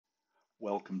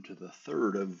Welcome to the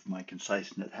third of my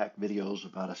Concise Nethack videos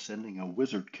about ascending a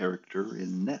wizard character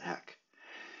in Nethack.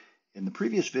 In the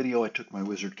previous video, I took my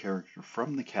wizard character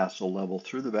from the castle level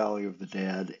through the Valley of the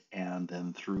Dead and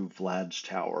then through Vlad's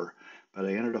tower, but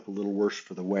I ended up a little worse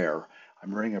for the wear.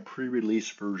 I'm running a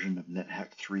pre-release version of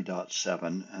Nethack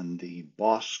 3.7, and the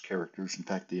boss characters, in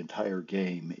fact the entire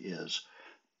game, is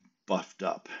buffed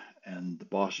up, and the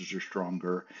bosses are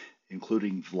stronger,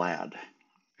 including Vlad.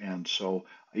 And so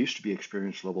I used to be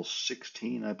experience level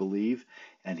 16, I believe,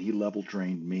 and he level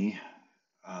drained me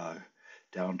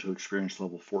down to experience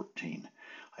level 14.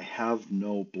 I have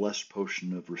no blessed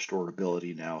potion of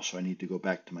restorability now, so I need to go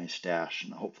back to my stash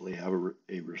and hopefully have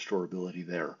a restorability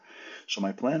there. So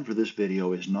my plan for this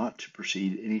video is not to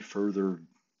proceed any further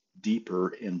deeper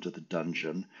into the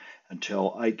dungeon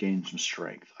until I gain some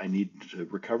strength. I need to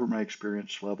recover my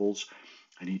experience levels.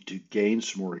 I need to gain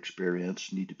some more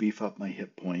experience, need to beef up my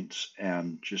hit points,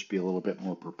 and just be a little bit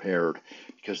more prepared,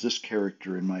 because this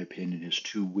character, in my opinion, is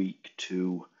too weak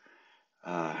to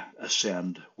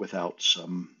ascend without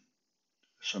some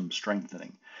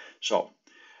strengthening. So,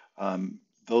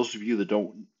 those of you that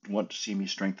don't want to see me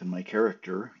strengthen my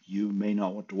character, you may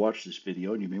not want to watch this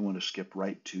video, and you may want to skip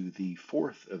right to the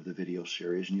fourth of the video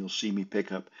series, and you'll see me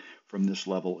pick up from this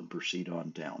level and proceed on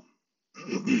down.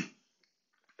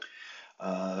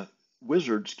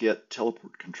 Wizards get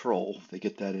teleport control. They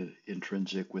get that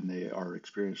intrinsic when they are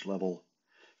experience level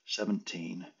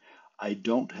 17. I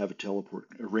don't have a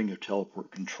ring of teleport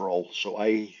control, so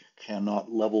I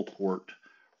cannot level port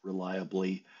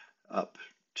reliably up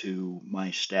to my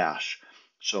stash.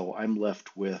 So I'm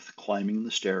left with climbing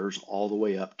the stairs all the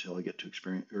way up till I get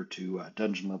to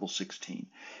dungeon level 16.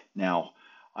 Now,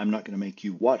 I'm not going to make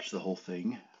you watch the whole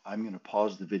thing. I'm going to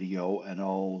pause the video and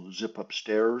I'll zip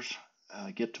upstairs,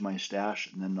 get to my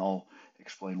stash, and then I'll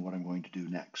explain what I'm going to do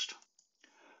next.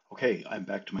 Okay, I'm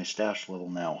back to my stash level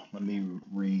now. Let me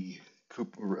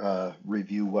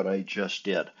review what I just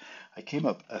did. I came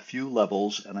up a few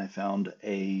levels and I found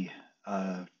a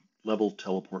level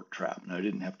teleport trap. Now, I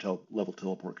didn't have level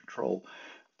teleport control,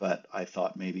 but I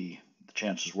thought maybe the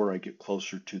chances were I'd get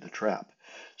closer to the trap.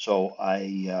 So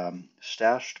I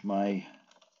stashed my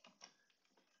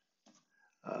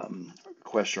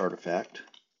quest artifact,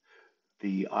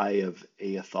 the Eye of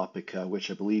Aethopica, which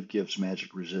I believe gives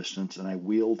magic resistance, and I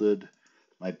wielded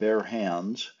my bare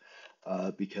hands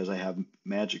because I have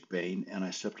Magic Bane, and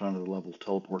I stepped onto the level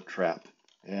teleport trap,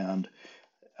 and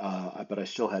but I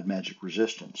still had magic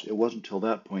resistance. It wasn't until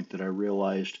that point that I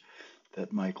realized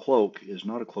that my cloak is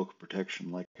not a cloak of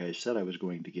protection like I said I was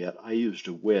going to get. I used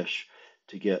a wish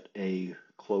to get a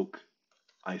cloak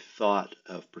I thought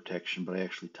of protection, but I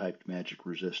actually typed magic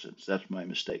resistance. That's my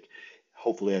mistake.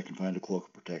 Hopefully I can find a cloak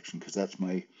of protection, because that's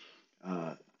my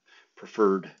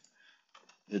preferred,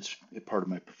 it's part of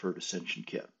my preferred ascension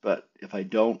kit. But if I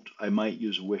don't, I might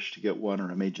use a wish to get one, or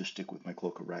I may just stick with my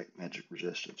cloak of magic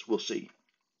resistance. We'll see.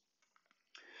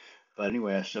 But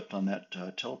anyway, I stepped on that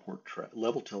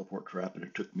level teleport trap, and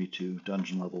it took me to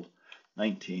dungeon level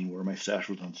 19, where my stash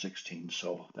was on 16.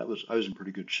 So I was in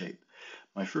pretty good shape.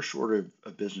 My first order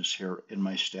of business here in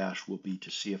my stash will be to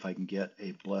see if I can get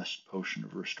a blessed potion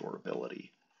of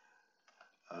restorability.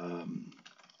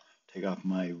 Take off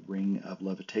my ring of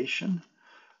levitation.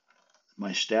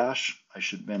 My stash, I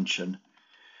should mention,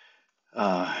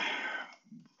 I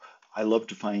love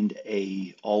to find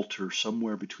a altar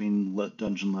somewhere between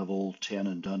dungeon level 10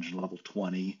 and dungeon level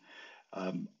 20.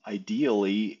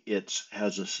 Ideally, it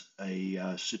has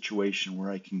a situation where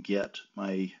I can get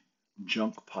my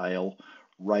junk pile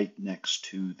right next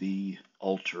to the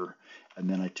altar, and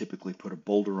then I typically put a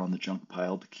boulder on the junk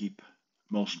pile to keep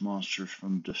most monsters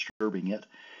from disturbing it,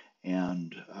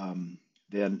 and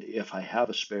then if I have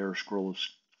a spare scroll of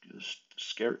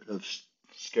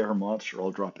scare monster,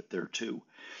 I'll drop it there too.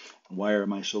 And why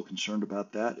am I so concerned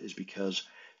about that is because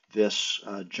this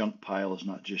junk pile is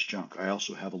not just junk. I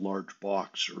also have a large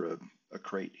box or a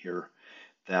crate here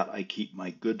that I keep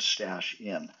my good stash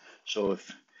in. So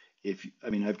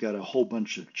I've got a whole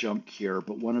bunch of junk here,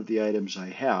 but one of the items I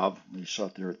have, you saw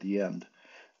it there at the end,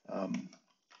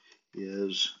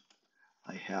 is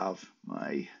I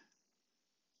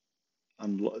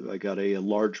got a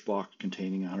large box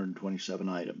containing 127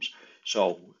 items.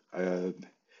 So,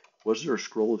 was there a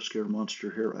scroll of scare monster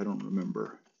here? I don't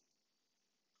remember.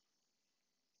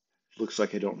 Looks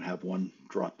like I don't have one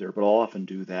drop there, but I'll often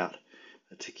do that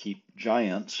to keep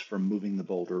giants from moving the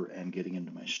boulder and getting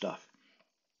into my stuff.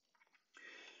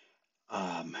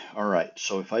 All right,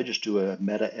 so if I just do a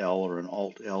Meta L or an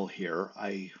Alt L here,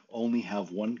 I only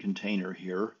have one container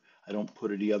here. I don't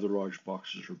put any other large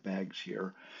boxes or bags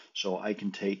here, so I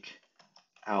can take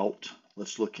out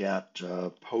Let's look at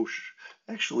post.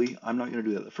 Actually, I'm not going to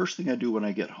do that. The first thing I do when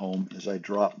I get home is I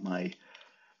drop my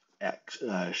X,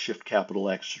 Shift capital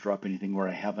X to drop anything where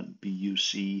I haven't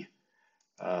BUC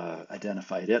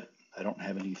identified it. I don't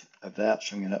have any of that,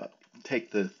 so I'm going to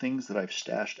take the things that I've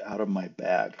stashed out of my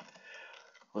bag.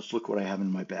 Let's look what I have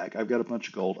in my bag. I've got a bunch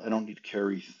of gold. I don't need to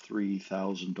carry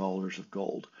 $3,000 of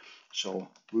gold. So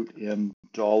root in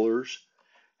dollars.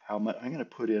 How much? I'm going to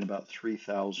put in about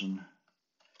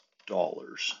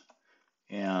 $3,000,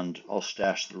 and I'll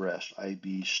stash the rest.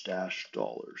 IB stash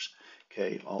dollars.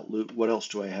 Okay, Alt loot. What else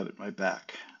do I have in my bag?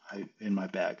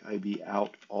 IB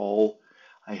out all.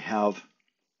 I have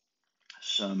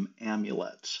some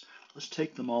amulets. Let's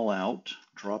take them all out.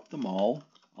 Drop them all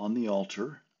on the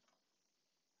altar.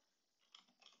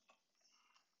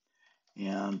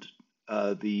 And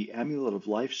the amulet of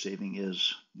life saving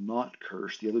is not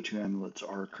cursed. The other two amulets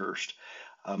are cursed.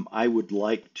 I would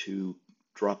like to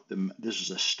drop them. This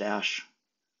is a stash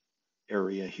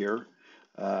area here.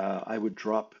 I would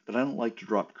drop, but I don't like to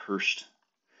drop cursed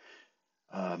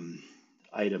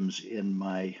items in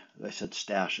my, I said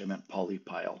stash, I meant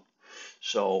polypile.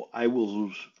 So I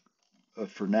will,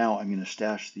 for now, I'm going to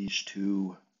stash these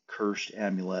two cursed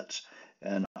amulets,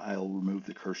 and I'll remove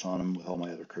the curse on them with all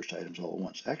my other cursed items all at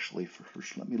once. Actually,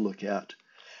 first, let me look at,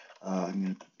 I'm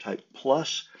going to type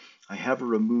plus. I have a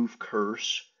remove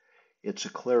curse. It's a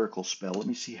clerical spell. Let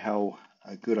me see how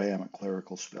good I am at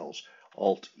clerical spells.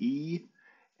 Alt E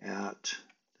at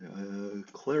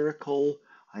clerical.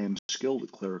 I am skilled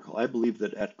at clerical. I believe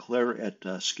that at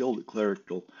skilled at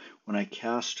clerical, when I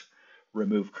cast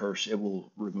remove curse, it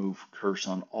will remove curse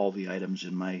on all the items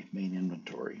in my main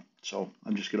inventory. So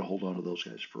I'm just going to hold on to those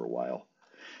guys for a while.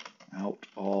 Out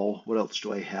all. What else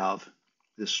do I have?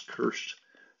 This cursed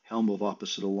helm of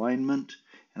opposite alignment,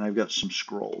 and I've got some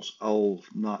scrolls. I'll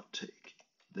not take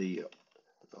the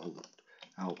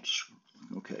out.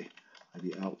 Okay,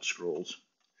 the out scrolls.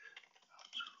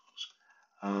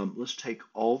 Let's take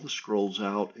all the scrolls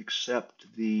out except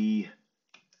the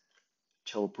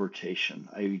teleportation.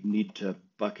 I need to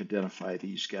buck identify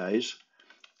these guys.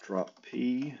 Drop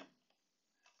P,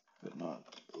 but not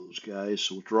those guys.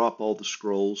 So we'll drop all the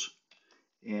scrolls,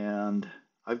 and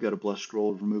I've got a blessed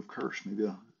scroll of remove curse.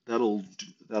 Maybe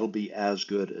that'll be as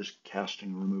good as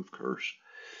casting remove curse.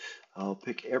 I'll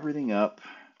pick everything up.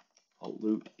 I'll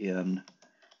loot in,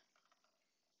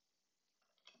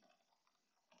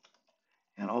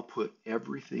 and I'll put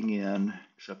everything in,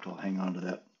 except I'll hang on to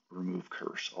that remove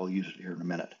curse. I'll use it here in a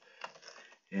minute.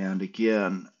 And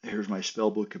again, here's my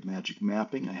spellbook of magic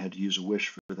mapping. I had to use a wish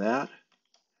for that.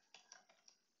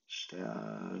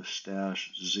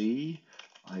 Stash Z.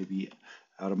 IB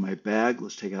out of my bag.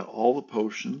 Let's take out all the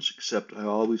potions, except I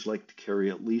always like to carry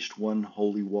at least one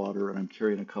holy water, and I'm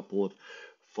carrying a couple of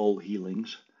full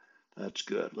healings. That's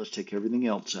good. Let's take everything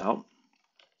else out.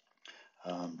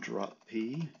 Drop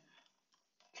P.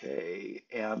 Okay,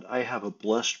 and I have a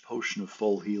blessed potion of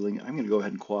full healing. I'm going to go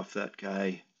ahead and quaff that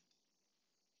guy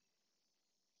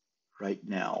right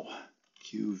now.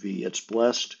 QV. It's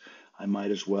blessed. I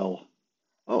might as well.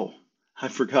 Oh, I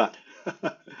forgot.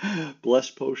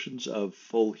 Blessed potions of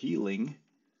full healing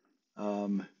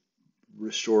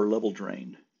restore level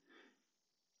drain.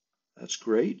 That's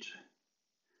great.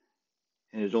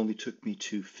 And it only took me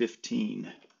to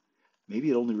 15. Maybe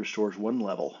it only restores one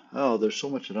level. Oh, there's so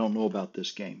much I don't know about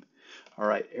this game. All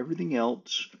right, everything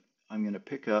else I'm going to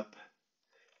pick up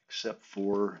except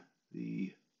for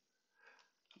the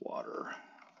water.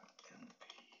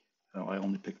 No, I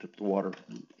only picked up the water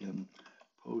in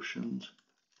potions.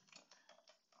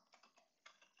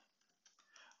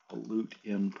 I'll loot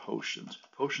in potions.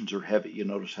 Potions are heavy. You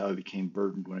notice how I became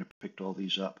burdened when I picked all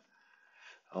these up.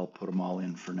 I'll put them all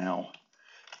in for now.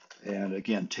 And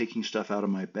again, taking stuff out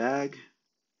of my bag.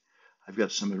 I've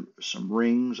got some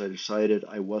rings. I decided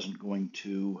I wasn't going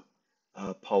to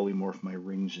polymorph my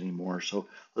rings anymore. So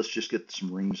let's just get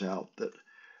some rings out that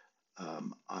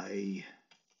I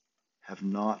have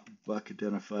not buck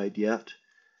identified yet.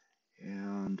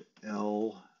 And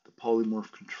L, the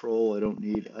polymorph control, I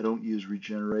don't use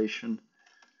regeneration.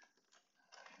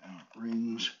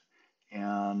 Rings,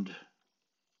 and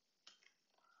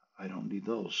I don't need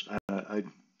those. I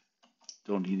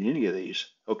don't need any of these.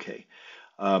 Okay,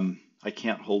 I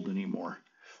can't hold anymore.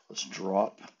 Let's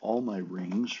drop all my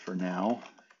rings for now.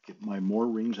 Get my more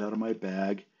rings out of my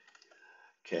bag.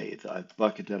 Okay, I've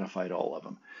buck identified all of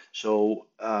them. So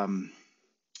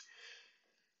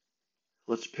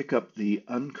let's pick up the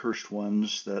uncursed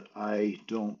ones that I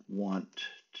don't want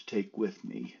to take with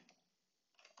me.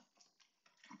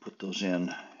 Put those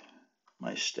in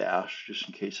my stash just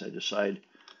in case I decide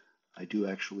I do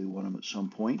actually want them at some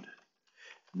point.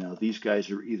 Now these guys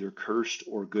are either cursed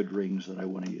or good rings that I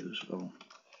want to use. Oh,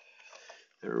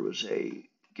 there was a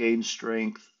gain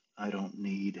strength. I don't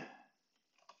need.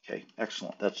 Okay,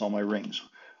 excellent. That's all my rings.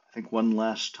 I think one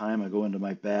last time I go into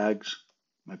my bag,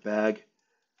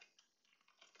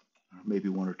 maybe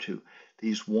one or two.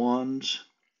 These wands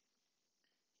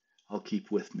I'll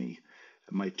keep with me.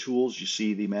 My tools, you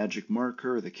see the magic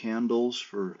marker, the candles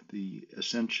for the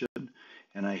ascension,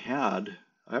 and I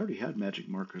already had magic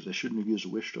markers. I shouldn't have used a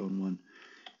wishstone one.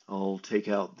 I'll take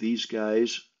out these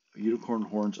guys, unicorn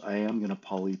horns. I am going to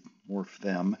polymorph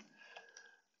them.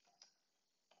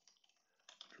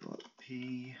 Drop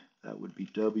P, that would be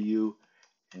W,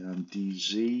 and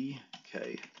DZ.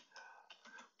 Okay.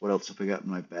 What else have I got in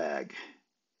my bag?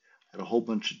 I got a whole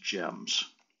bunch of gems.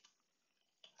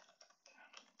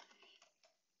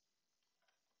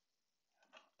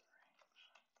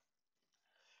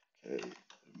 Okay,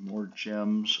 more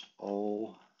gems,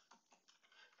 all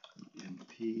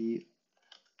MP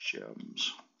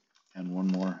gems, and one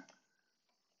more.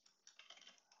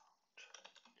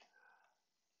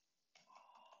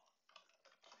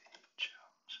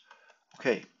 Gems.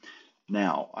 Okay,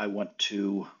 now I want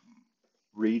to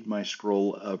read my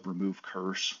scroll of remove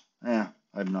curse. I'm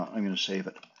not. I'm going to save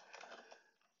it.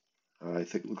 I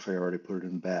think it looks like I already put it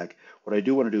in the bag. What I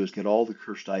do want to do is get all the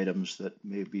cursed items that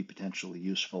may be potentially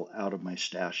useful out of my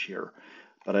stash here,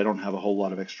 but I don't have a whole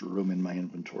lot of extra room in my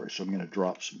inventory, so I'm going to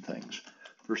drop some things.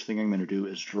 First thing I'm going to do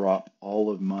is drop all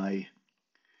of my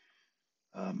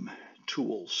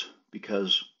tools,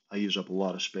 because I use up a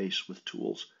lot of space with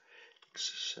tools,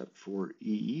 except for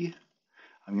E.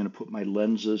 I'm going to put my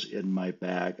lenses in my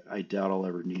bag. I doubt I'll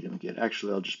ever need them again.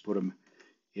 Actually, I'll just put them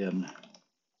in.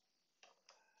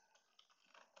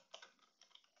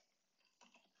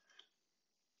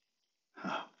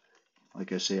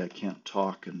 Like I say, I can't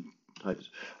talk and type.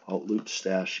 Alt Loot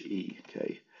Stash E.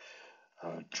 Okay.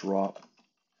 Drop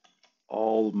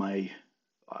all my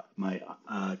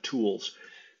tools.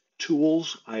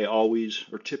 Tools I always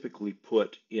or typically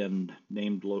put in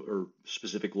named or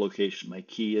specific location. My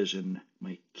key is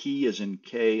in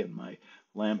K and my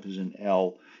lamp is in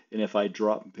L. And if I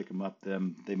drop and pick them up,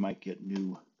 then they might get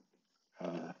new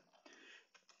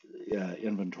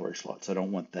inventory slots. I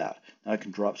don't want that. Now I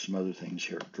can drop some other things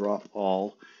here. Drop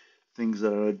all things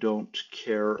that I don't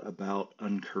care about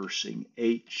uncursing.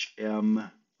 H, M,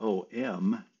 O,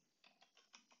 M.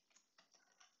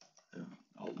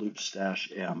 I'll loot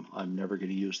stash M. I'm never going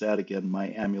to use that again. My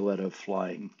amulet of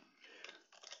flying.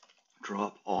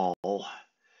 Drop all.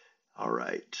 All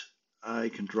right. I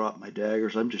can drop my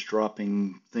daggers. I'm just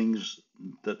dropping things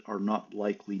that are not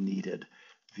likely needed.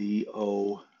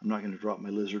 VO. I'm not going to drop my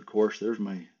lizard course. There's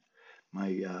my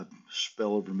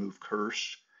spell of remove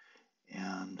curse.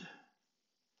 And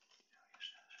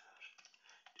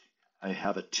I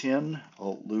have a 10.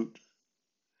 I'll loot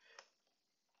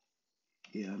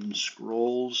in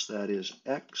scrolls. That is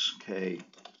X. Okay.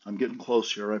 I'm getting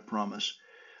close here, I promise.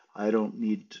 I don't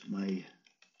need my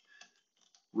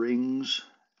rings.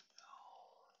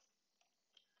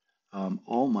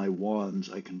 All my wands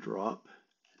I can drop.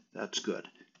 That's good.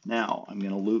 Now I'm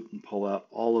going to loot and pull out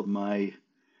all of my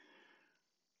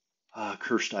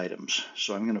cursed items.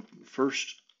 So I'm going to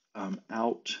first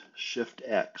out Shift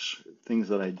X, things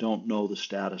that I don't know the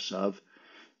status of.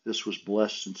 This was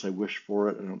blessed since I wished for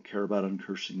it. I don't care about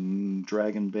uncursing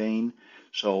Dragonbane.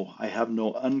 So I have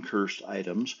no uncursed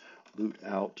items. Loot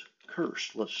out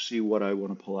cursed. Let's see what I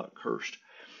want to pull out cursed.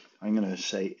 I'm going to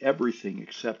say everything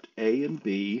except A and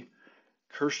B.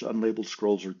 Cursed unlabeled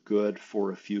scrolls are good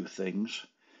for a few things.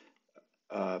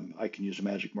 I can use a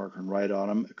magic marker and write on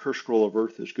them. A cursed scroll of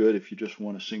earth is good if you just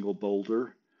want a single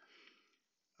boulder.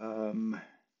 And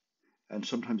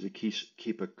sometimes they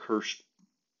keep a cursed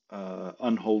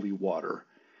unholy water.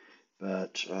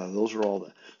 But those are all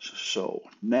the. So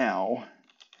now,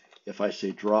 if I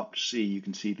say drop C, you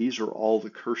can see these are all the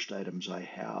cursed items I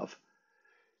have.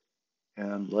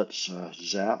 And let's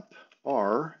zap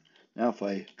R. Now if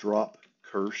I drop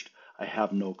cursed, I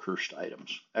have no cursed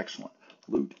items. Excellent.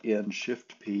 Loot in,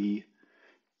 Shift P.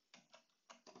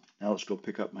 Now let's go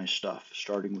pick up my stuff,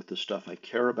 starting with the stuff I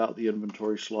care about the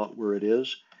inventory slot where it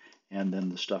is, and then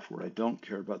the stuff where I don't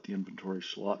care about the inventory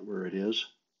slot where it is,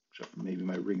 except for maybe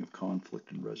my Ring of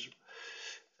Conflict and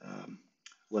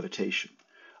Levitation.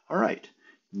 All right,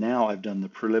 now I've done the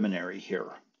preliminary here.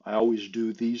 I always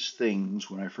do these things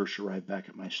when I first arrive back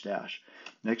at my stash.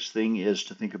 Next thing is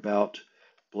to think about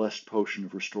Blessed Potion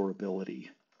of Restorability,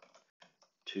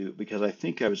 because I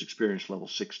think I was experienced level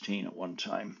 16 at one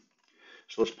time.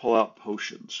 So let's pull out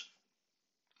potions.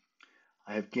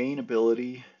 I have gain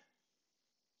ability.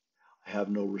 I have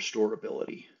no restore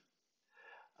ability.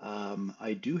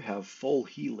 I do have full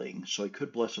healing, so I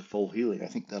could bless a full healing. I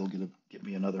think that'll get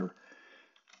me another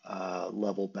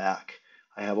level back.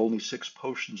 I have only 6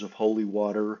 potions of holy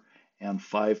water and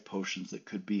 5 potions that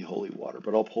could be holy water,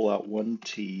 but I'll pull out 1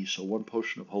 T, so 1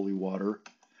 potion of holy water.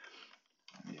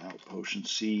 Yeah, potion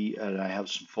C, and I have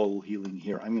some full healing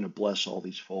here. I'm going to bless all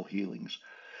these full healings.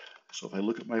 So if I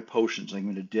look at my potions, I'm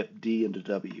going to dip D into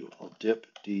W. I'll dip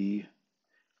D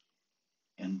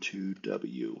into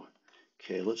W.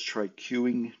 Okay, let's try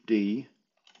queuing D.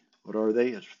 What are they?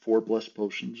 It's 4 blessed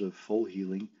potions of full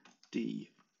healing, D.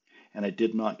 And I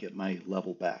did not get my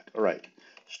level back. All right,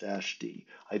 stash D.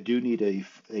 I do need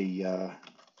a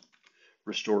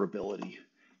restore ability.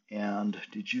 And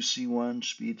did you see one?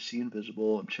 Speed C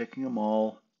invisible. I'm checking them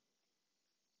all.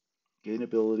 Gain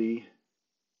ability.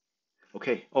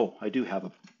 Okay, oh, I do have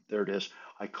a, there it is.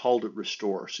 I called it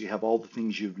restore. So you have all the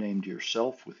things you've named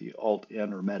yourself with the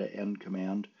Alt-N or Meta-N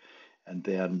command, and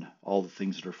then all the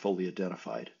things that are fully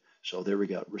identified. So there we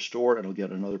go, restore, and I'll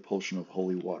get another potion of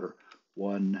holy water,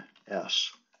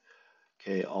 1S.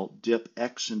 Okay, I'll dip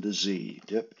X into Z,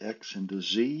 dip X into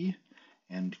Z,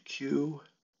 and Q,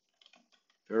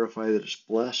 verify that it's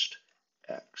blessed,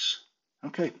 X.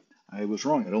 Okay, I was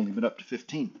wrong, I'd only been up to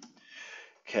 15.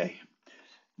 Okay,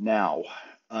 now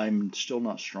I'm still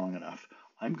not strong enough.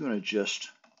 I'm going to just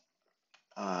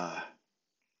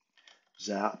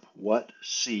zap what?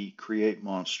 C, create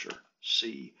monster.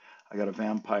 C, I got a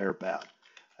vampire bat.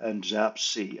 And zap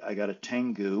C, I got a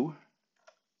Tengu.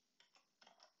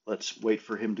 Let's wait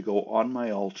for him to go on my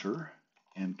altar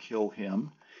and kill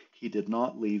him. He did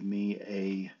not leave me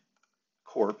a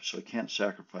corpse, so I can't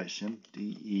sacrifice him.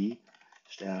 D-E,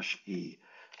 stash E.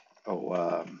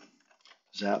 Oh,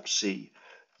 zap C.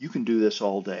 You can do this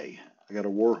all day. I got a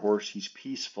warhorse, he's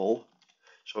peaceful.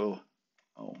 So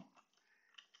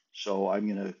I'm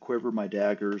going to quiver my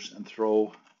daggers and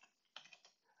throw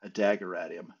a dagger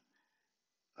at him.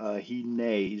 He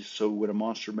neighs, so when a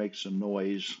monster makes a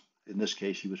noise, in this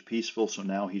case he was peaceful, so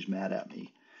now he's mad at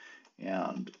me.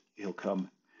 And he'll come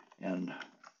and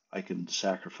I can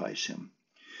sacrifice him.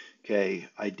 Okay,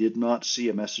 I did not see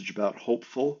a message about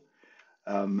hopeful.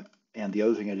 And the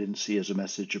other thing I didn't see is a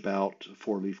message about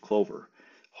four-leaf clover.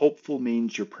 Hopeful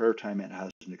means your prayer time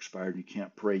hasn't expired, you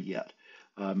can't pray yet.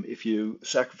 If you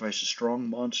sacrifice a strong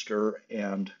monster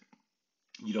and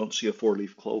you don't see a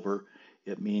four-leaf clover,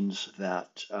 it means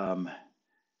that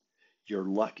your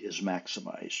luck is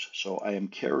maximized. So I am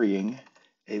carrying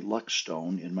a luck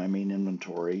stone in my main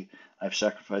inventory. I've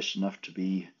sacrificed enough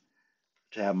to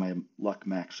have my luck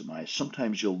maximized.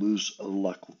 Sometimes you'll lose a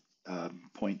luck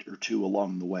point or two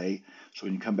along the way. So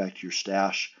when you come back to your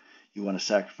stash, you want to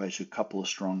sacrifice a couple of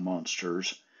strong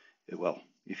monsters.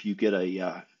 If you get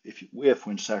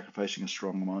when sacrificing a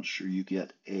strong monster, you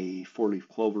get a four-leaf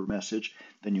clover message,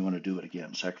 then you want to do it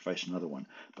again, sacrifice another one.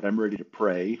 But I'm ready to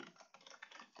pray.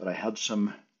 But I had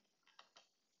some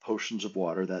potions of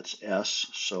water. That's S.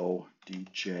 So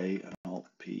DJ and Alt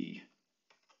P.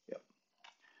 Yep.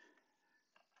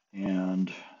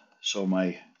 And so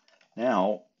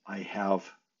now I have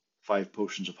 5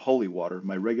 potions of holy water.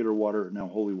 My regular water, now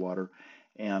holy water,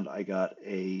 and I got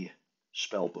a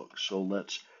spell book. So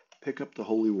let's pick up the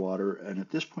holy water, and at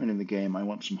this point in the game I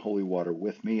want some holy water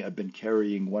with me. I've been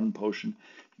carrying 1 potion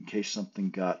in case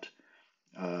something got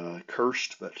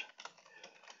cursed, but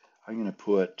I'm going to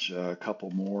put a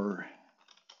couple more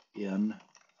in,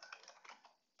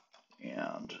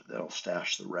 and that'll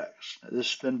stash the Rex. Now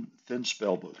this thin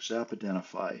spellbook, Zap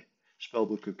Identify,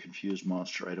 Spellbook of Confused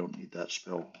Monster. I don't need that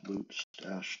spell. Loot,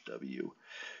 stash W.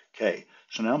 Okay,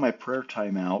 so now my prayer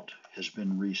timeout has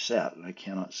been reset, and I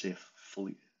cannot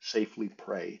safely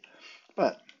pray.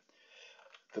 But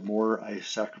the more I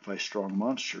sacrifice strong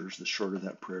monsters, the shorter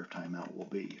that prayer timeout will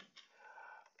be.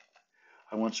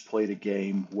 I once played a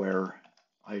game where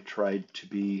I tried to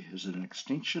be, is it an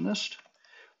extinctionist?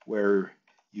 Where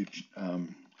you,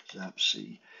 zap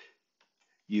C,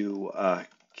 you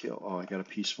kill, oh, I got a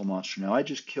peaceful monster. Now I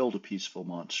just killed a peaceful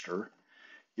monster.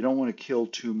 You don't want to kill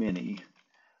too many.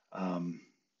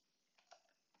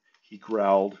 He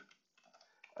growled,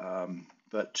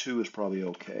 but 2 is probably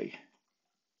okay.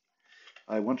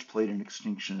 I once played an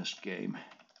extinctionist game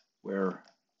where,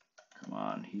 come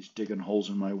on, he's digging holes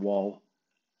in my wall.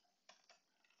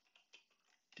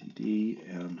 DD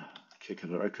and kick it.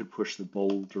 I could push the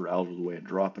boulder out of the way and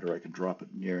drop it, or I can drop it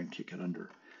in the air and kick it under.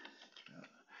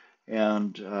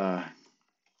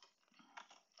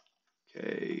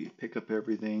 Okay, pick up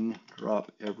everything,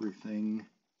 drop everything,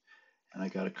 and I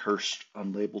got a cursed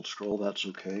unlabeled scroll. That's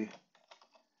okay.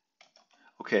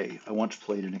 Okay, I once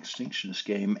played an extinctionist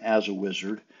game as a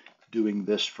wizard, doing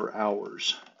this for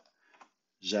hours.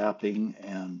 zapping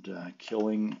and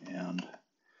killing, and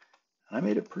I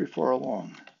made it pretty far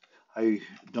along. I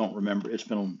don't remember, it's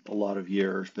been a lot of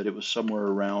years, but it was somewhere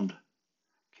around,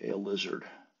 okay, a lizard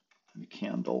and a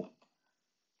candle.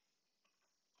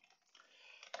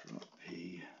 Drop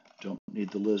P. Don't need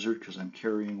the lizard because I'm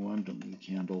carrying one. Don't need a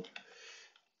candle.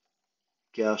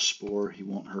 Gas spore, he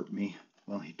won't hurt me.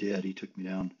 Well, he did. He took me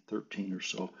down 13 or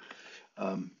so.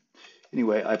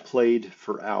 Anyway, I played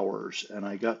for hours, and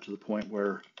I got to the point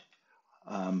where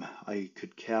I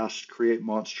could cast Create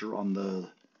Monster on the,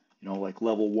 like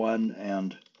level 1,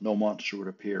 and no monster would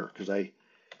appear because I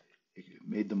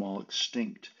made them all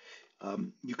extinct.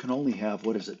 You can only have,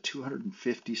 what is it,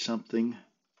 250 something,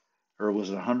 or was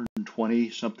it 120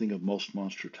 something of most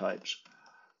monster types?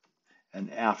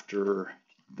 And after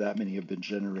that many have been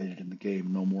generated in the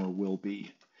game, no more will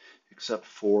be, except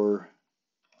for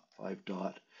 5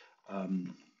 dot.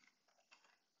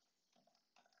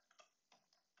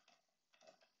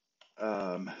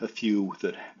 A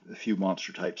few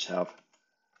monster types have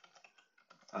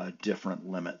different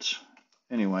limits.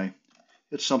 Anyway,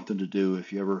 it's something to do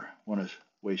if you ever want to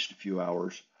waste a few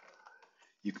hours.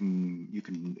 You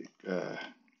can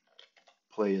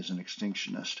play as an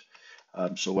extinctionist.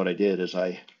 So what I did is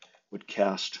I would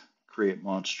cast Create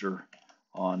Monster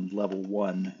on level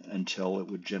 1 until it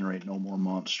would generate no more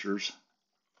monsters,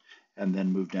 and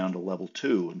then move down to level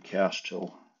 2 and cast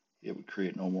till it would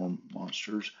create no more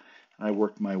monsters. And I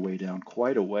worked my way down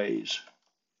quite a ways.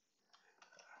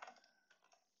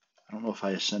 I don't know if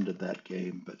I ascended that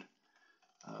game, but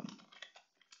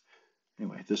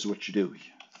anyway, this is what you do.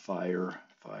 Fire,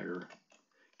 fire,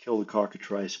 kill the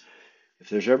cockatrice. If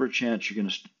there's ever a chance you're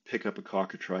going to pick up a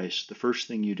cockatrice, the first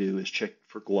thing you do is check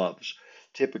for gloves.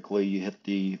 Typically, you hit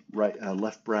the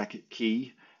left bracket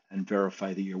key and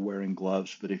verify that you're wearing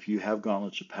gloves. But if you have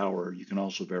gauntlets of power, you can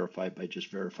also verify by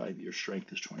just verifying that your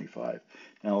strength is 25.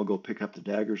 Now I'll go pick up the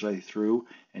daggers I threw,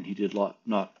 and he did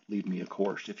not leave me a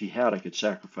course. If he had, I could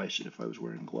sacrifice it if I was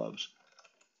wearing gloves.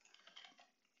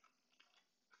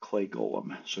 Clay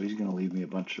golem, so he's going to leave me a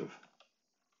bunch of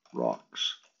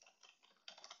rocks.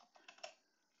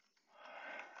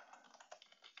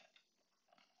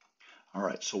 All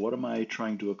right, so what am I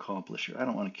trying to accomplish here? I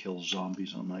don't want to kill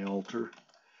zombies on my altar.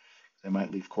 They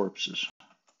might leave corpses.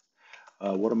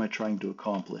 What am I trying to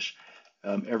accomplish?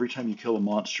 Every time you kill a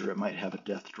monster, it might have a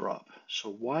death drop. So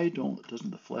why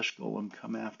doesn't the flesh golem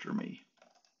come after me?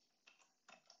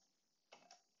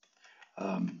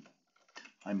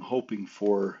 I'm hoping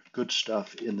for good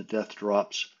stuff in the death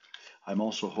drops. I'm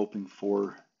also hoping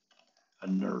for a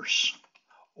nurse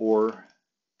or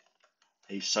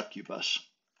a succubus.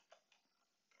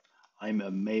 I'm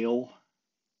a male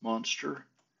monster,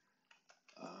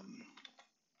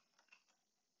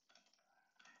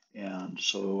 and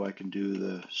so I can do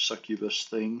the succubus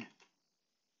thing.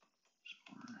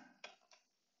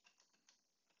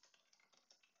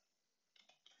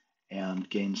 And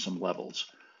gain some levels.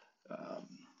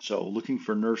 So looking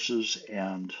for nurses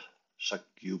and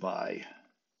succubi.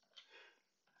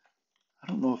 I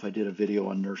don't know if I did a video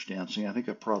on nurse dancing. I think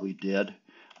I probably did.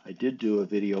 I did do a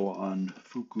video on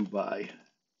fukubai.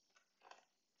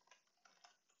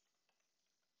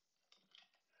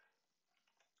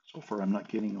 So far I'm not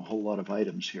getting a whole lot of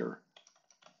items here.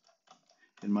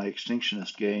 In my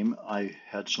extinctionist game, I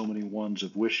had so many ones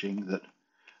of wishing that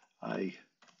I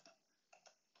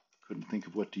couldn't think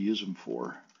of what to use them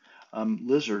for.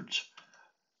 Lizards,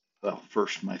 well,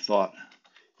 first my thought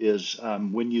is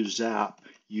when you zap,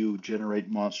 you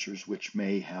generate monsters which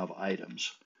may have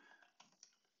items.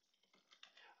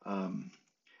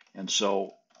 And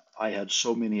so I had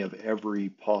so many of every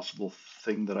possible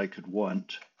thing that I could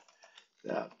want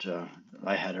that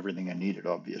I had everything I needed,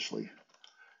 obviously.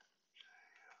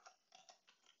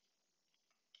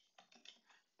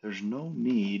 There's no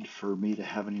need for me to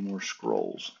have any more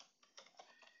scrolls.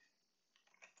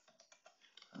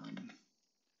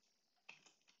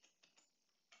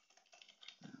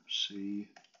 Let's see.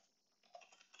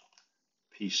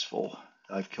 Peaceful.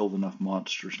 I've killed enough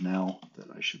monsters now that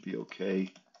I should be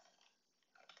okay.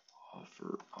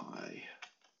 Offer eye.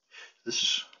 This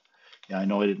is, yeah, I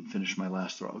know I didn't finish my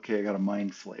last throw. Okay, I got a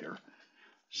mind flayer.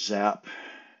 Zap.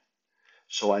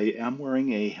 So I am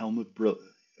wearing a helmet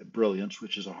brilliance,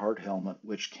 which is a hard helmet,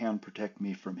 which can protect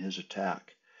me from his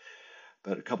attack.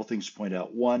 But a couple things to point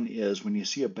out. One is when you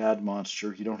see a bad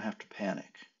monster, you don't have to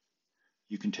panic.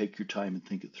 You can take your time and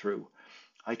think it through.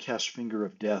 I cast Finger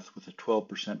of Death with a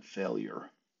 12% failure.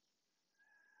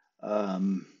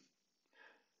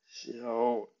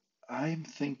 So I'm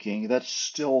thinking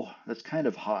that's kind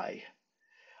of high.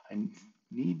 I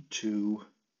need to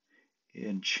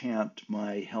enchant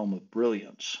my Helm of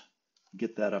Brilliance.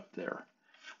 Get that up there.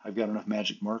 I've got enough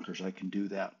magic markers I can do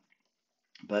that.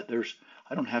 But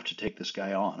I don't have to take this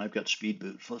guy on. I've got speed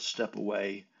boots. Let's step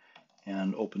away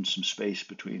and open some space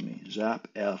between me. Zap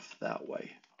F that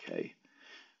way. Okay.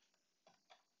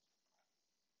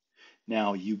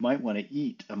 Now you might want to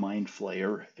eat a Mind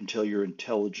Flayer until your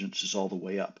intelligence is all the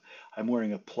way up. I'm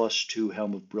wearing a +2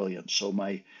 Helm of Brilliance, so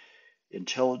my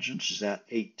intelligence is at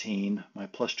 18. My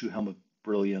 +2 Helm of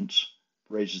Brilliance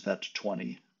raises that to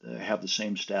 20. I have the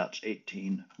same stats,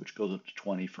 18, which goes up to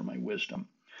 20 for my wisdom.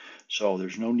 So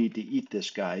there's no need to eat this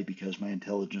guy because my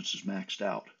intelligence is maxed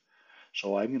out.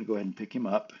 So I'm going to go ahead and pick him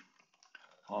up.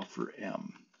 Offer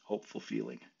M. Hopeful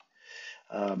feeling.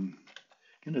 I'm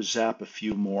going to zap a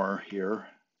few more here.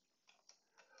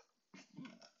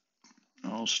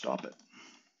 I'll stop it.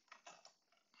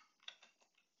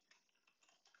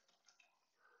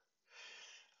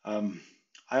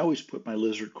 I always put my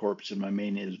lizard corpse in my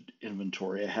main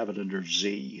inventory. I have it under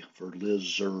Z for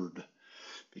lizard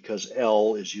because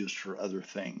L is used for other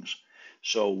things.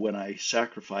 So when I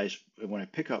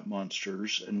pick up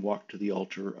monsters and walk to the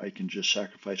altar, I can just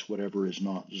sacrifice whatever is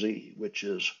not Z, which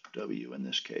is W in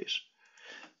this case.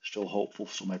 Still hopeful,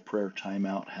 so my prayer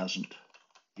timeout hasn't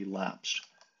elapsed.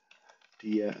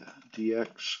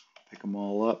 DX, pick them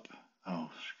all up. Oh,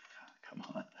 come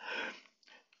on.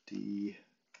 DX,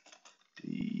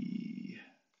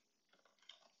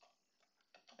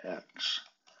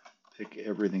 pick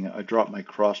everything. I dropped my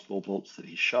crossbow bolts that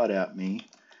he shot at me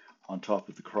on top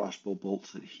of the crossbow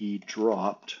bolts that he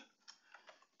dropped,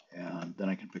 and then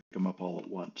I can pick them up all at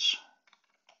once.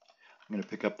 I'm going to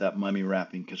pick up that mummy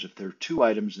wrapping because if there are 2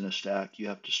 items in a stack, you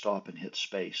have to stop and hit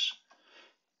space.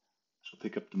 So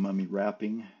pick up the mummy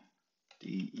wrapping,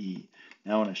 DE.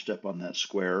 Now when I step on that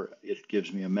square, it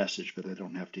gives me a message, but I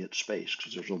don't have to hit space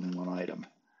because there's only 1 item.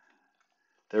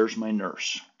 There's my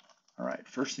nurse. All right,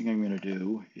 first thing I'm going to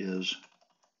do is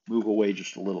move away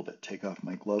just a little bit. Take off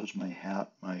my gloves, my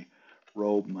hat, my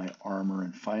robe, my armor,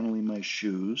 and finally my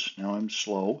shoes. Now I'm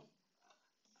slow.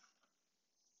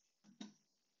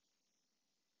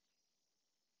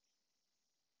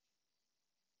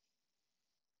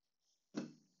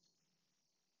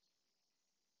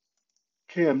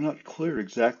 Okay, I'm not clear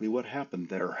exactly what happened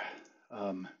there.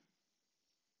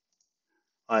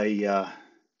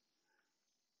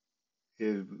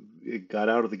 It got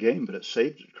out of the game, but it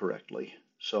saved it correctly.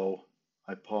 So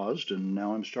I paused, and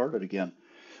now I'm started again.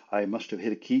 I must have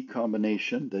hit a key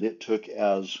combination that it took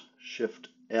as Shift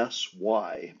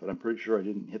SY, but I'm pretty sure I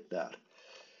didn't hit that.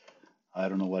 I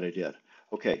don't know what I did.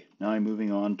 Okay, now I'm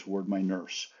moving on toward my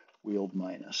nurse. Wield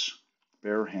minus,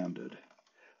 barehanded,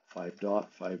 5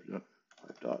 dot, 5 dot,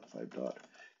 5 dot, 5 dot.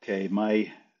 Okay,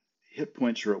 my hit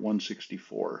points are at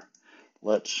 164.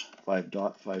 Let's 5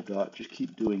 dot, 5 dot. Just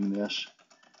keep doing this.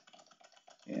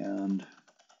 And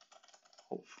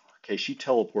okay, she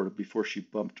teleported before she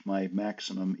bumped my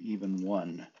maximum even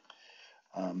 1.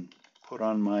 Put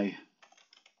on my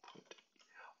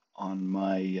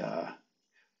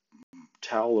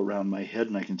towel around my head,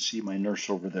 and I can see my nurse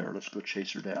over there. Let's go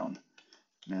chase her down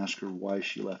and ask her why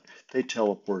she left. They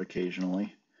teleport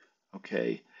occasionally.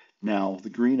 Okay, now the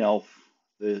green elf,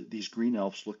 these green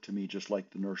elves look to me just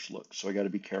like the nurse looks, so I got to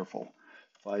be careful.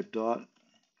 5 dot,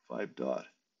 5 dot,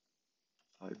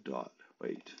 5 dot.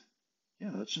 Wait,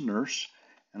 yeah, that's a nurse,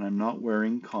 and I'm not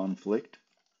wearing conflict.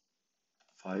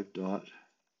 5 dot.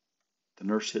 The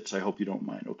nurse hits, I hope you don't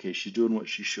mind. Okay, she's doing what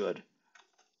she should.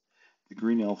 The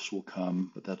green elves will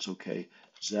come, but that's okay.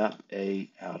 Zap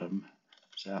A, Adam.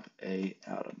 Zap A,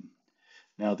 Adam.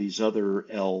 Now these other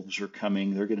elves are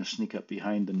coming. They're going to sneak up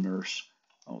behind the nurse.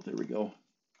 Oh, there we go.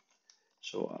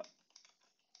 So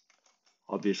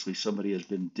obviously somebody has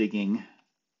been digging.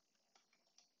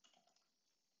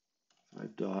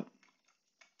 5 dot.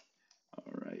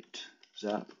 All right.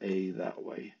 Zap A that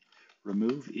way.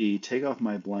 Remove E. Take off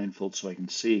my blindfold so I can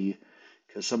see,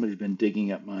 because somebody's been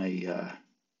digging at my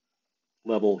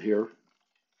level here.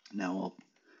 Now I'll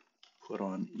put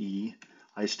on E.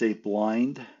 I stay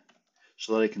blind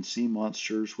so that I can see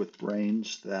monsters with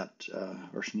brains that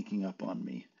are sneaking up on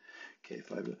me. Okay,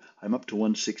 I'm up to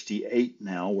 168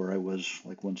 now, where I was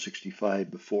like 165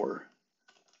 before.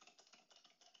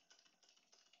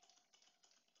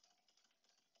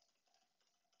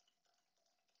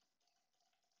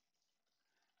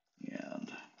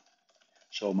 And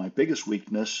so my biggest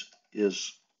weakness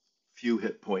is few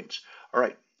hit points. All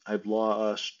right, I've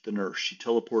lost the nurse. She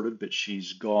teleported, but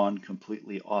she's gone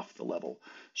completely off the level.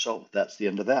 So that's the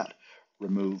end of that.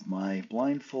 Remove my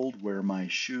blindfold, wear my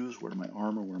shoes, wear my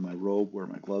armor, wear my robe, wear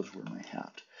my gloves, wear my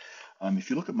hat. If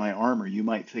you look at my armor, you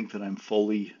might think that I'm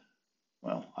fully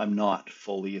well, I'm not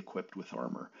fully equipped with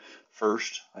armor.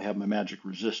 First, I have my magic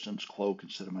resistance cloak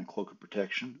instead of my cloak of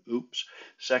protection. Oops.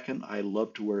 Second, I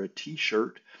love to wear a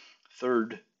t-shirt.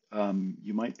 Third,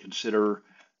 you might consider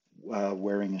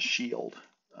wearing a shield.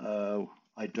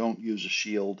 I don't use a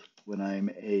shield when I'm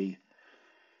a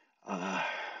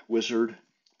wizard,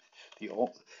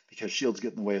 because shields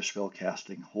get in the way of spell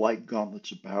casting, like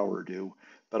gauntlets of power do.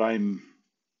 But I'm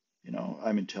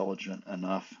intelligent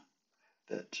enough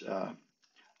that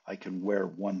I can wear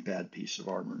one bad piece of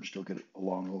armor and still get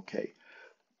along okay.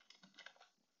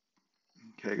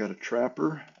 Okay, I got a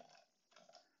trapper.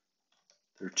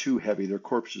 They're too heavy. Their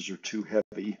corpses are too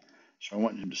heavy. So I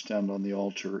want him to stand on the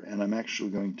altar, and I'm actually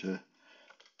going to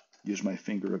use my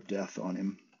finger of death on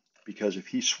him, because if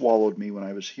he swallowed me when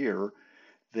I was here,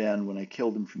 then when I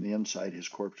killed him from the inside, his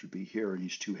corpse would be here, and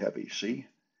he's too heavy. See?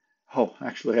 Oh,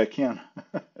 actually I can.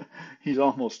 He's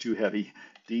almost too heavy.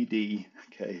 DD.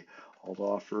 Okay, Alt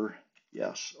offer.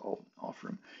 Yes, I'll offer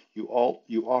him. You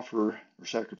offer or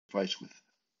sacrifice with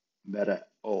Meta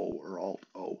O or Alt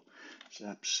O.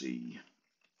 Zap C.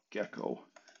 Gecko.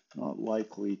 Not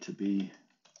likely to be.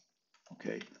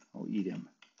 Okay, I'll eat him.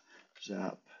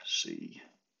 Zap C.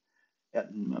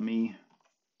 Etten Mummy.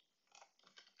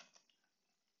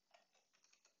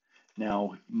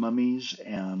 Now, mummies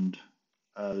and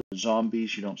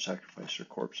zombies, you don't sacrifice their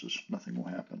corpses. Nothing will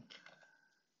happen.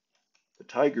 The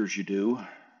tigers you do.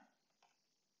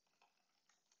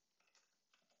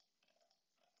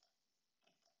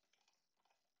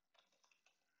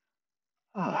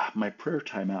 My prayer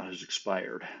timeout has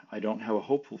expired. I don't have a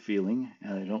hopeful feeling,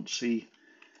 and I don't see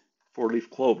four-leaf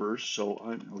clovers, so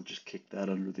I'll just kick that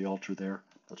under the altar there.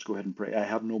 Let's go ahead and pray. I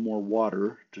have no more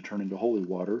water to turn into holy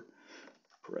water.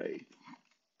 Pray.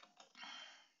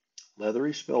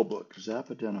 Leathery spellbook. Zap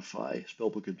identify.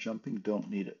 Spellbook of jumping. Don't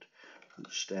need it.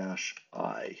 Stash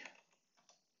I.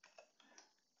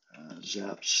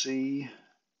 Zap C.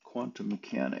 Quantum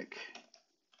mechanic.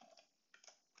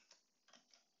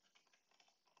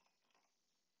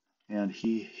 And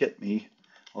he hit me.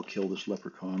 I'll kill this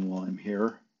leprechaun while I'm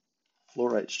here.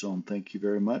 Fluorite stone, thank you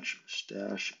very much.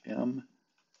 Stash M.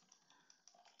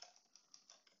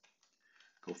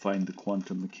 Go find the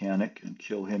quantum mechanic and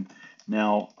kill him.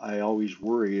 Now, I always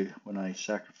worry when I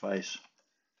sacrifice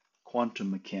quantum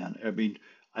mechanic. I mean,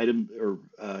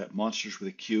 monsters with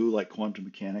a Q, like quantum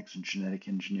mechanics and genetic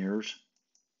engineers,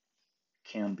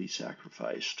 can be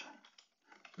sacrificed.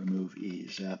 Remove E.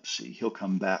 Zap C. He'll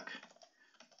come back.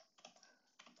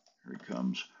 Here he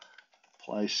comes.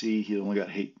 Apply C. He only got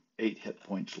 8 hit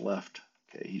points left.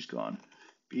 Okay, he's gone.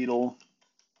 Beetle.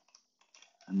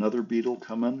 Another beetle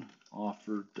coming.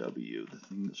 Offer W, the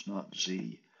thing that's not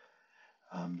Z.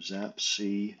 Zap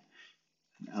C.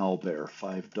 An owlbear.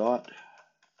 5 dot.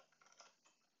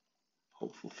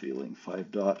 Hopeful feeling.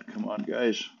 5 dot. Come on,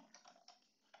 guys.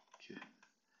 Okay.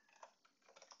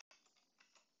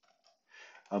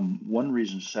 One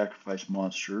reason to sacrifice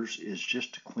monsters is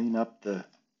just to clean up the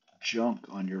junk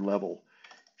on your level.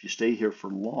 If you stay here for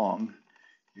long,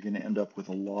 you're going to end up with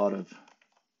a lot of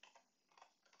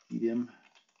medium.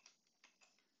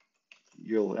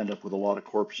 You'll end up with a lot of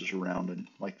corpses around, and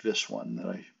like this one that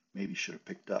I maybe should have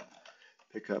picked up.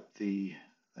 Pick up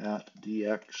that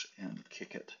DX and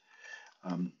kick it.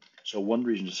 So one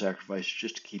reason to sacrifice is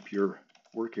just to keep your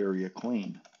work area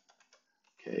clean.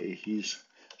 Okay, he's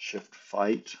shift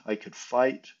fight. I could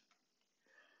fight.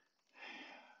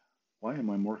 Why am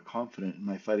I more confident in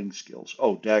my fighting skills?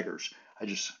 Oh, daggers. I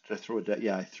threw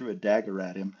a dagger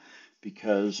at him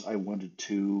because I wanted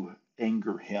to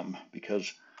anger him,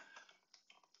 because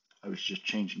I was just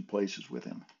changing places with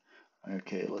him.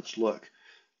 Okay, let's look.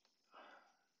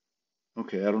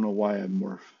 Okay, I don't know why I'm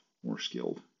more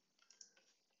skilled.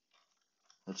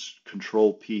 Let's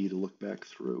Control P to look back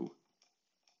through.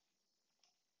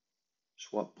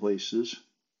 Swap places.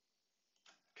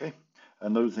 Okay.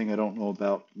 Another thing I don't know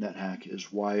about NetHack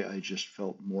is why I just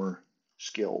felt more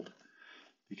skilled,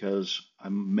 because I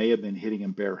may have been hitting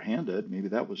him barehanded. Maybe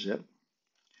that was it.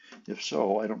 If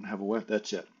so, I don't have a weapon.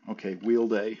 That's it. Okay,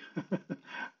 wield A.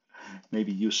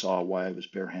 Maybe you saw why I was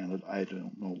barehanded. I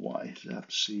don't know why.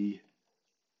 Zap C.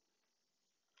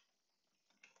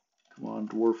 Come on,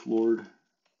 Dwarf Lord.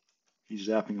 He's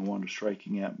zapping a wand of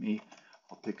striking at me.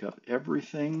 I'll pick up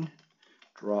everything.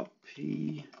 Drop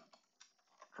P.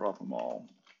 Drop them all.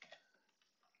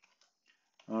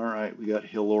 All right, we got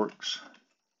hill orcs.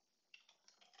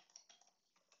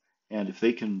 And if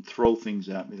they can throw things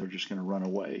at me, they're just going to run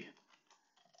away.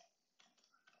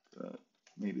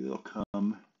 Maybe they'll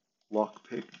come.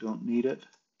 Lockpick, don't need it.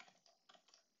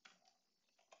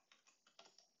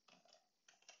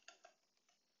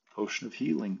 Potion of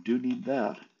Healing, do need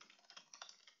that.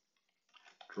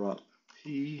 Drop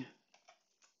P.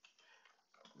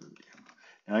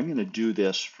 Now I'm going to do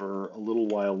this for a little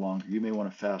while longer. You may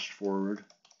want to fast forward.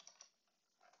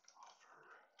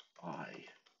 Offer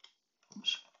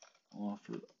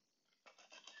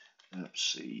Zap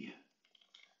C.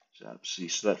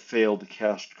 So that failed to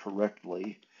cast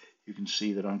correctly. You can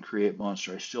see that on Create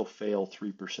Monster, I still fail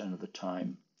 3% of the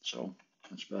time. So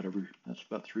that's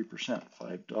about 3%.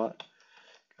 5 dot.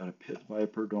 Got a Pit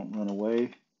Viper, don't run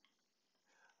away.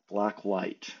 Black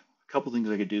Light. A couple things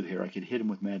I could do here. I could hit him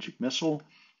with Magic Missile.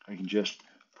 I can just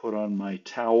put on my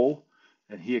towel,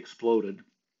 and he exploded.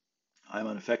 I'm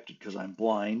unaffected because I'm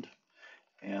blind,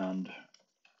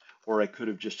 or I could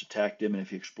have just attacked him, and if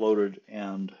he exploded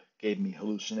and gave me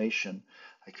hallucination,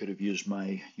 I could have used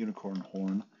my Unicorn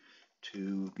Horn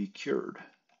to be cured.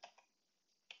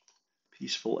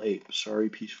 Peaceful Ape. Sorry,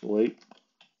 Peaceful Ape.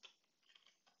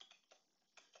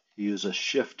 Use a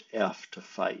Shift F to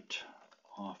fight.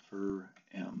 Offer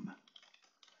M.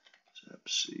 Zap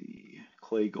C.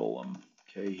 Clay Golem.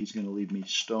 Okay, he's going to leave me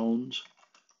stones.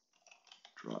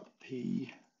 Drop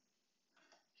P.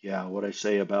 Yeah, what I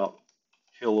say about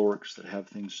hill orcs that have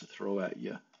things to throw at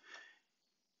you.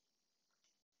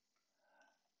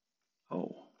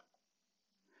 Oh.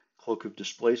 Cloak of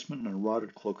Displacement and a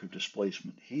Rotted Cloak of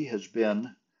Displacement. He has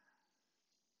been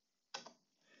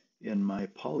in my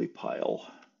polypile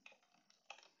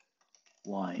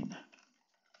line.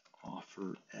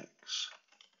 Offer X.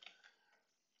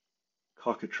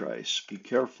 Cockatrice. Be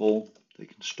careful. They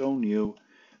can stone you.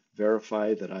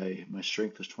 Verify that my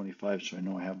strength is 25, so I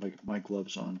know I have my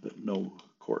gloves on, but no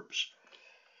corpse.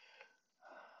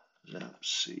 Zap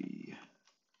C.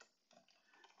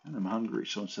 And I'm hungry,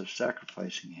 so instead of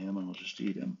sacrificing him, I'll just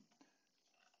eat him.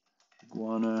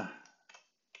 Iguana.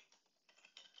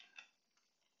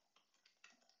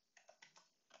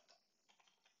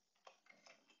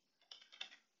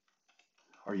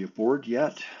 Are you bored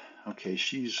yet? Okay,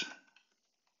 she's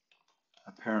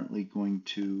apparently going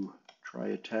to try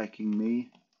attacking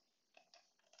me.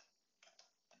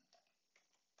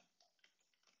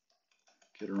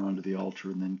 Get her onto the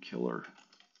altar and then kill her.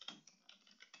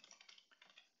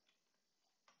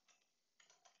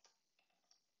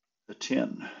 A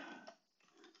tin.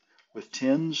 With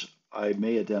tins, I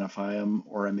may identify them,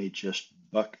 or I may just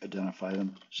buck identify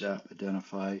them. Zap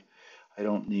identify. I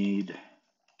don't need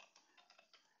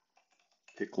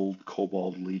pickled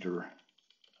kobold leader.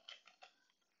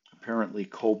 Apparently,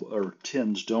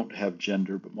 tins don't have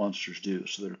gender, but monsters do.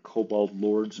 So there are kobold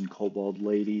lords and kobold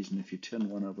ladies, and if you tin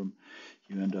one of them,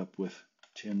 you end up with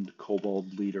tinned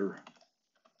kobold leader.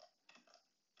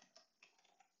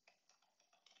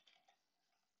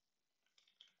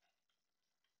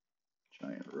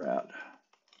 Giant rat.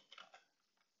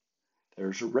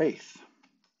 There's a wraith.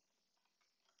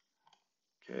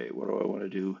 Okay, what do I want to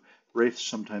do? Wraiths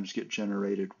sometimes get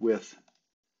generated with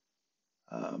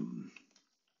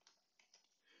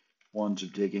Wands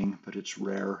of Digging, but it's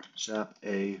rare. Zap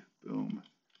A, boom.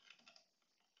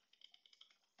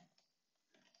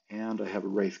 And I have a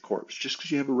Wraith Corpse. Just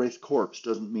because you have a Wraith Corpse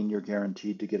doesn't mean you're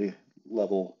guaranteed to get a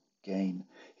level gain.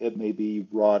 It may be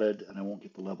rotted and I won't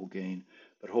get the level gain,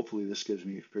 but hopefully this gives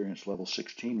me experience level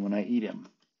 16 when I eat him.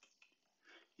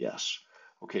 Yes.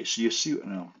 Okay, so you see,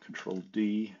 no, Control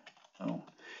D. Oh,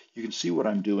 you can see what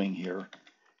I'm doing here.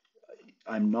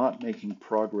 I'm not making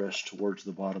progress towards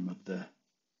the bottom of the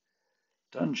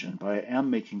dungeon, but I am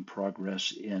making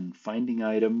progress in finding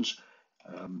items,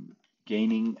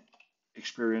 gaining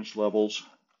experience levels.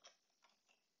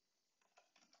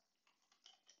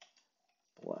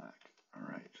 Black. All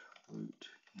right. Loot,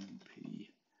 MP,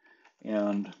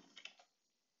 and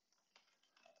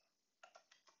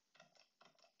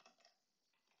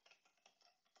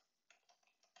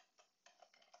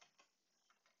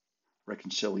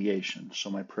reconciliation. So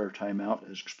my prayer timeout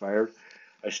has expired.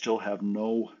 I still have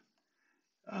no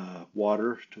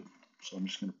water, so I'm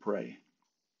just going to pray.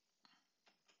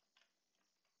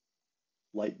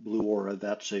 Light blue aura,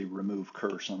 that's a remove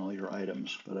curse on all your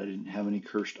items, but I didn't have any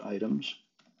cursed items.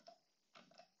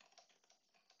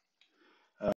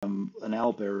 An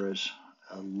owlbear is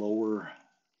a lower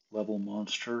level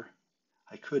monster.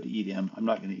 I could eat him. I'm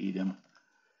not going to eat him.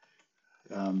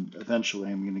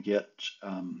 Eventually I'm going to get...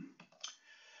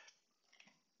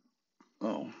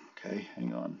 oh, okay,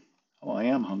 hang on. Oh, I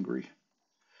am hungry.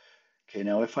 Okay,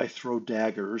 now if I throw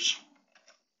daggers,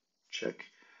 check.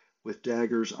 With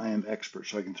daggers, I am expert,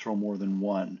 so I can throw more than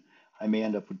one. I may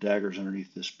end up with daggers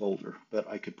underneath this boulder, but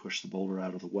I could push the boulder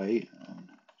out of the way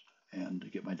and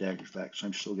get my daggers back, so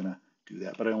I'm still going to do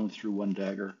that. But I only threw one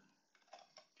dagger.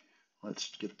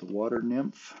 Let's get the water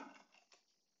nymph.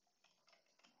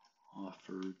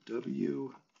 offer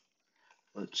W.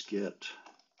 Let's get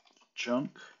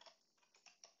junk,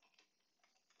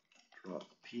 drop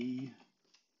P,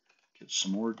 get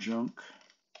some more junk,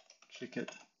 kick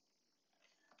it,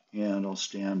 and I'll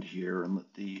stand here and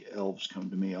let the elves come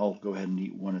to me. I'll go ahead and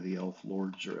eat one of the elf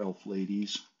lords or elf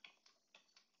ladies.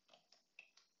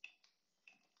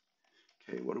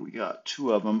 Okay, what do we got?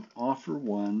 Two of them. Offer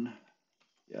one.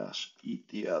 Yes, eat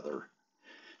the other.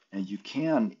 And you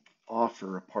can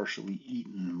offer a partially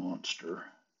eaten monster.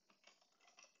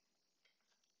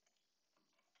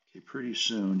 Okay, pretty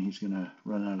soon he's going to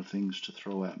run out of things to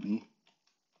throw at me.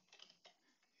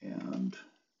 And,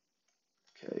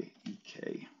 okay,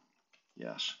 EK.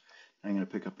 Yes. I'm going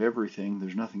to pick up everything.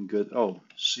 There's nothing good. Oh,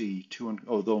 C.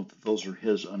 Those are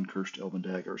his uncursed elven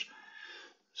daggers.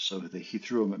 So he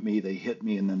threw them at me, they hit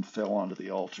me, and then fell onto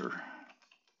the altar.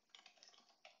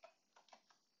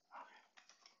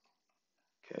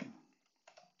 Okay.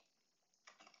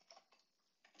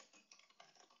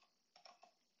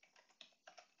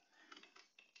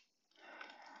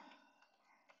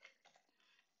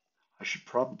 I should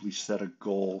probably set a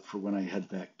goal for when I head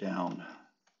back down.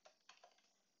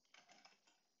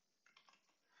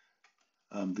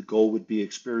 The goal would be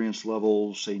experience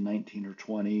level, say 19 or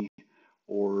 20,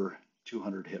 or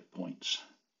 200 hit points.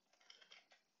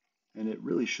 And it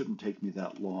really shouldn't take me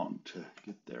that long to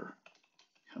get there.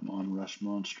 Come on, rust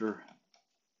monster.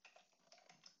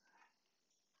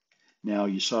 Now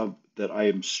you saw that I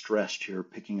am stressed here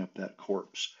picking up that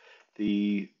corpse.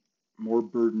 The more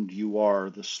burdened you are,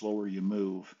 the slower you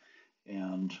move.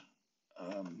 And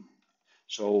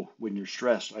so when you're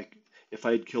stressed, if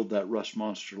I had killed that rust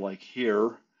monster like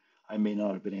here, I may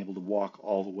not have been able to walk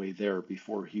all the way there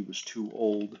before he was too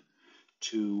old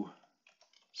to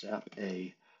zap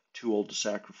A, too old to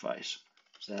sacrifice.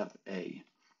 Zap A.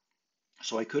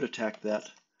 So I could attack that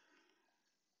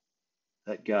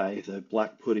guy, the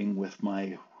black pudding, with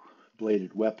my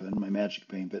bladed weapon, my magic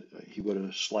bane, but he would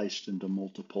have sliced into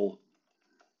multiple.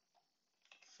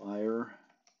 Fire.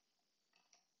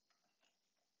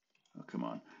 Oh, come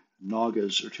on.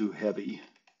 Nagas are too heavy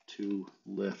to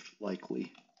lift,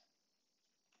 likely.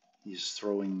 He's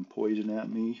throwing poison at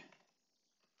me.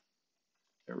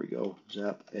 There we go.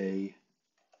 Zap A.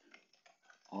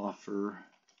 Offer.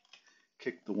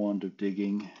 Kick the wand of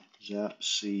digging. Zap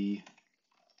C.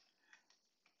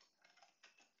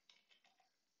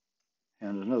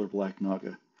 And another black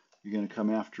naga. You're going to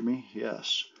come after me?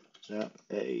 Yes. Zap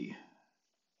A.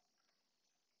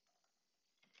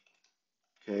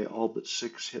 Okay, all but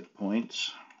 6 hit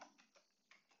points.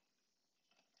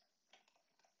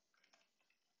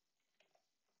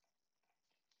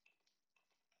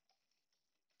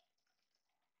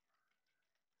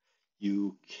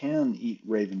 You can eat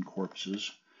raven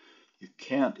corpses. You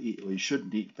can't eat, well, you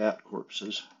shouldn't eat bat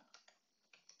corpses.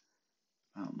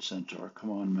 Mountain centaur,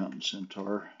 come on, mountain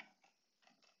centaur.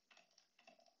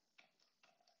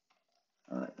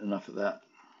 All right, enough of that.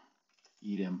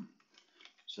 Eat him.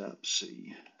 Zap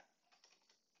C.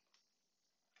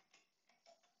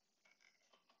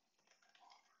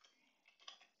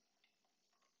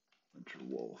 Winter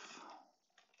wolf.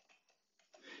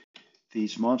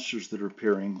 These monsters that are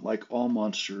appearing, like all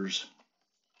monsters,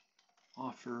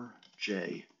 offer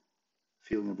J.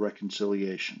 Feeling of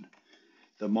reconciliation.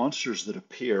 The monsters that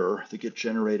appear, that get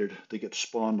generated, that get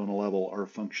spawned on a level, are a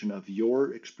function of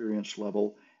your experience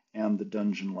level and the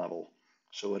dungeon level.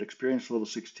 So at experience level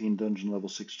 16, dungeon level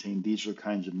 16, these are the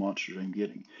kinds of monsters I'm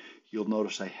getting. You'll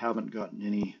notice I haven't gotten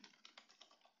any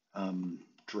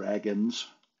dragons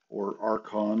or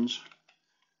archons.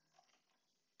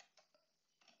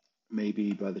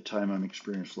 Maybe by the time I'm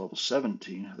experience level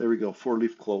 17. There we go,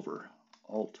 4-leaf clover.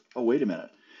 Alt. Oh, wait a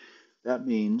minute. That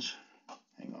means,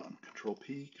 hang on, Control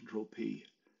P, Control P.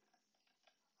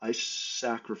 I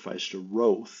sacrificed a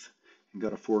Wroth and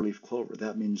got a 4-leaf clover.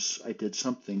 That means I did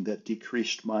something that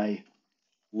decreased my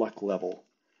luck level.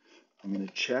 I'm going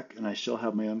to check, and I still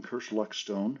have my uncursed luck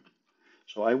stone.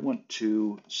 So I want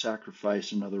to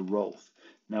sacrifice another Wroth.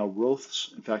 Now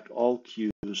Wroths, in fact, all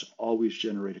queues always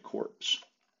generate a corpse.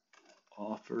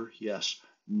 Offer, yes.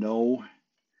 No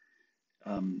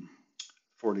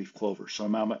 4-leaf clover. So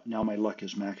now my luck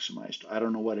is maximized. I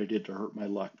don't know what I did to hurt my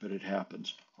luck, but it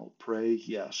happens. I'll pray,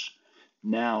 yes.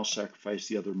 Now sacrifice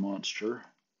the other monster.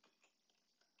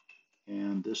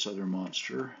 And this other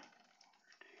monster.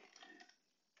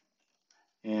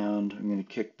 And I'm going to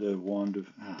kick the Wand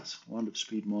of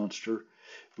Speed monster.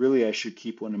 Really, I should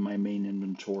keep one in my main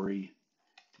inventory.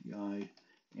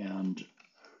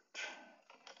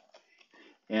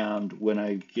 And when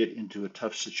I get into a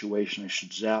tough situation, I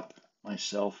should zap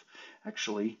myself.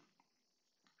 Actually,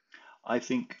 I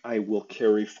think I will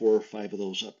carry 4 or 5 of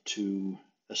those up to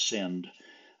ascend,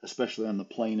 especially on the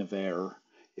plane of air.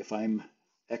 If I'm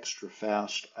extra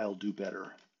fast, I'll do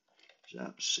better.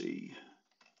 Zap C.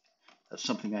 That's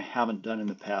something I haven't done in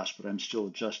the past, but I'm still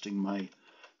adjusting my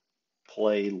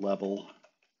play level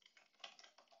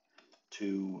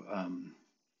to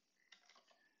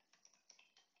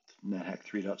Nethack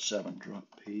 3.7. Drop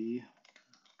P.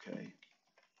 Okay.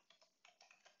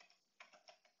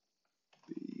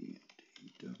 B,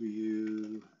 D,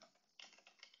 W,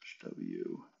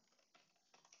 W.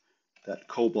 That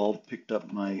kobold picked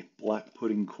up my black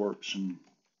pudding corpse and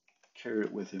carried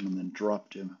it with him and then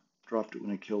dropped it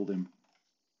when I killed him.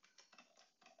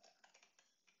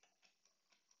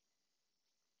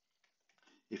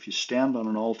 If you stand on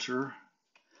an altar,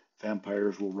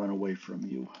 vampires will run away from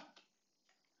you.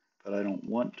 But I don't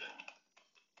want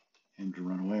him to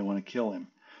run away. I want to kill him.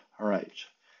 All right.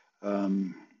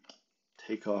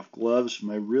 Take off gloves.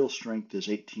 My real strength is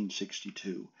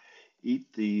 1862.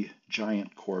 Eat the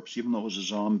giant corpse, even though it was a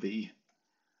zombie.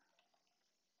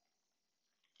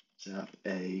 Zap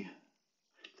A.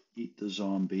 Eat the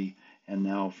zombie. And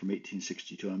now from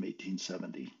 1862, I'm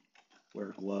 1870.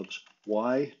 Wear gloves.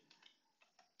 Why?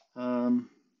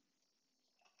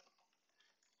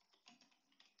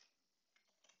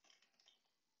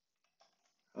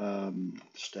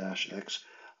 Stash X.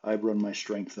 I run my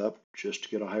strength up just to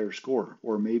get a higher score.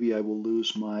 Or maybe I will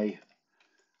lose my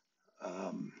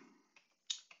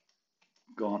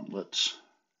gauntlets.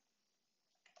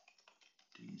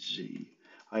 DZ.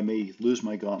 I may lose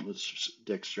my gauntlets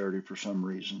dexterity for some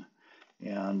reason.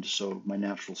 And so my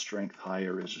natural strength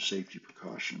higher is a safety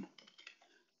precaution.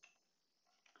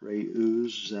 Gray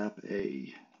Ooze, Zap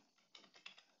A.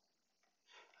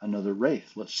 Another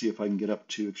Wraith. Let's see if I can get up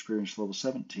to experience level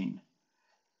 17.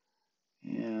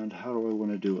 And how do I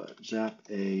want to do it? Zap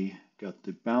A. Got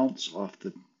the bounce off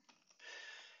the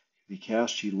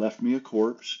cast. He left me a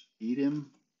corpse. Eat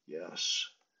him? Yes.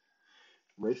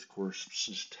 Wraith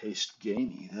corpses taste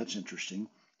gamey. That's interesting.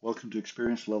 Welcome to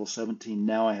experience level 17.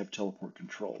 Now I have teleport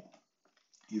control.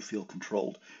 You feel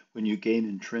controlled. When you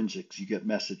gain intrinsics, you get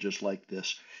messages like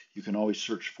this. You can always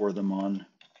search for them on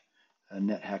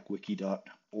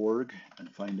nethackwiki.org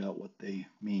and find out what they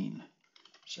mean.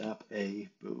 Zap A,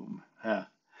 boom. Ha.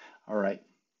 All right.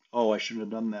 Oh, I shouldn't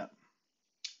have done that.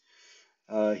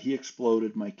 He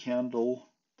exploded. My candle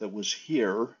that was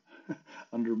here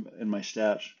in my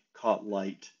stats caught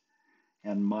light,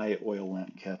 and my oil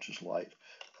lamp catches light.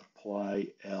 Apply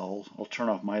L. I'll turn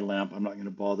off my lamp. I'm not going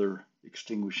to bother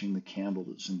extinguishing the candle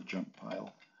that's in the junk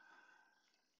pile.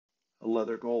 A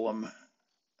leather golem.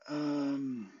 I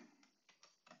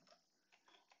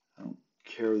don't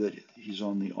care that he's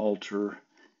on the altar.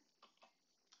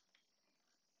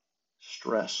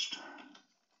 Stressed.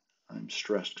 I'm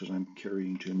stressed because I'm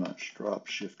carrying too much. Drop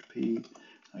Shift P.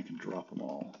 I can drop them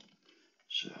all.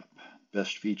 Zap.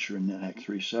 Best feature in Nethack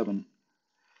 3.7.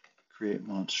 Create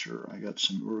monster. I got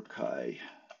some Urkai.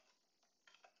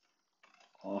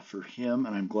 Offer him,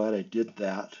 and I'm glad I did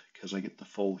that because I get the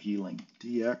full healing.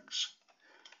 DX,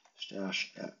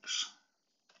 Stash X.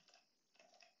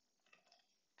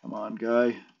 Come on,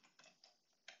 guy.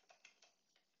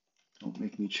 Don't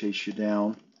make me chase you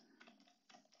down.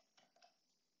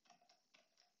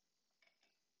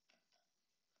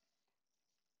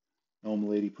 Gnome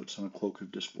Lady puts on a cloak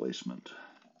of displacement.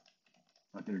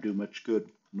 Not going to do much good,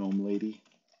 Gnome Lady.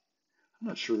 I'm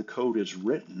not sure the code is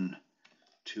written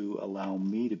to allow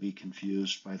me to be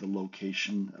confused by the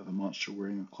location of a monster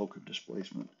wearing a cloak of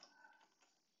displacement.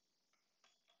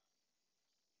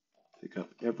 Pick up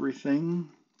everything.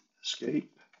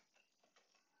 Escape.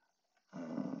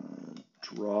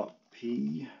 Drop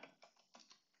P.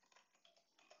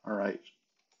 All right.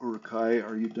 Urkai,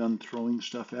 are you done throwing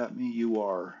stuff at me? You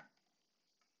are.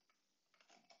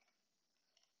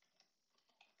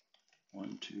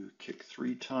 1, 2, kick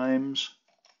 3 times.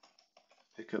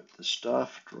 Pick up the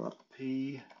stuff. Drop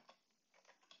P.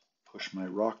 Push my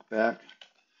rock back.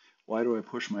 Why do I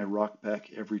push my rock back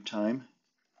every time?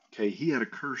 Okay, she had a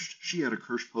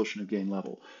cursed potion of gain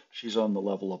level. She's on the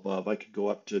level above. I could go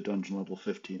up to dungeon level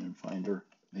 15 and find her,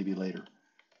 maybe later.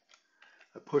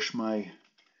 I push my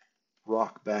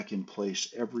rock back in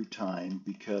place every time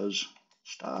because,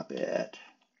 stop it,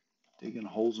 digging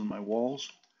holes in my walls.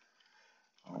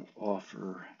 I'll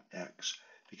offer X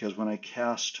because when I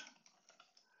cast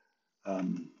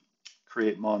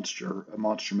create monster, a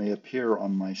monster may appear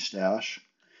on my stash.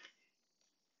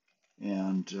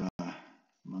 And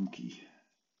monkey,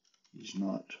 he's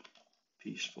not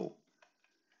peaceful.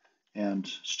 And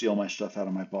steal my stuff out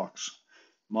of my box.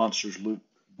 Monsters loot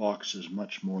boxes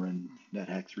much more in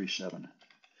Nethack 3.7.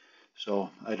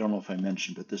 So I don't know if I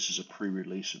mentioned, but this is a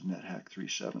pre-release of NetHack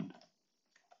 3.7.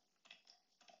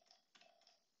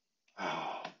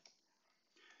 Oh,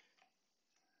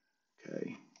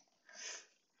 okay,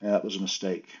 that was a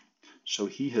mistake. So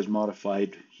he has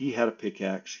modified, he had a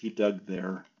pickaxe, he dug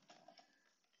there.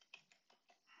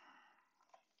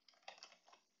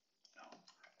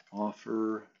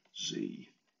 Offer Z.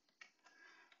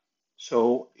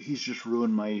 So he's just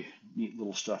ruined my neat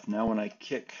little stuff. Now when I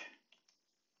kick,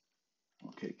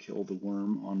 okay, kill the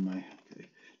worm on my, okay.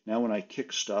 Now when I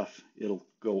kick stuff, it'll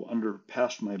go under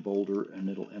past my boulder and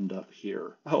it'll end up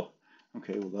here. Oh,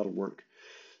 okay, well that'll work.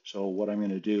 So what I'm going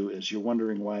to do is, you're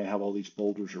wondering why I have all these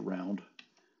boulders around.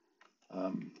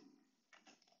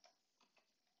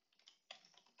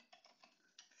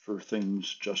 For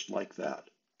things just like that.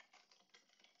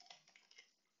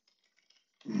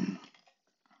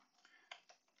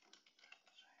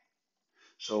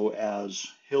 So as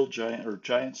hill giant or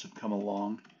giants have come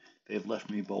along, they've left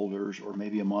me boulders, or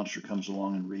maybe a monster comes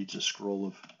along and reads a scroll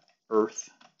of earth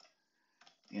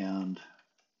and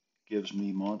gives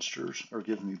me monsters, or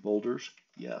gives me boulders.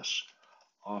 Yes,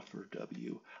 offer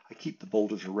W. I keep the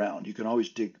boulders around. You can always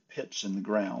dig pits in the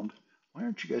ground. Why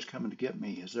aren't you guys coming to get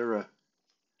me? Is there a,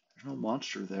 there's no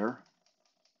monster there.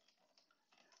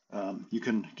 You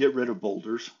can get rid of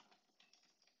boulders.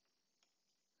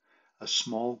 A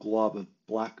small glob of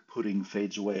black pudding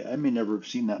fades away. I may never have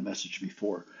seen that message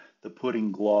before. The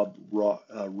pudding glob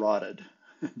rotted,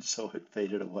 so it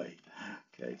faded away.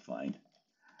 Okay, fine.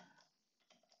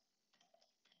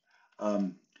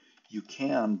 You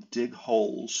can dig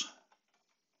holes,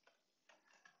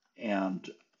 and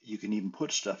you can even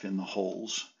put stuff in the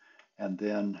holes, and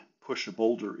then push a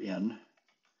boulder in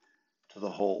to the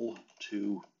hole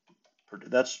to,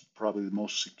 that's probably the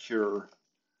most secure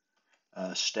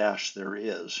stash there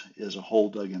is a hole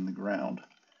dug in the ground.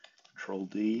 Control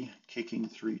D, kicking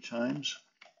 3 times.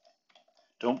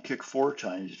 Don't kick 4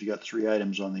 times if you got 3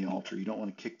 items on the altar. You don't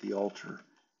want to kick the altar.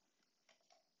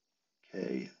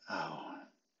 Okay, oh.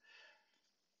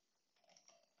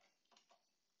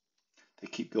 They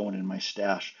keep going in my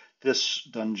stash. This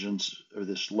dungeon's, or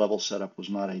this level setup was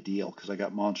not ideal because I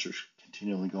got monsters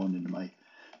continually going into my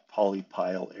poly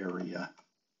pile area.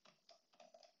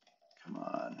 Come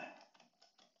on.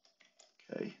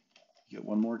 Okay, you get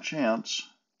one more chance.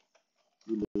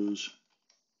 You lose.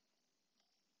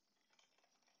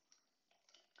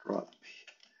 Drop P.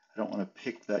 I don't want to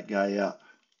pick that guy up.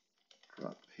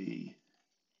 Drop P.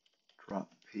 Drop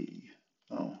P.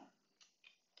 Oh.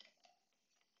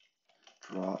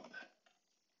 Drop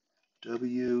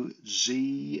W,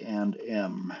 Z, and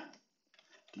M.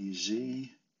 DZ,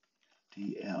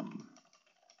 DM.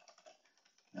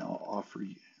 Now I'll offer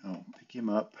you, oh, pick him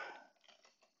up.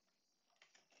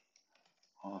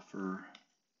 Offer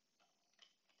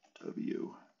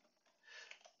W.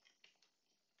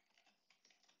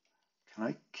 Can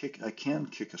I kick? I can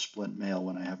kick a splint mail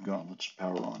when I have gauntlets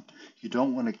power on. You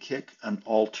don't want to kick an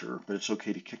altar, but it's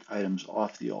okay to kick items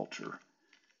off the altar.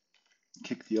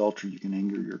 Kick the altar, you can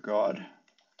anger your god.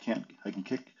 I can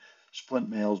kick splint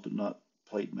mails, but not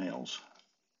plate mails.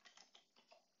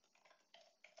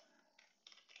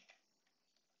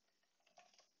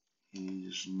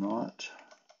 He's not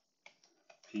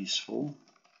peaceful.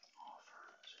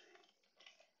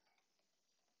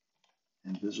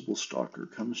 Invisible stalker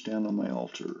comes down on my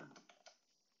altar.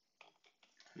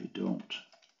 Okay, don't.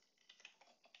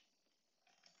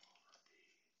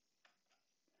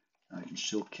 I can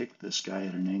still kick this guy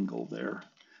at an angle there.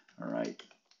 All right,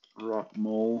 rock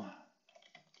mole.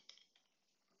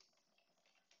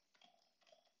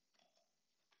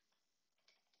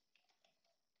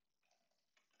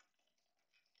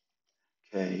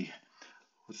 Okay,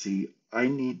 let's see. I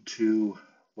need to,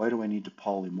 why do I need to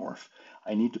polymorph?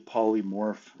 I need to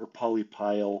polymorph or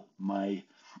polypile my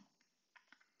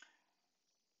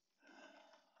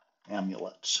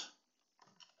amulets.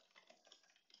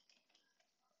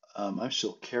 I'm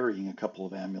still carrying a couple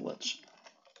of amulets.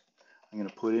 I'm going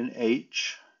to put in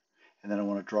H, and then I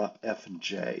want to drop F and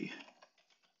J.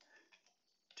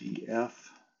 DF,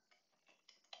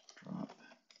 drop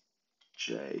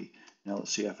J. Now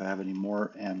let's see if I have any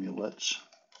more amulets.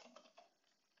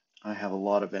 I have a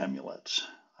lot of amulets.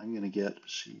 I'm going to get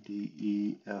C, D,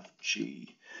 E, F,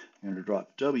 G. I'm going to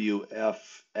drop W,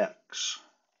 F, X.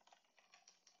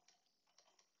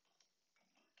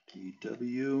 D,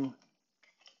 W,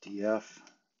 D, F,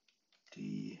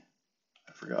 D,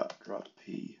 I forgot, drop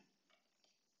P.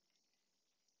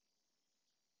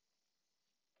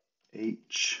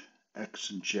 H, X,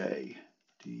 and J.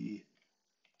 D,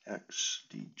 X,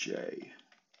 D, J.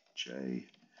 J.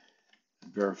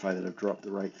 Verify that I've dropped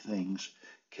the right things.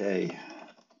 Okay,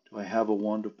 do I have a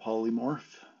wand of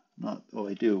polymorph? Not, oh,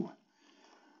 I do.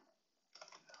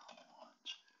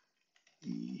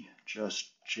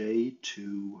 Just J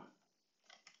to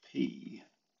P.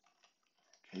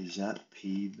 Okay, Zap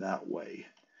P that way.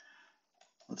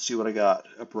 Let's see what I got.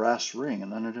 A brass ring,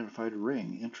 an unidentified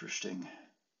ring. Interesting.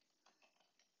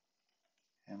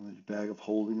 And a bag of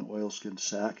holding, oilskin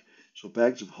sack. So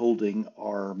bags of holding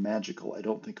are magical. I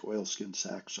don't think oilskin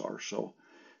sacks are. So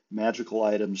magical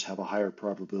items have a higher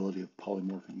probability of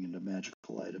polymorphing into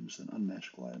magical items than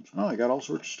unmagical items. Oh, I got all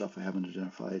sorts of stuff I haven't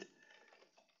identified.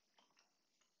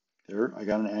 There, I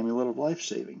got an amulet of life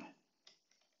saving.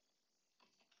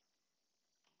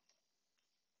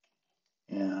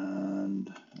 And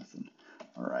nothing.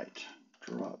 All right,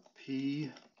 drop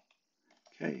P.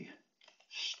 Okay,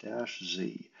 stash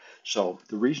Z. So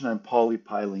the reason I'm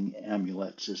polypiling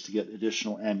amulets is to get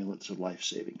additional amulets of life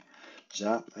saving.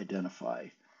 Zap, identify.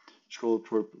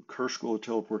 Curse scroll of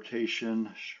teleportation,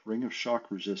 ring of shock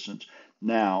resistance.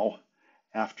 Now,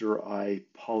 after I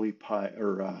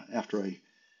after I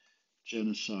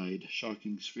genocide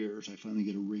shocking spheres, I finally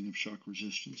get a ring of shock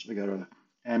resistance. I got a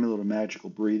amulet of magical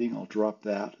breathing. I'll drop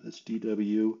that. That's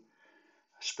DW.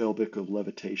 Spellbook of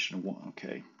levitation.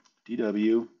 Okay,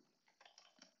 DW.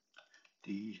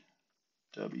 DW.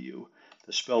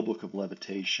 The spellbook of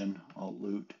levitation. I'll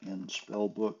loot in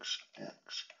spellbooks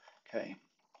X. Okay.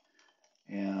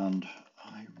 And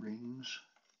eye rings.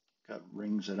 Got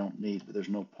rings I don't need, but there's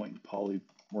no point in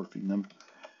polymorphing them.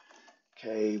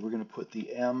 Okay, we're going to put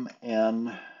the M,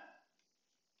 N,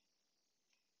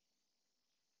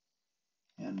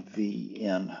 and V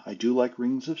in. I do like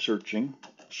rings of searching.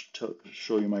 To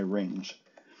show you my rings.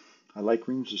 I like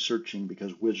rings of searching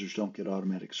because wizards don't get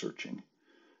automatic searching.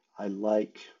 I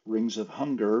like rings of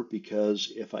hunger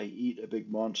because if I eat a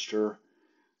big monster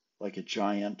like a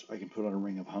giant, I can put on a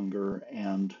ring of hunger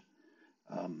and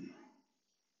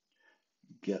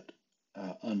get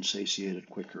unsatiated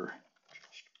quicker.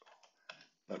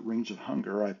 But rings of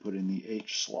hunger I put in the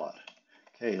H slot.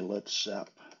 Okay, let's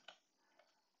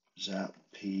zap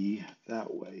P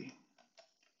that way.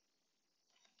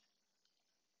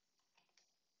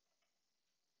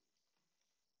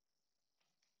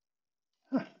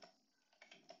 Huh.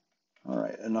 All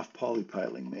right, enough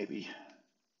polypiling maybe.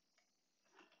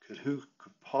 Who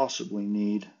could possibly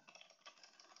need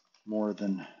more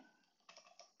than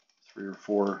 3 or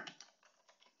 4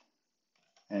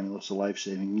 amulets of life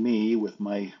saving? Me with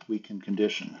my weakened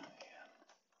condition.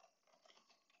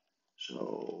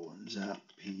 So zap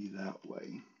P that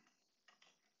way.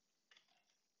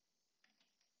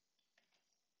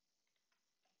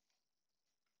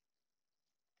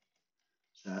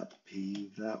 Zap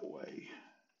P that way.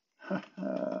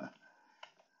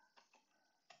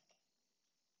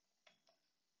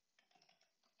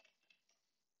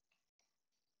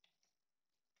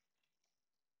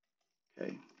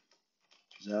 Okay.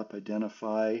 Zap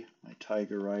identify. My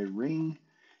tiger eye ring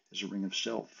is a ring of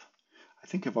stealth. I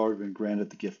think I've already been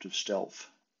granted the gift of stealth.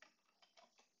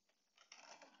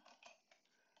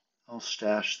 I'll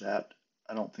stash that.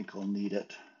 I don't think I'll need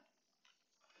it.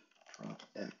 Drop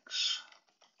X.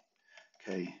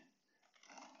 Okay.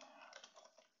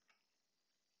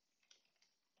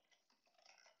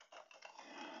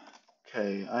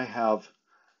 Okay, I have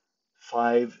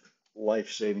 5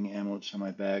 life-saving amulets in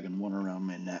my bag and 1 around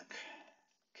my neck.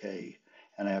 Okay,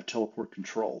 and I have teleport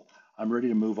control. I'm ready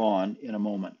to move on in a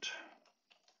moment.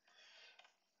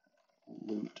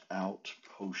 Loot out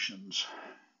potions.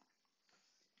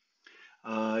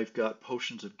 I've got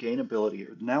potions of gain ability.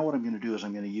 Now what I'm going to do is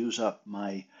I'm going to use up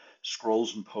my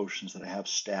scrolls and potions that I have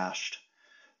stashed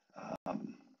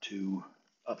to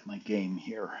up my game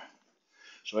here.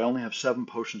 So I only have 7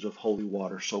 potions of holy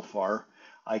water so far.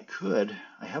 I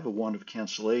have a wand of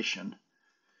cancellation.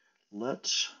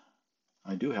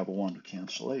 I do have a wand of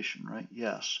cancellation, right?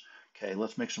 Yes. Okay,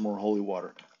 let's make some more holy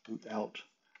water. Loot out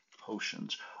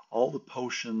potions. All the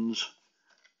potions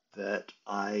that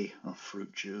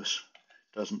fruit juice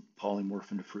doesn't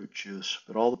polymorph into fruit juice,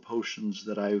 but all the potions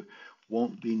that I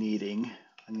won't be needing,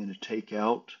 I'm going to take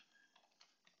out.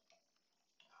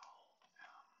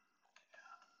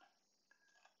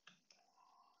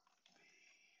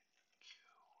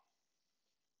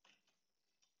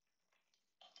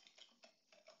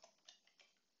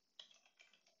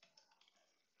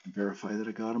 Verify that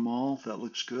I got them all. That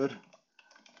looks good.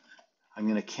 I'm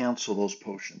going to cancel those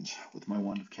potions with my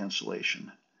wand of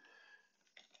cancellation.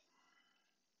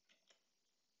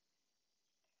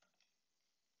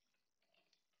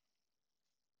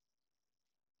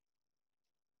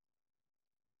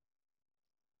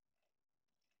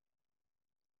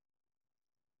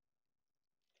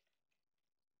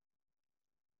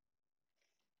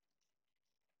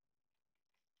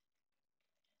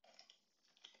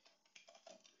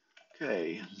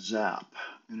 Okay, zap.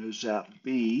 I'm going to zap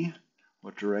B.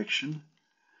 What direction?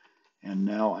 And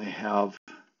now I have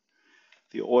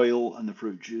the oil and the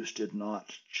fruit juice did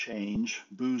not change.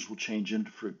 Booze will change into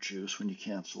fruit juice when you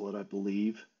cancel it, I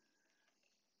believe.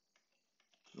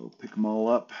 So pick them all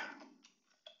up.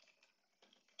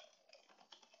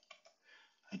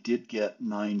 I did get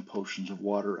 9 potions of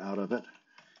water out of it,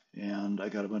 and I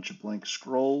got a bunch of blank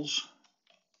scrolls,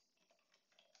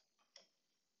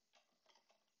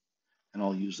 and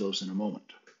I'll use those in a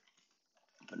moment.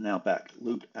 But now back,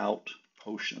 loot out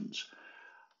potions.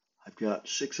 I've got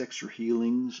 6 extra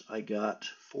healings. I got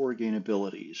 4 gain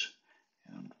abilities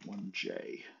and 1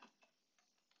 J.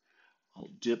 I'll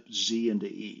dip Z into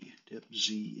E. Dip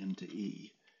Z into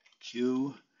E.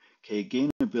 Q. Okay, gain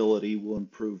ability will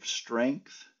improve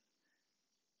strength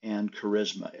and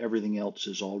charisma. Everything else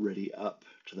is already up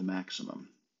to the maximum.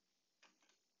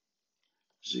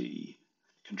 Z.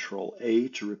 Control A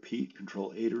to repeat,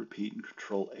 Control A to repeat, and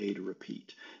Control A to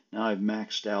repeat. Now I've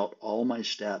maxed out all my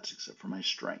stats except for my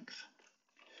strength.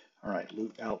 All right,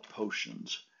 loot out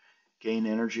potions. Gain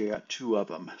energy, I got 2 of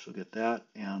them, so get that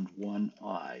and 1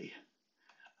 I.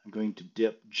 I'm going to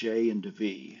dip J into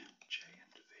V. J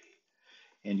into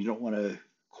V. And you don't want to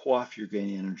quaff your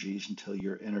gain energies until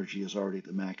your energy is already at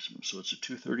the maximum. So it's a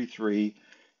 233,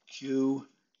 Q,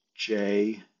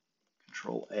 J,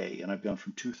 Control A, and I've gone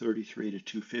from 233 to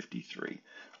 253.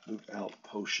 Loot out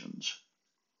potions.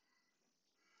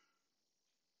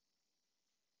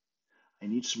 I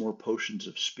need some more potions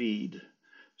of speed,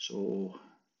 so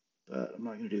but I'm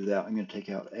not going to do that. I'm going to take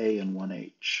out A and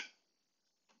 1H.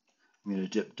 I'm going to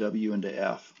dip W into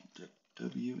F. Dip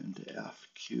W into F,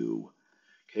 Q.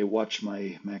 Okay, watch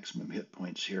my maximum hit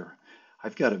points here.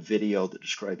 I've got a video that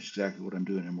describes exactly what I'm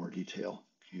doing in more detail.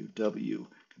 Q, W.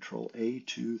 Control A,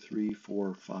 2, 3,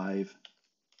 4, 5.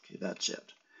 Okay, that's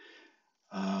it.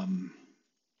 I've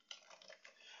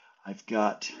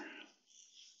got,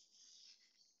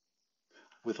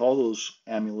 with all those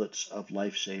amulets of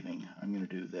life saving, I'm going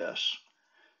to do this.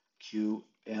 Q,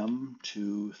 M,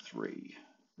 2, 3.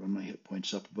 Run my hit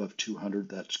points up above 200.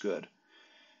 That's good.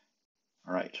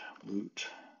 All right, loot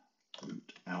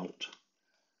out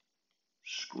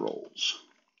scrolls.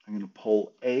 I'm going to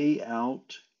pull A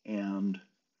out and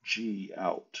G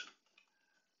out.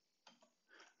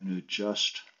 I'm going to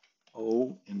adjust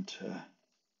O into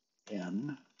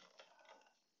N.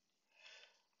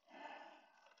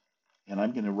 And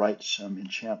I'm going to write some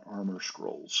enchant armor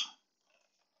scrolls.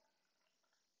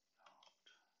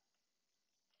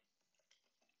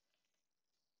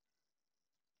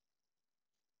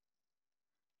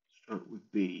 Start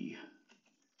with B.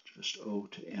 Just O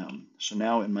to M. So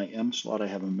now in my M slot I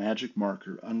have a magic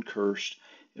marker, uncursed.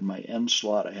 In my N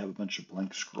slot I have a bunch of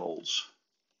blank scrolls.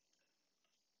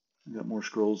 I've got more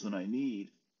scrolls than I need.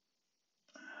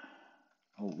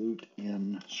 I'll loot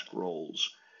in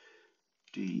scrolls.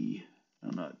 D,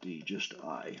 no, not D, just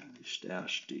I.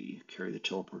 Stash D, carry the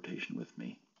teleportation with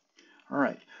me. All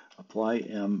right, apply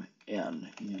M, N,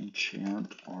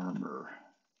 enchant armor.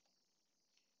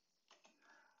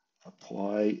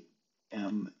 Apply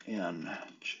M, N,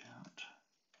 enchant.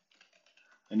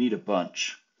 I need a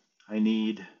bunch. I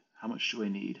need, how much do I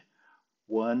need?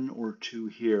 1 or 2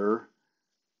 here,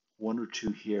 1 or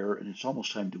 2 here, and it's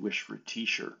almost time to wish for a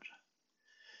t-shirt.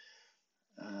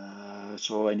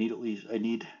 So I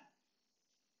need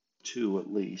 2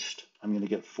 at least. I'm going to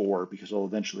get 4 because I'll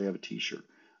eventually have a t-shirt.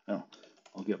 No,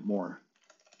 I'll get more.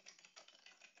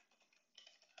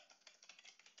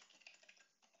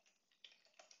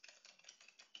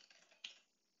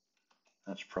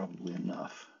 That's probably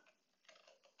enough.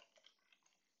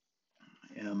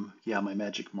 Yeah, my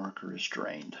magic marker is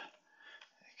drained.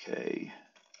 Okay,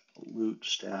 loot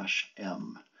stash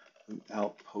M. Loot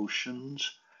out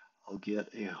potions. I'll get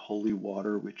a holy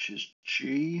water, which is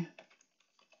G.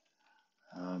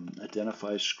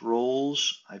 Identify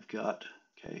scrolls. I've got,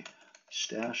 okay,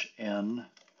 stash N,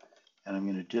 and I'm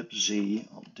going to dip Z.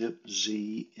 I'll dip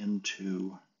Z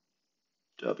into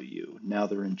W. Now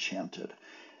they're enchanted.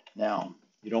 Now,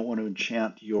 you don't want to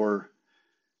enchant your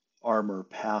armor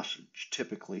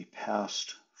typically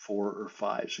past 4 or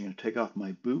 5. So I'm going to take off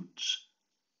my boots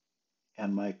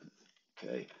and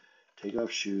take off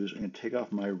shoes. I'm going to take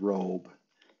off my robe.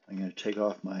 I'm going to take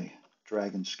off my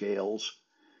dragon scales.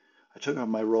 I took off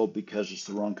my robe because it's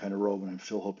the wrong kind of robe, and I'm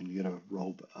still hoping to get a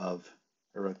robe of,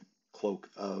 or a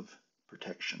cloak of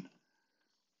protection.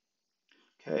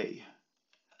 Okay,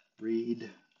 read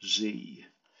Z.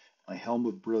 My helm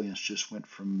of brilliance just went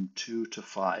from 2 to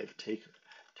 5.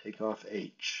 Take off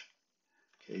H.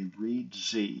 Okay, read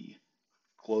Z.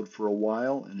 Glowed for a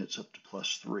while, and it's up to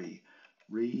 +3.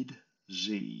 Read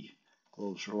Z.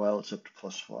 Close for a while, it's up to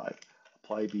 +5.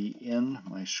 Apply B in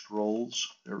my scrolls.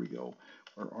 There we go.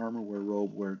 Wear armor, wear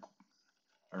robe, wear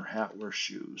or hat, wear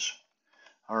shoes.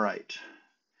 All right.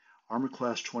 Armor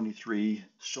class 23,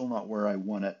 still not where I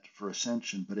want it for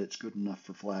Ascension, but it's good enough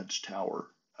for Vlad's tower,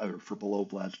 or for below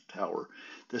Vlad's tower.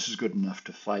 This is good enough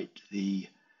to fight the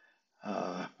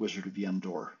Wizard of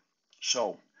Yendor.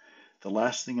 So, the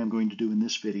last thing I'm going to do in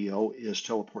this video is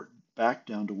teleport back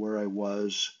down to where I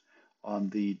was on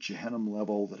the Gehenna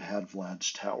level that had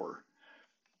Vlad's tower.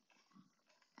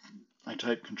 I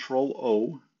type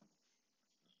Control-O.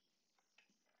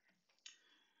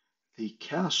 The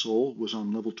castle was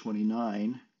on level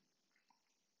 29.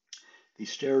 The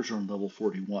stairs are on level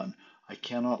 41. I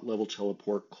cannot level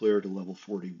teleport clear to level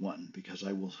 41 because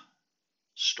I will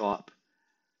stop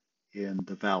in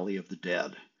the Valley of the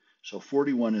Dead. So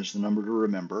 41 is the number to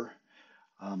remember.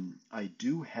 I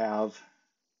do have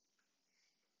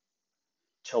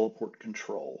teleport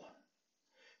control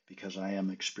because I am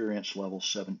experience level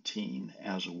 17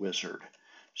 as a wizard.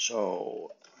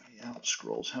 So, out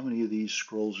scrolls. How many of these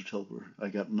scrolls are teleport? I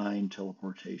got 9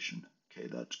 teleportation. Okay,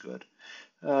 that's good.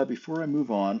 Before I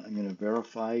move on, I'm going to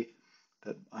verify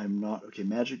that I'm not... Okay,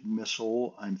 Magic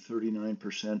Missile, I'm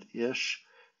 39%-ish.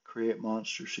 Create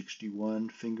Monster, 61.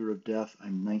 Finger of Death,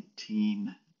 I'm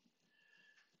 19.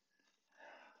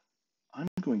 I'm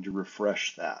going to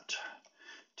refresh that.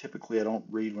 Typically, I don't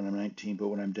read when I'm 19, but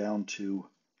when I'm down to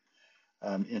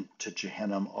into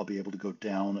Gehenna, I'll be able to go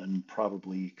down and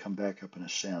probably come back up and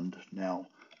ascend. Now,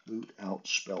 loot out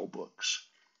spell books.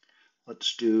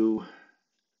 Let's do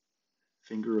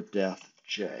Finger of Death,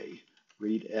 J.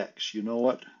 Read X. You know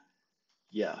what?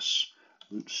 Yes.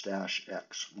 Loot stash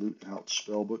X. Loot out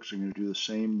spell books. I'm going to do the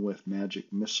same with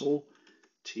Magic Missile,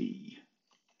 T.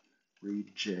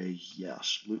 Read J.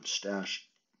 Yes. Loot stash.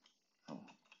 Oh,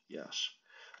 yes.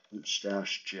 Loot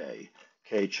stash J.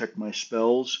 Okay, check my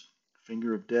spells.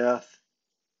 Finger of Death.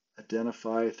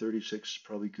 Identify. 36 is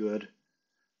probably good.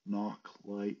 Knock,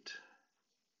 light.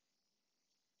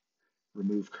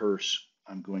 Remove curse.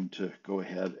 I'm going to go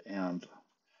ahead and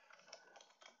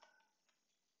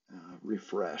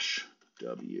refresh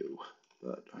W,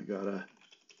 but I gotta,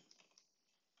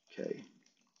 okay,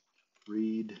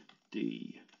 read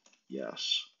D,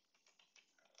 yes,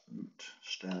 root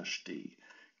stash D.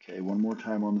 Okay, one more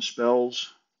time on the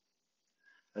spells.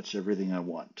 That's everything I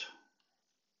want.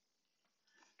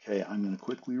 Okay, I'm going to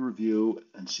quickly review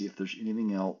and see if there's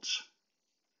anything else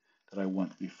that I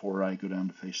want before I go down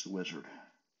to face the wizard.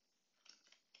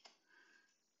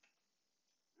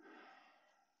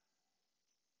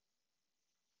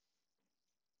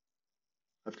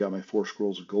 I've got my 4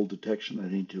 scrolls of gold detection. I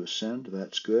need to ascend.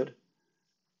 That's good.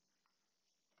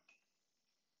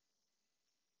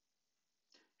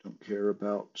 Don't care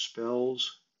about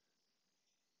spells.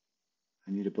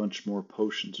 I need a bunch more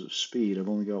potions of speed. I've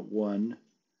only got 1.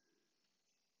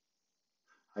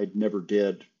 I never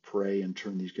did pray and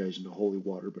turn these guys into holy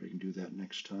water, but I can do that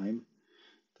next time.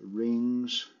 The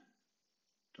rings,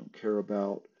 don't care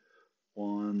about.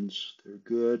 Wands, they're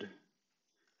good.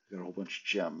 I've got a whole bunch of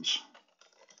gems.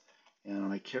 And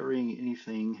am I carrying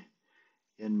anything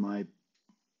in my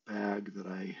bag that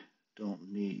I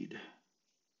don't need?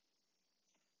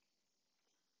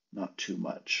 Not too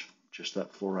much, just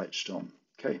that fluorite stone.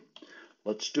 Okay,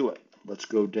 let's do it. Let's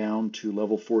go down to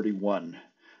level 41.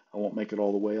 I won't make it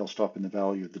all the way. I'll stop in the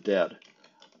Valley of the Dead.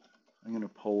 I'm going to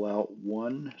pull out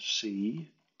 1C.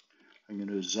 I'm going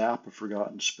to zap a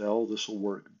forgotten spell. This will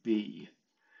work B.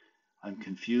 I'm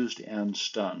confused and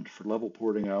stunned. For level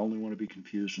porting, I only want to be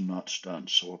confused and not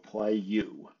stunned. So apply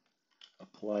U.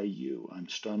 Apply U. I'm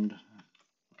stunned.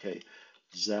 Okay.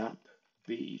 Zap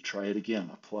B. Try it again.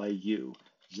 Apply U.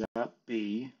 Zap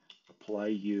B. Apply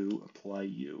U. Apply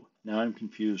U. Now I'm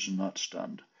confused and not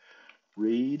stunned.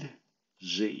 Read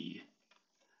Z.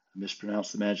 I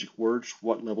mispronounced the magic words.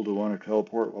 What level do I want to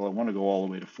teleport? Well, I want to go all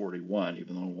the way to 41,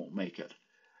 even though I won't make it.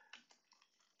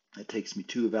 It takes me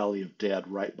to the Valley of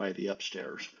Dead right by the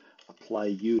upstairs. Apply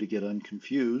U to get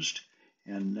unconfused.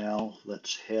 And now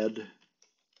let's head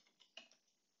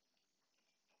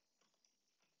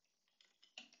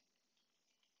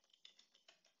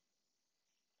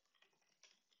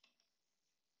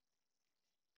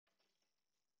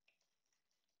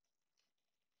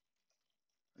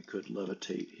I could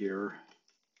levitate here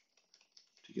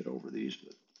to get over these,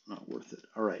 but not worth it.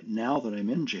 All right, now that I'm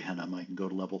in Gehenna, I can go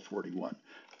to level 41.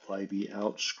 Apply B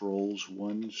out, scrolls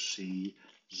 1C,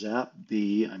 zap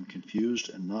B, I'm confused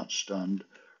and not stunned.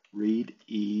 Read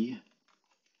E.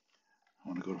 I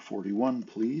want to go to 41,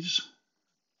 please.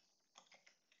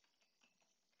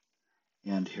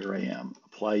 And here I am.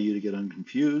 Apply U to get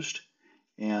unconfused.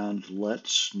 And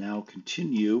let's now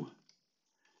continue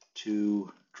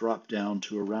to drop down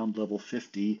to around level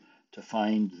 50 to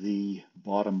find the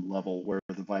bottom level where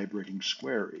the vibrating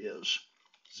square is.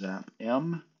 Zap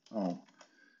M. Oh,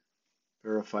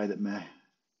 verify that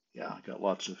I got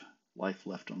lots of life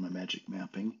left on my magic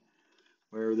mapping.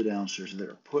 Where are the downstairs?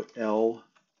 There. Put L.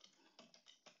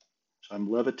 So I'm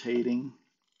levitating.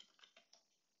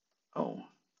 Oh,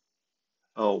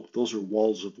 those are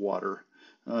walls of water.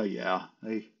 Oh yeah,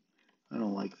 I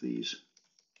don't like these.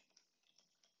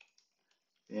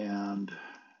 And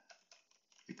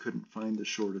it couldn't find the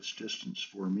shortest distance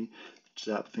for me.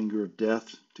 Zap Finger of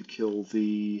Death to kill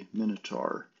the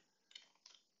Minotaur.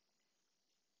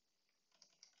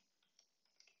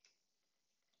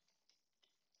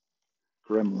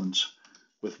 Gremlins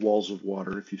with walls of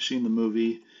water. If you've seen the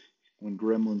movie, when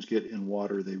gremlins get in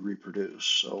water, they reproduce.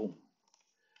 So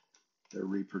they're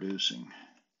reproducing.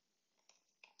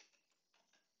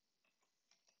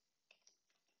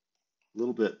 A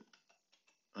little bit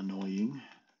annoying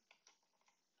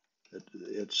that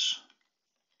it's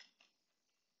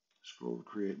scroll to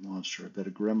create monster. I bet a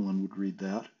gremlin would read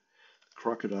that. The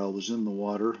crocodile is in the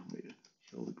water. Wait,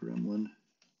 kill the gremlin.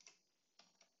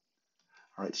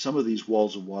 All right, some of these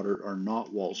walls of water are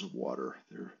not walls of water.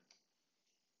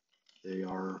 They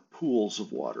are pools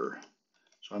of water.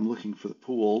 So I'm looking for the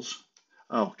pools.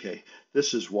 Oh, okay,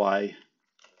 this is why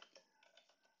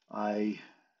I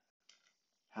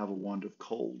have a wand of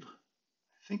cold.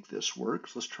 I think this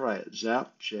works. Let's try it.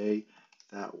 Zap J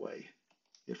that way.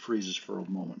 It freezes for a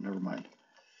moment. Never mind.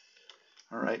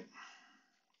 All right.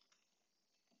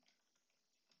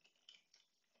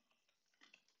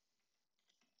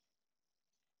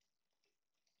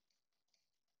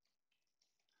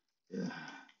 Yeah.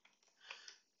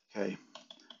 Okay.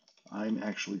 I'm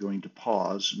actually going to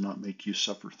pause and not make you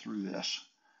suffer through this.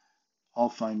 I'll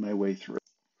find my way through it.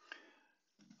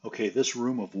 Okay, this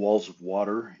room of walls of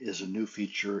water is a new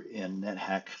feature in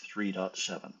NetHack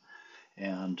 3.7,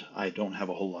 and I don't have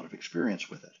a whole lot of experience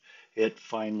with it. It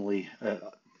finally,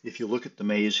 if you look at the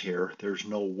maze here, there's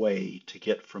no way to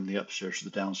get from the upstairs to the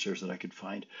downstairs that I could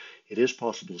find. It is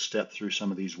possible to step through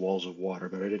some of these walls of water,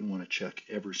 but I didn't want to check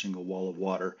every single wall of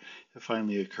water. It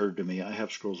finally occurred to me, I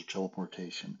have scrolls of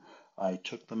teleportation. I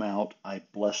took them out, I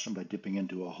blessed them by dipping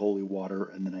into a holy water,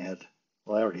 and then I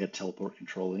already had teleport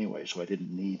control anyway, so I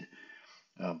didn't need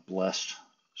blessed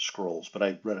scrolls, but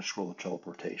I read a scroll of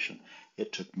teleportation.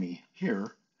 It took me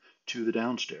here to the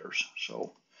downstairs,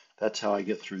 so that's how I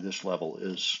get through this level,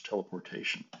 is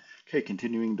teleportation. Okay,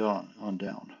 continuing on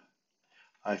down.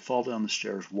 I fall down the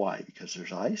stairs. Why? Because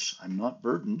there's ice? I'm not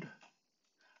burdened.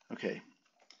 Okay,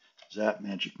 Zap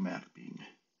Magic Mapping.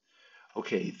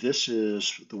 Okay, this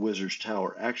is the Wizard's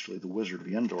Tower. Actually, the Wizard of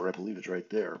Endor, I believe, is right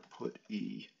there. Put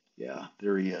E. Yeah,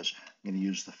 there he is. I'm going to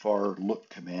use the far look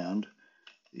command,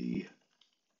 the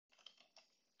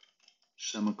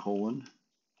semicolon.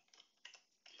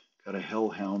 Got a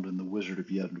Hellhound and the Wizard of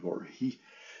Endor.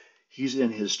 He's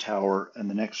in his tower, and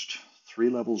the next 3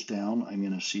 levels down, I'm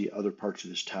going to see other parts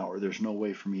of his tower. There's no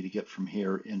way for me to get from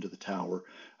here into the tower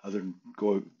other than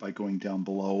by going down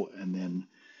below and then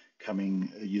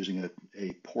using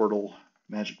a portal,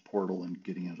 magic portal, and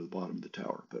getting into the bottom of the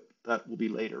tower. But that will be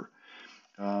later.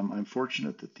 I'm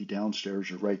fortunate that the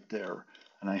downstairs are right there,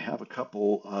 and I have a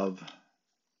couple of.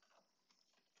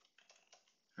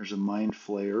 There's a Mind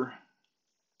Flayer.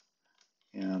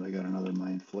 And I got another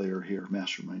Mind Flayer here,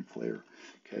 Master Mind Flayer.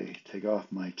 Okay, take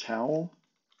off my towel.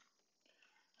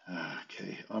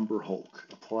 Okay, Umber Hulk.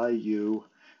 Apply you.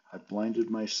 I blinded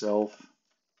myself.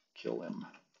 Kill him.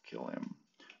 Kill him.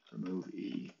 Remove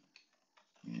E.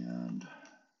 And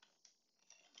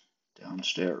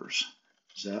downstairs.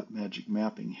 Zap Magic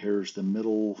Mapping. Here's the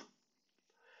middle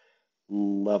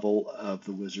level of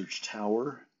the Wizard's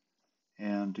Tower.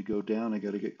 And to go down, I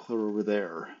got to get clear over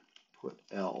there. Put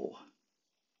L.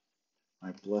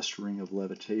 My Blessed Ring of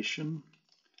Levitation.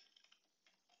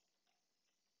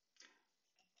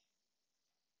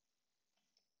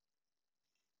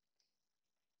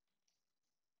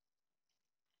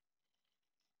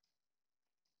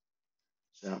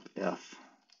 Zap F.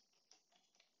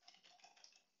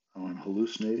 Oh, I'm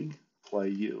hallucinating. Apply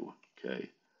U. Okay.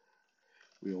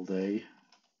 Wield A.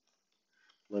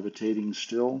 Levitating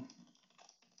still.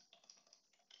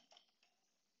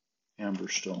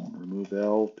 Amberstone. Remove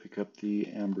L. Pick up the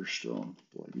Amberstone.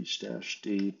 Bloody Stash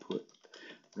D. Put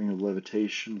Ring of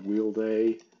Levitation. Wield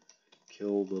A.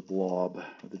 Kill the blob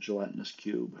with the gelatinous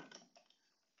cube.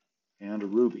 And a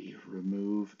ruby.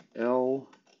 Remove L.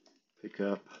 Pick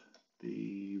up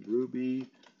the ruby.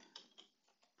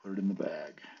 Put it in the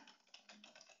bag.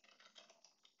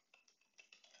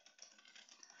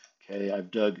 Okay,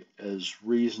 I've dug as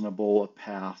reasonable a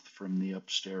path from the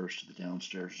upstairs to the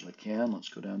downstairs as I can. Let's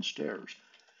go downstairs.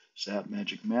 Zap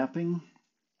Magic Mapping.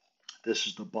 This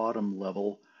is the bottom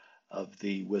level of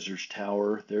the Wizard's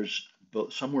Tower. There's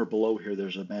somewhere below here,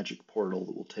 there's a magic portal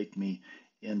that will take me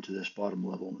into this bottom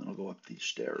level, and then I'll go up these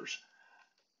stairs.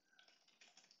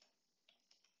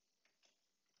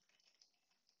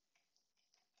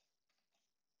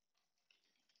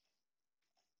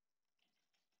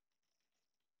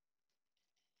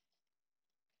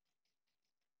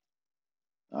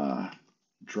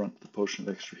 Drunk the potion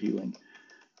of extra healing.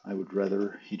 I would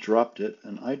rather he dropped it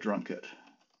and I drunk it.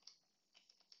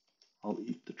 I'll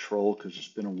eat the troll because it's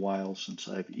been a while since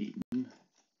I've eaten.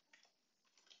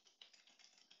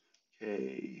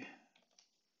 Okay.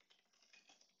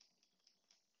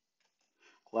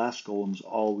 Glass golems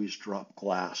always drop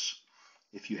glass.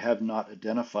 If you have not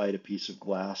identified a piece of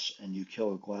glass and you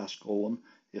kill a glass golem,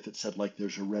 if it said like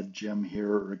there's a red gem here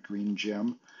or a green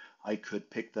gem, I could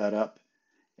pick that up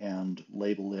and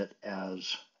label it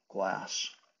as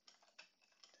glass,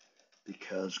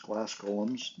 because glass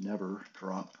golems never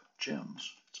drop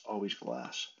gems. It's always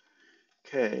glass.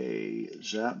 Okay,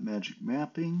 Zap Magic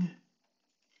Mapping.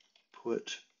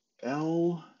 Put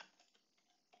L.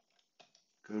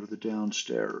 Go to the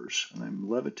downstairs. And I'm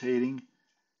levitating.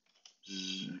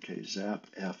 Okay, Zap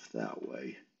F that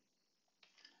way.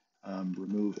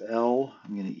 Remove L.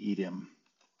 I'm going to eat him.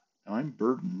 Now I'm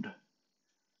burdened.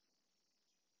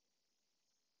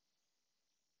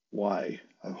 Why?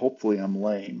 Hopefully I'm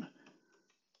lame.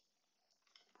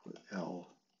 Put L.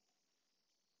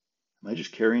 Am I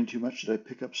just carrying too much? Did I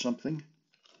pick up something?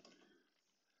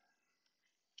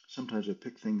 Sometimes I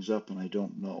pick things up and I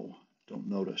don't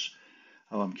notice.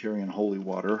 Oh, I'm carrying holy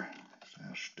water.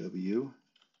 -W.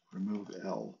 Remove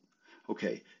L.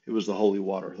 Okay, it was the holy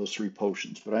water, those 3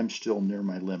 potions, but I'm still near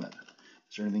my limit.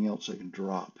 Is there anything else I can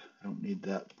drop? I don't need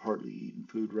that partly eaten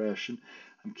food ration.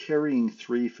 I'm carrying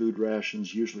 3 food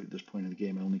rations. Usually at this point in the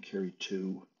game I only carry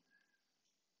 2.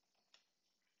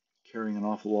 Carrying an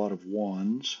awful lot of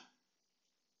wands.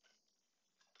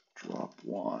 Drop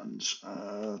wands.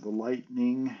 The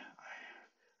lightning. I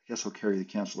guess I'll carry the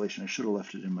cancellation. I should have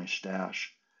left it in my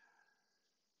stash.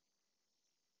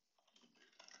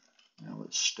 Now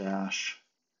let's stash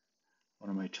one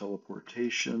of my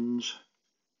teleportations.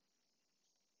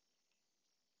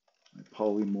 My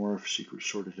polymorph, secret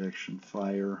sword detection,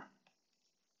 fire.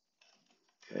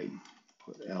 Okay,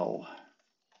 put L.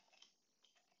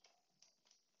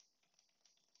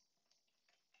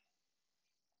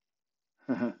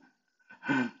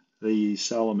 The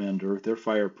salamander, they're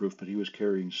fireproof, but he was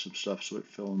carrying some stuff, so it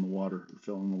fell in the water, or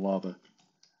fell in the lava.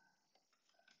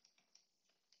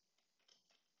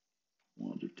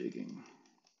 Wand of digging.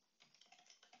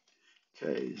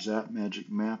 Okay, Zap Magic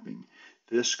Mapping.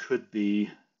 This could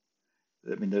be,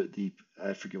 I mean,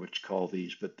 I forget what you call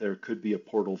these, but there could be a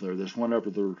portal there. There's one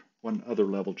other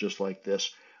level just like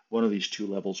this. One of these 2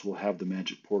 levels will have the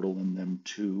magic portal in them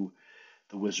to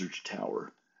the Wizard's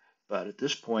Tower. But at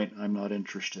this point, I'm not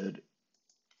interested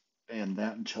in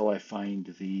that until I find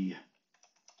the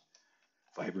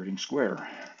vibrating square.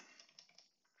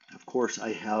 Of course,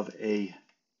 I have a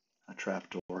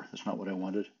trapdoor. That's not what I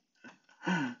wanted.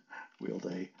 Wield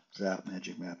A, Zap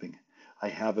Magic Mapping. I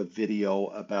have a video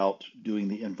about doing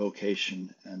the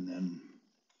invocation and then,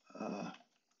 well,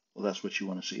 that's what you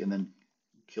want to see, and then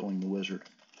killing the wizard,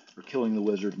 or killing the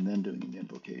wizard and then doing the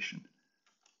invocation.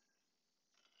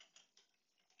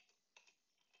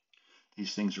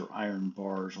 These things are iron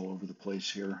bars all over the place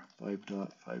here.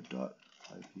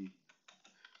 5.5.5e.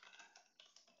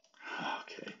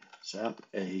 Okay, Zap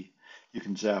A. You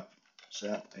can zap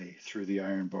A through the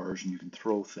iron bars, and you can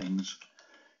throw things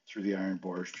through the iron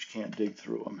bars, but you can't dig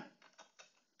through them.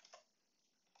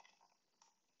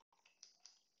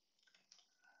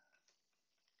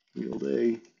 Wield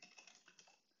A.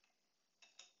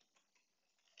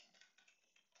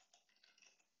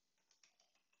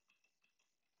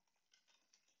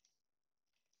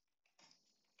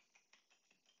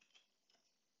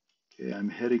 Okay, I'm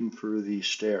heading for the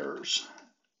stairs.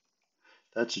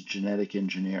 That's a genetic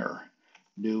engineer.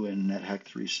 New in NetHack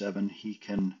 3.7, he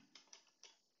can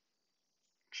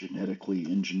genetically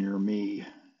engineer me.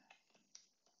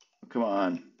 Oh, come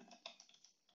on.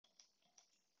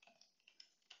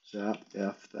 Zap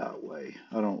F that way.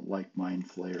 I don't like mind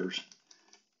flayers.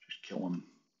 Just kill them.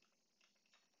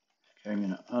 Okay, I'm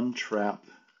going to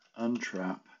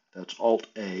untrap. That's Alt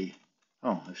A.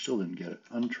 Oh, I still didn't get it.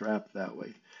 Untrap that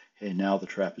way. Okay, now the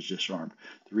trap is disarmed.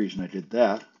 The reason I did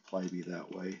that, apply B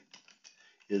that way,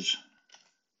 is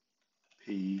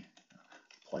P,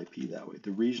 apply P that way.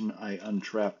 The reason I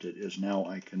untrapped it is now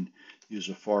I can use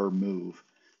a far move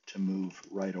to move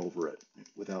right over it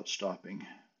without stopping.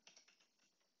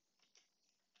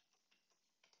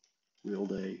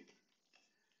 Wield a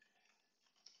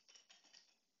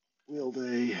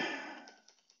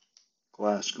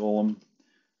glass golem.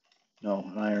 No,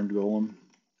 an iron golem.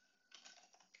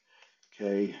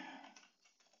 Okay.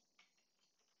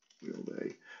 Wield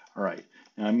a. All right.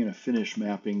 Now I'm going to finish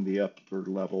mapping the upper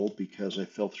level because I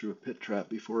fell through a pit trap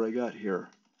before I got here.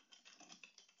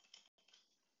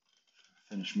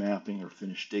 Finish mapping or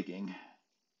finish digging.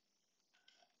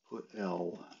 Put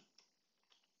L.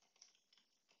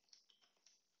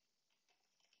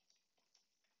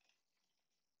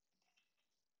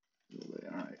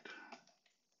 All right.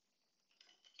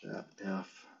 Zap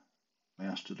F.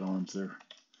 Mastodons, they're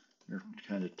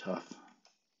kind of tough.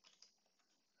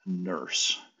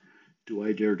 Nurse. Do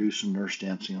I dare do some nurse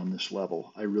dancing on this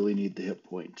level? I really need the hit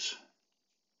points.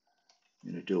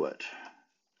 I'm going to do it.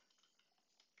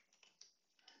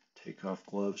 Take off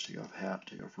gloves, take off hat,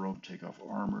 take off robe, take off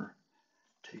armor,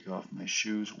 take off my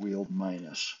shoes, wield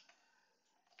minus.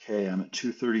 Okay, I'm at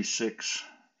 236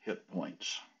 hit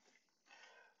points.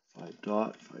 5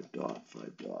 dot, 5 dot,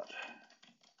 5 dot.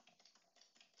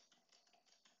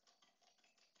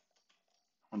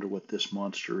 Wonder what this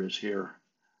monster is here.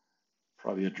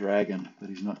 Probably a dragon, but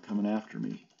he's not coming after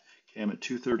me. Okay, I'm at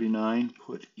 239,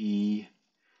 put E.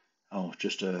 Oh,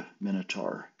 just a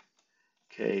minotaur.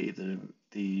 Okay,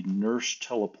 the nurse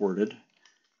teleported.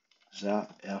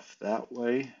 Zap F that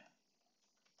way.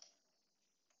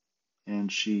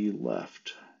 And she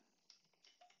left.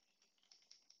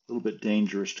 A little bit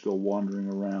dangerous to go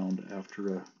wandering around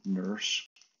after a nurse.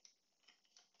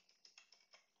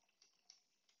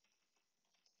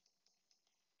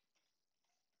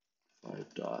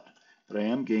 Five dot. But I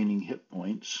am gaining hit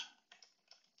points.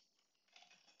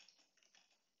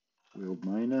 Wield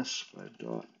minus, 5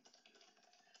 dot.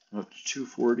 Up to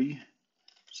 240.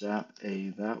 Zap A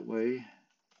that way,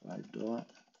 5 dot.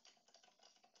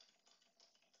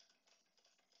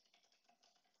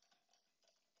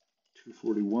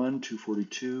 $241,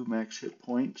 242, max hit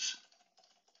points.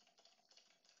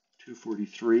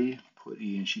 243, put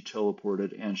E, and she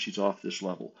teleported, and she's off this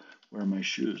level. Wear my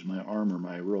shoes, my armor,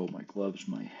 my robe, my gloves,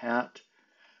 my hat.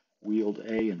 Wield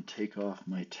A and take off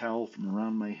my towel from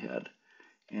around my head.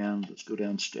 And let's go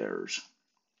downstairs.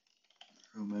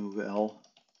 Remove L.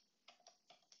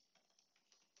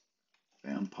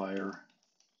 Vampire.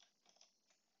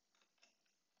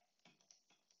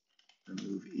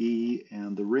 Remove E,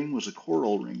 and the ring was a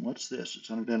coral ring. What's this?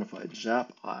 It's unidentified.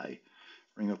 Zap I.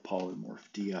 Ring of polymorph.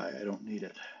 DI. I don't need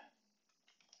it.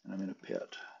 And I'm in a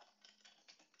pit.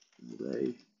 Wield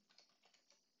A.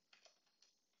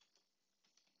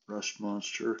 Rust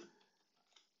monster.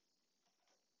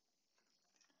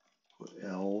 Put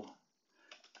L.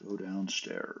 Go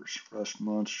downstairs. Rust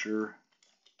monster.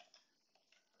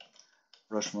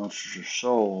 Rust monsters are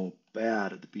so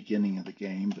bad at the beginning of the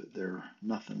game, but they're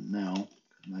nothing now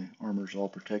because my armor's all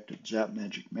protected. Zap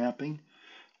magic mapping.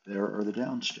 There are the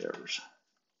downstairs.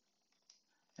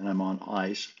 And I'm on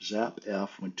ice. Zap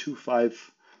F. When two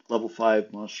level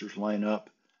 5 monsters line up,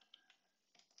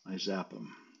 I zap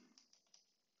them.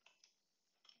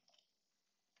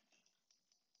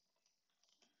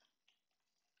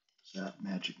 Zap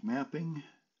magic mapping.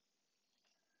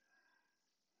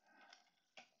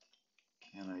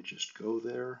 Can I just go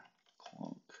there?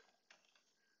 Clunk.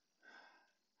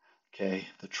 Okay,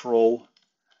 the troll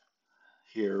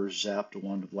here zapped a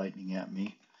wand of lightning at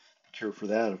me. The cure for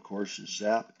that, of course, is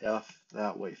zap F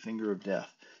that way, finger of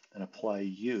death. Then apply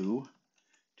U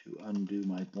to undo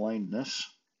my blindness.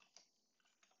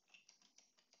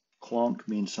 Clonk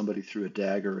means somebody threw a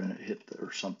dagger and it hit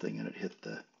or something, and it hit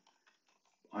the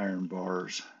iron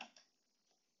bars.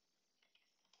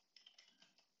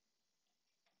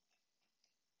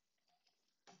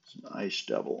 It's an ice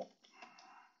devil.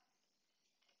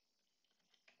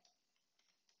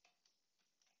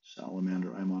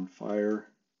 Salamander, I'm on fire.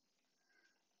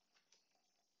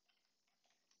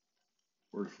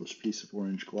 Worthless piece of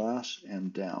orange glass,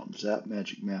 and down. Zap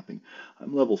magic mapping.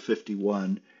 I'm level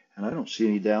 51, and I don't see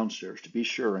any downstairs. To be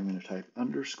sure, I'm going to type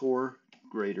underscore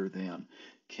greater than.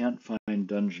 Can't find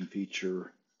dungeon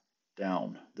feature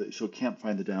down, so can't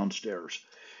find the downstairs.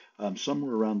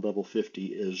 Somewhere around level 50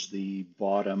 is the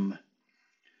bottom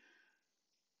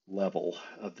level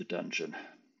of the dungeon.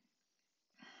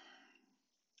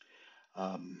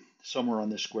 Somewhere on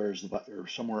this square is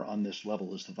somewhere on this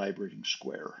level is the vibrating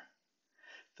square.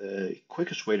 The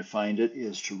quickest way to find it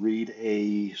is to read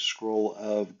a scroll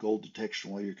of gold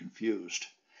detection while you're confused.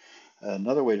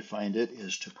 Another way to find it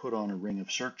is to put on a ring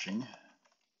of searching.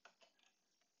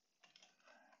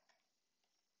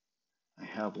 I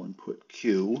have one put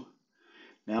Q.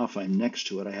 Now if I'm next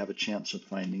to it, I have a chance of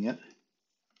finding it.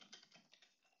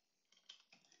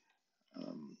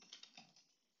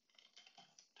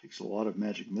 Takes a lot of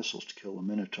magic missiles to kill a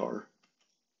Minotaur.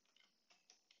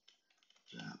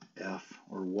 Zap F,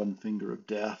 or one finger of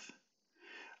death.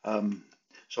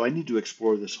 So I need to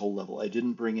explore this whole level. I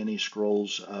didn't bring any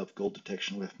scrolls of gold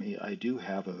detection with me. I do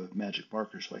have a magic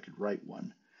marker so I could write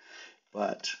one.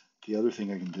 But the other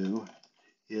thing I can do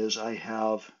is I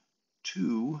have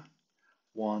 2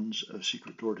 wands of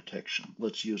secret door detection.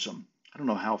 Let's use them. I don't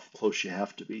know how close you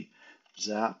have to be.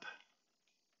 Zap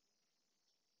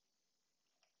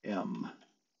M.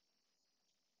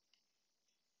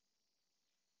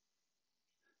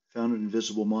 Found an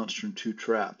invisible monster and 2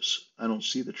 traps. I don't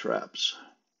see the traps.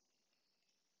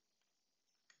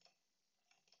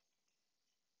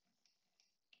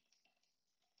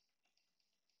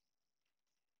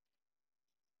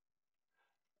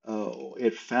 Oh,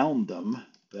 it found them,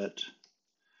 but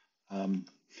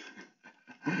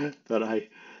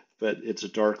but it's a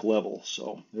dark level.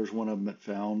 So there's one of them it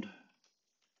found.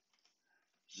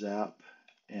 Zap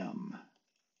M.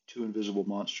 2 invisible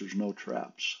monsters, no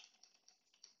traps.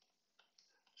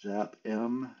 Zap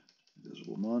M.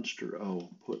 Invisible monster. Oh,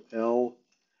 put L.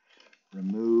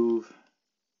 Remove.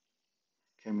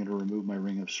 Okay, I'm going to remove my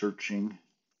ring of searching.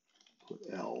 Put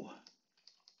L.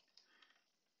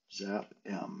 Zap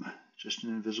M. Just an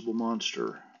invisible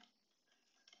monster.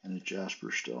 And a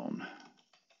jasper stone.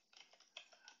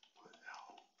 Put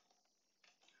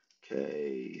L.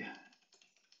 Okay.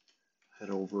 Head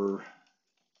over.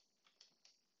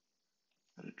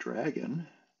 Got a dragon.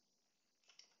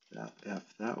 Zap F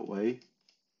that way.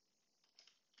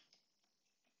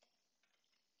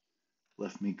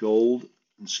 Left me gold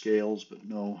and scales, but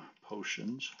no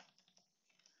potions.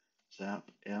 Zap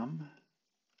M.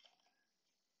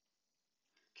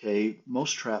 Okay,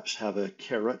 most traps have a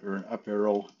caret or an up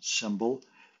arrow symbol.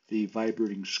 The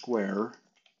vibrating square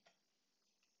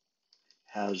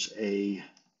has a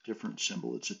different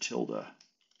symbol. It's a tilde.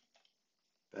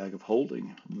 Bag of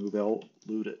holding. Remove L,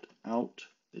 loot it. Out.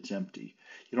 It's empty.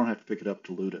 You don't have to pick it up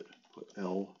to loot it. Put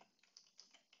L.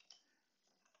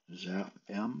 Zap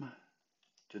M.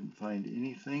 Didn't find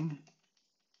anything.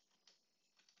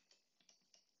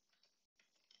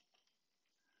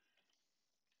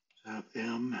 Zap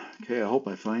M. Okay, I hope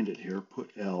I find it here.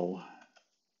 Put L.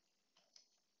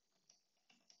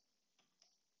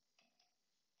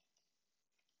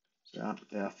 Zap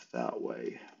F that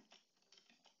way.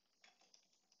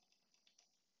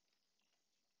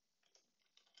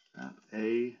 Zap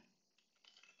A.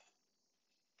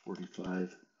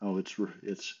 45. Oh, it's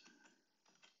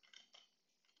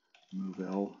move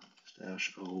L.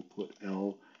 Stash O. Put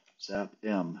L. Zap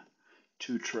M.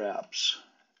 2 traps.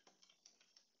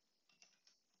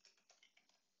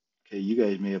 Okay, you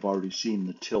guys may have already seen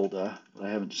the tilde, but I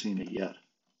haven't seen it yet.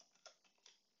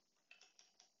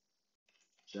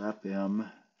 Zap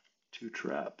M. 2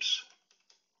 traps.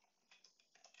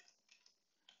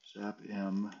 Zap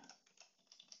M.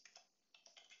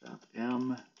 Zap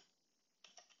M.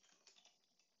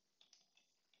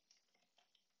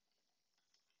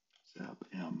 Zap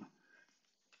M.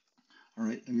 All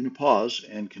right, I'm going to pause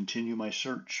and continue my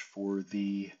search for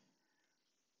the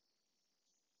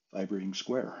vibrating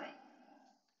square.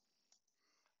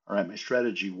 All right, my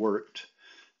strategy worked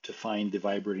to find the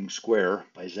vibrating square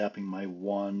by zapping my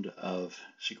wand of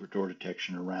secret door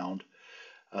detection around.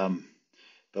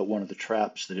 But one of the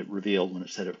traps that it revealed when it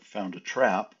said it found a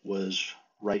trap was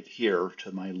right here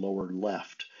to my lower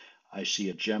left. I see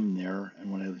a gem there,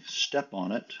 and when I step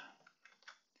on it,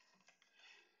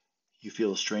 you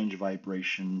feel a strange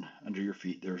vibration under your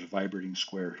feet. There's a vibrating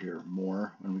square here.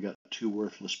 More, when we got 2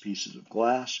 worthless pieces of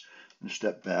glass. I'm going to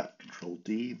step back, Control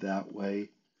D, that way.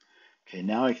 Okay,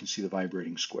 now I can see the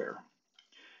vibrating square.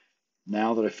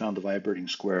 Now that I found the vibrating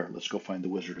square, let's go find the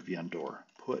Wizard of Yendor.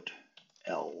 Put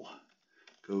L.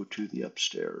 Go to the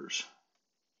upstairs.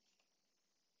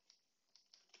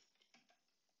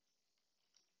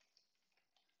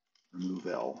 Remove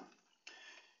L.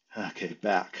 Okay,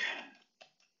 back.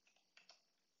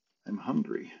 I'm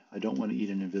hungry. I don't want to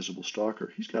eat an invisible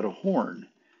stalker. He's got a horn.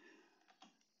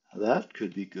 That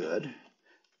could be good.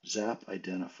 Zap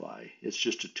identify. It's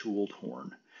just a tooled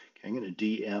horn. Okay, I'm going to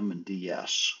DM and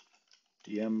DS.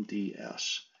 DM,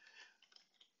 DS.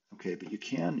 Okay, but you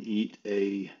can eat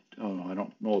a, oh no, I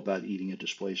don't know about eating a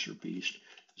displacer beast.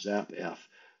 Zap F.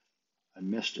 I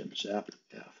missed him. Zap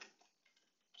F.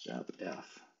 Zap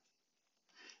F.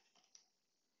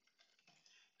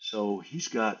 So he's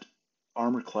got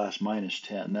armor class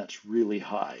 -10. That's really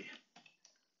high.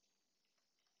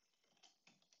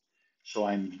 So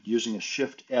I'm using a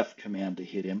Shift F command to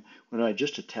hit him. When I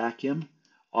just attack him,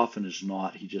 often as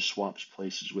not, he just swaps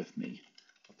places with me.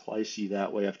 Apply C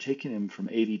that way. I've taken him from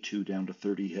 82 down to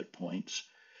 30 hit points.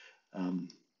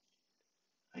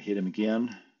 I hit him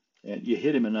again, and you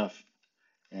hit him enough,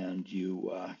 and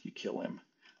you kill him.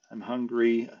 I'm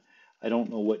hungry. I don't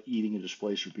know what eating a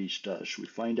displacer beast does. Should we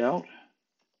find out?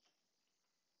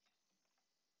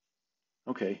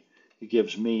 Okay, it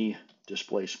gives me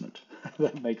displacement.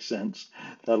 That makes sense.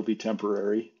 That'll be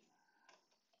temporary.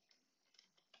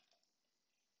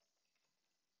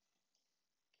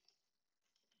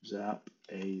 Zap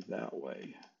A that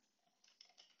way.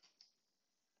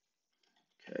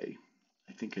 Okay,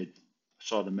 I think I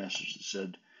saw the message that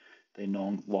said they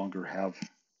no longer have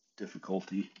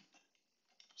difficulty.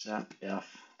 Zap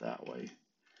F that way.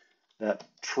 That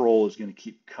troll is going to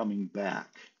keep coming back.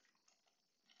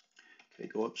 Okay,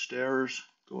 go upstairs,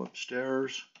 go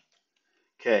upstairs.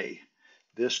 Okay,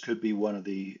 this could be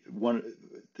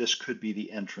this could be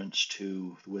the entrance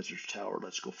to the Wizard's Tower.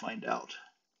 Let's go find out.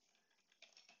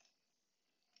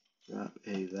 Zap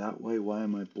A that way. Why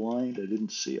am I blind? I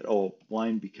didn't see it. Oh,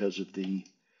 blind because of the,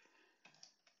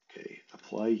 okay,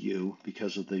 apply U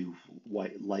because of the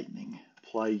white lightning.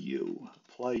 Apply U,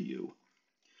 apply U.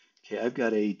 Okay, I've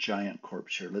got a giant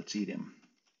corpse here. Let's eat him.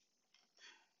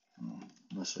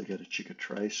 Unless I get a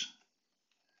cicatrice.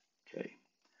 Okay,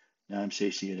 now I'm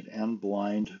satiated and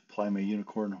blind. Apply my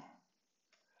unicorn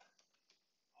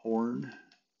horn.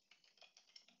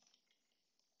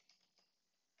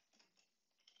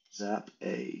 Zap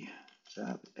A,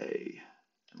 zap A.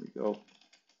 There we go.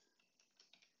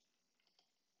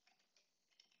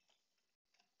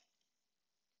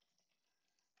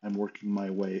 I'm working my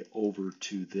way over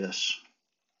to this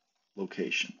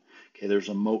location. Okay, there's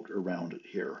a moat around it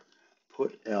here.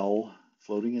 Put L,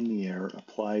 floating in the air,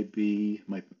 apply B,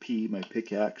 my P, my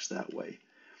pickaxe that way.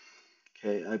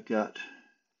 Okay, I've got,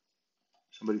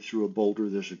 somebody threw a boulder,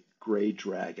 there's a gray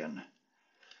dragon.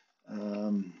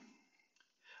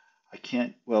 I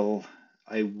can't, well,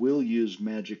 I will use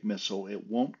magic missile. It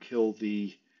won't kill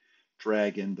the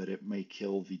dragon, but it may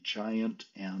kill the giant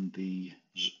and the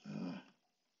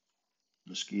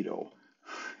mosquito.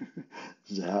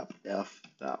 Zap F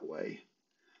that way.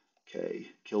 Okay,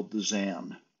 killed the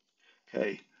Zan.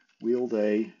 Okay, wield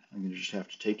A. I'm going to just have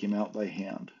to take him out by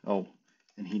hand. Oh,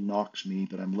 and he knocks me,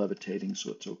 but I'm levitating,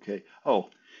 so it's okay. Oh,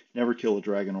 never kill a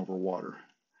dragon over water.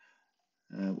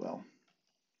 Well.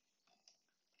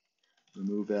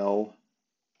 Remove L.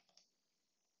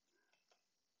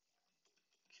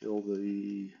 Kill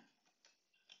the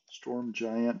storm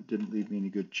giant. Didn't leave me any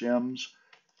good gems.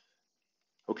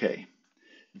 Okay,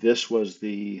 this was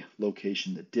the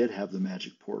location that did have the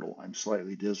magic portal. I'm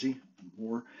slightly dizzy,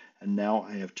 more, and now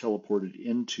I have teleported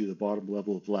into the bottom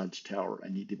level of Vlad's tower. I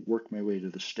need to work my way to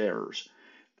the stairs,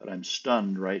 but I'm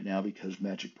stunned right now because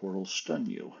magic portals stun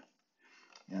you.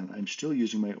 And I'm still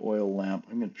using my oil lamp.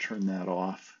 I'm going to turn that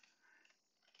off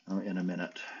in a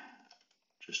minute.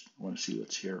 Just want to see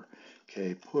what's here.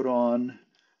 Okay, put on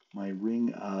my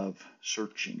ring of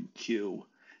searching Q.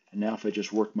 And now if I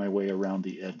just work my way around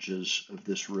the edges of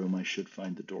this room, I should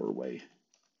find the doorway.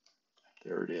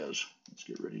 There it is. Let's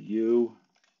get rid of you,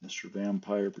 Mr.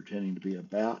 Vampire pretending to be a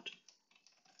bat.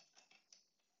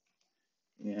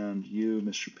 And you,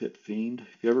 Mr. Pit Fiend.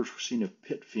 Have you ever seen a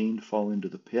pit fiend fall into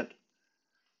the pit?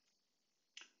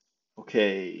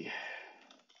 Okay,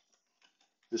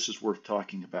 this is worth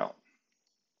talking about.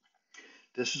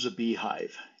 This is a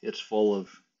beehive. It's full of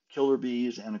killer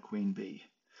bees and a queen bee.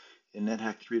 In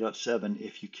NetHack 3.7,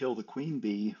 if you kill the queen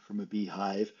bee from a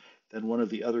beehive, then one of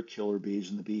the other killer bees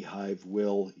in the beehive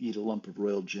will eat a lump of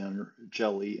royal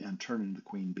jelly and turn into the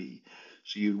queen bee.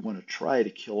 So you want to try to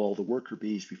kill all the worker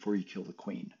bees before you kill the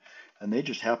queen. And they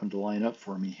just happen to line up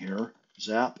for me here.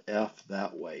 Zap F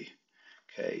that way.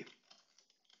 Okay.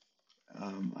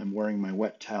 I'm wearing my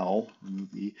wet towel.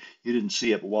 You didn't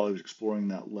see it, but while I was exploring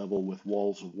that level with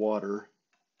walls of water,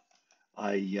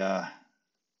 I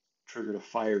triggered a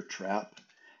fire trap.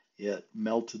 It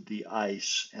melted the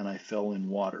ice, and I fell in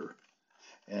water.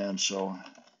 And so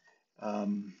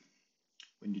when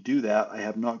you do that, I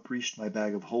have not greased my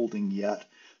bag of holding yet,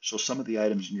 so some of the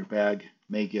items in your bag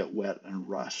may get wet and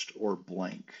rust or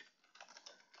blank.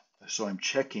 So I'm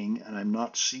checking, and I'm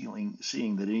not seeing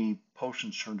that any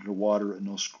potions turned into water and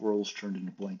no scrolls turned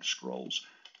into blank scrolls.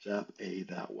 Zap A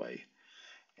that way.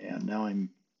 And now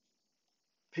I'm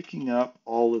picking up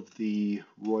all of the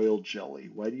royal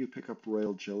jelly. Why do you pick up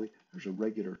royal jelly? There's a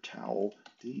regular towel.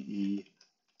 DE,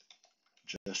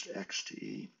 just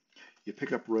XTE. you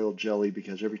pick up royal jelly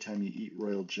because every time you eat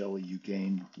royal jelly, you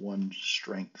gain 1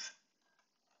 strength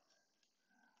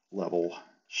level.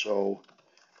 So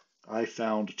I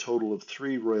found a total of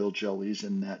 3 royal jellies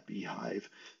in that beehive.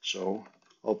 So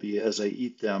as I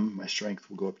eat them, my strength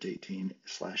will go up to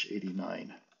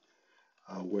 18/89.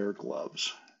 Wear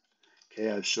gloves.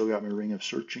 Okay, I've still got my ring of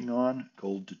searching on.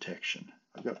 Gold detection.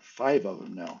 I've got 5 of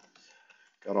them now.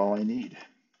 Got all I need.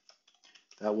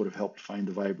 That would have helped find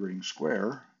the vibrating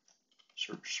square.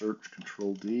 Search, search,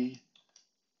 Control D.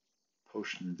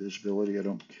 Potion invisibility, I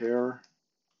don't care.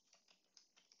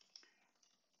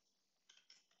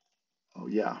 Oh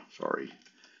yeah, sorry.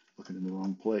 Looking in the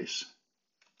wrong place.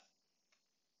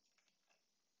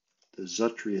 The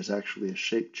Zutri is actually a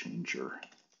shape changer.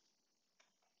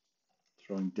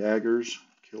 Throwing daggers,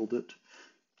 killed it.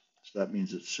 So that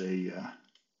means it's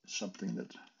something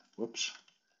that, whoops.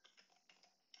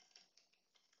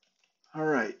 All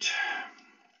right,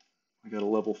 we got a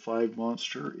level 5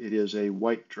 monster. It is a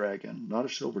white dragon, not a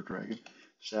silver dragon.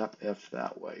 Zap F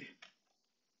that way.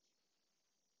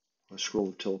 A scroll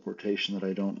of teleportation that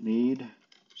I don't need.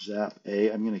 Zap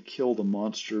A. I'm going to kill the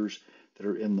monsters that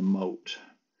are in the moat.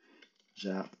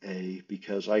 Zap A,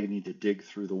 because I need to dig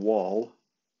through the wall.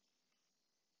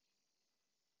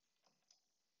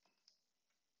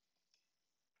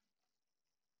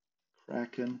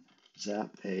 Kraken,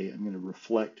 zap A. I'm going to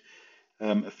reflect.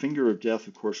 A Finger of Death,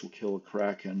 of course, will kill a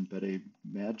Kraken, but a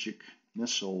magic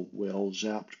missile will,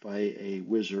 zapped by a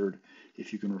wizard.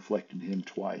 If you can reflect into him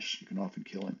twice, you can often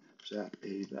kill him. Zap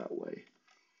A that way.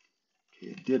 Okay,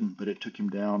 it didn't, but it took him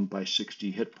down by 60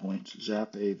 hit points.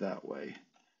 Zap A that way.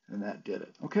 And that did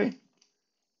it. Okay.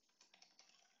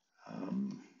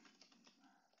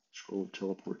 Scroll of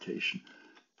teleportation.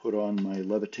 Put on my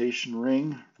levitation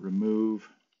ring. Remove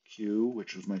Q,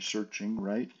 which was my searching,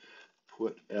 right?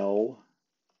 Put L.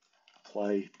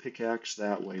 Apply pickaxe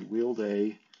that way. Wield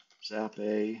A. Zap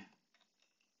A.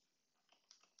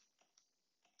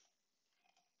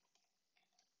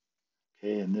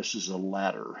 Okay, and this is a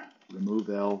ladder. Remove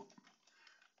L.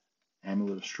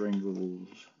 Amulet of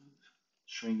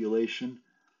Strangulation.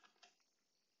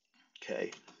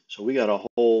 Okay, so we got a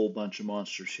whole bunch of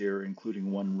monsters here,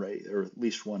 including one wraith, or at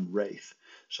least one wraith.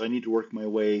 So I need to work my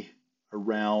way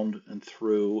around and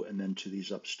through and then to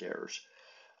these upstairs.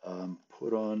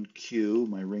 Put on Q,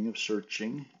 my ring of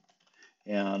searching,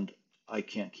 and I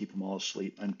can't keep them all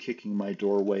asleep. I'm kicking my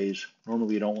doorways.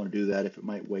 Normally you don't want to do that if it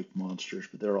might wake monsters,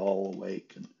 but they're all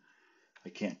awake and I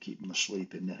can't keep them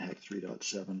asleep in NetHack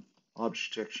 3.7.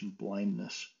 Object detection,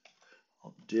 blindness.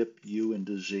 I'll dip U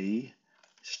into Z.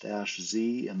 Stash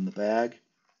Z in the bag.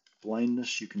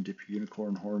 Blindness, you can dip your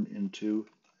unicorn horn into.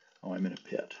 Oh, I'm in a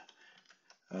pit.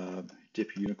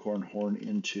 Dip your unicorn horn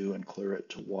into and clear it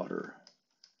to water.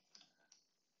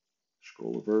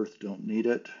 Scroll of Earth, don't need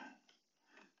it.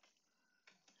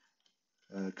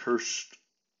 Cursed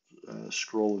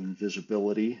Scroll of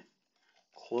Invisibility.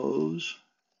 Close.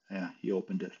 Yeah, he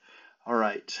opened it. All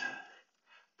right.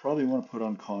 Probably want to put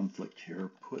on conflict here.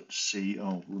 Put C.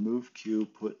 Oh, remove Q.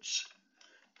 Put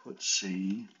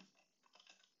C.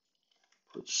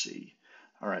 Put C.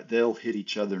 All right, they'll hit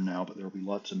each other now, but there will be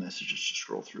lots of messages to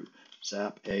scroll through.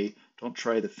 Zap A. Don't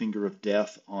try the Finger of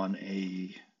Death on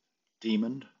a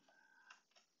demon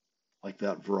like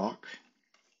that Vrock.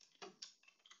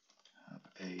 Zap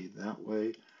A that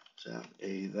way. Zap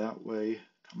A that way.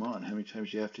 Come on, how many times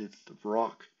do you have to hit the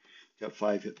Vrock? Got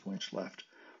 5 hit points left.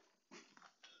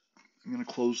 I'm going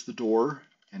to close the door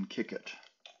and kick it.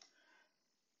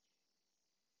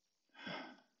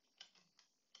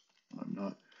 I'm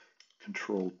not.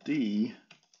 Control D.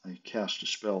 I cast a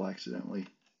spell accidentally.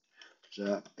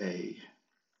 Zap A.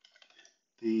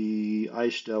 The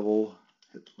Ice Devil,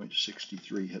 hit point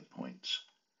 63 hit points.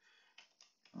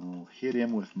 I'll hit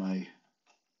him with my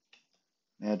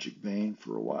Magic Bane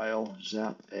for a while.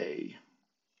 Zap A.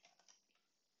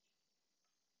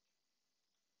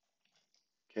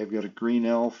 Okay, I've got a green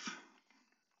elf.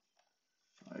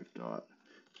 5 dot.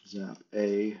 Zap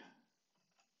A.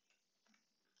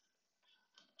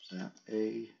 Zap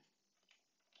A.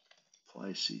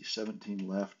 Apply C. 17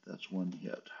 left. That's 1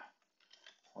 hit.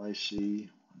 Apply C.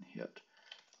 1 hit.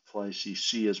 Apply C.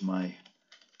 C is my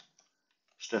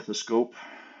stethoscope.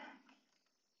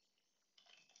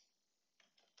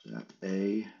 Zap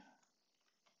A.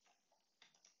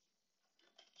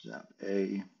 Zap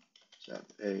A. Zap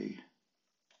A.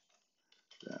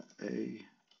 Zap A.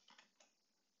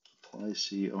 Apply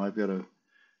C. Oh, I've got a.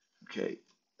 Okay.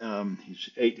 He's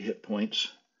 8 hit points.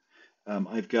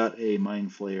 I've got a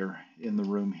Mind Flayer in the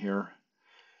room here.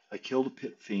 I killed a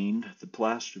Pit Fiend. The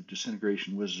blast of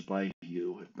disintegration whizzes by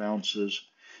you. It bounces.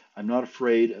 I'm not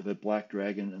afraid of a black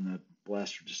dragon and a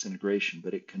blaster disintegration,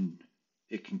 but it can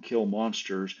kill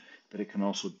monsters, but it can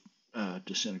also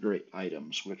disintegrate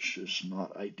items, which is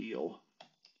not ideal.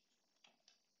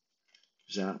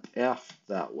 Zap F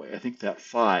that way. I think that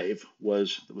 5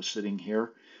 that was sitting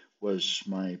here was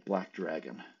my black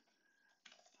dragon.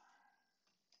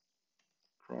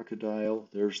 Crocodile,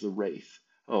 there's the wraith.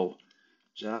 Oh,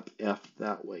 zap F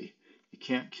that way. You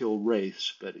can't kill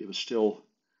wraiths, but it was still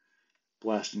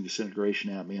blasting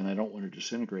disintegration at me, and I don't want to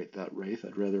disintegrate that wraith.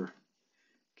 I'd rather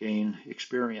gain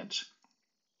experience.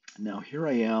 Now here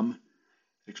I am,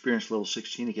 experience level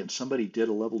 16 again. Somebody did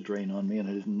a level drain on me, and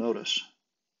I didn't notice.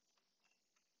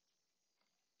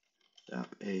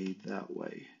 Zap A that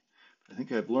way. I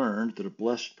think I've learned that a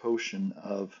blessed potion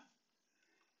of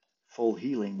full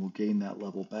healing will gain that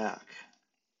level back.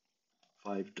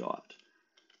 5 dot.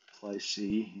 Apply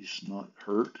C. He's not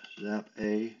hurt. Zap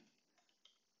A.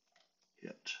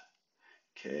 Hit.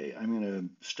 Okay, I'm going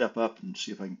to step up and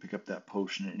see if I can pick up that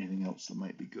potion and anything else that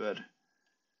might be good.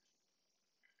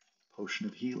 Potion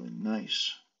of healing.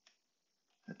 Nice.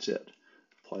 That's it.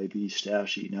 Apply B.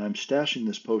 Stash E. Now I'm stashing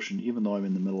this potion even though I'm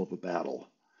in the middle of a battle.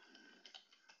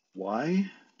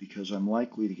 Why? Because I'm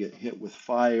likely to get hit with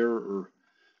fire or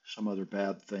some other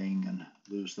bad thing and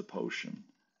lose the potion.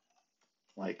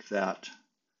 Like that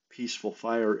peaceful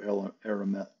fire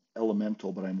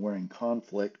elemental, but I'm wearing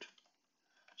conflict,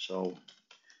 so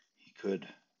he could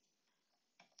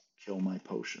kill my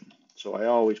potion. So I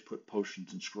always put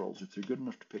potions in scrolls. If they're good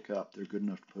enough to pick up, they're good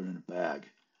enough to put in a bag.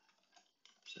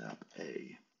 Zap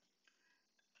A.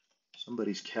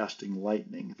 Somebody's casting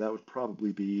lightning. That would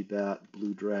probably be that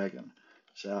blue dragon.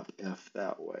 Zap F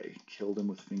that way. Killed him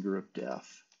with Finger of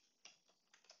Death.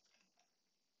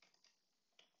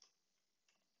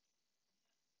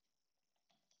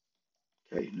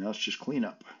 Okay, now it's just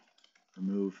cleanup.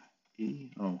 Remove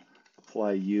E. Oh,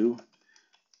 apply U.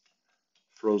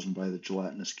 Frozen by the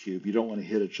gelatinous cube. You don't want to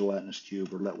hit a gelatinous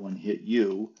cube or let one hit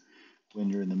you when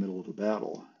you're in the middle of a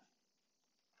battle.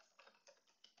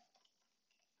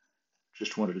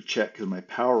 Just wanted to check because my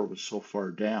power was so far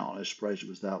down. I was surprised it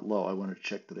was that low. I wanted to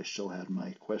check that I still had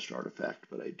my quest artifact,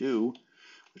 but I do,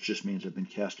 which just means I've been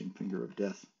casting Finger of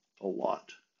Death a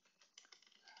lot.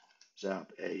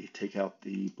 Zap A. Take out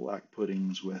the black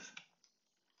puddings with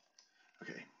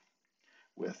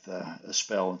a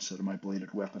spell instead of my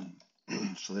bladed weapon,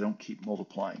 so they don't keep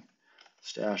multiplying.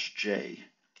 Stash J.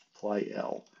 Apply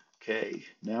L. Okay,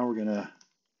 now we're gonna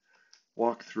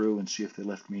walk through and see if they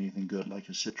left me anything good, like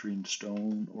a citrine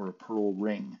stone or a pearl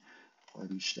ring. Apply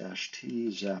B. Stash T.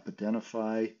 Zap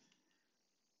Identify.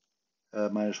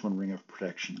 -1 ring of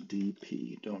protection.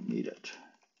 DP. Don't need it.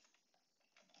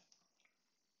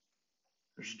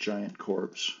 There's a giant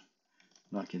corpse.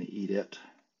 Not going to eat it.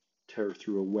 Tear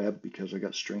through a web because I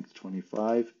got strength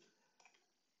 25.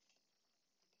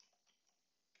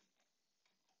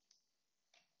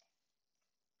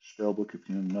 Spellbook of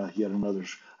yet another.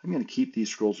 I'm going to keep these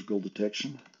scrolls of gold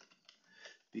detection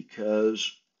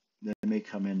because they may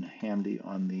come in handy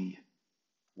on the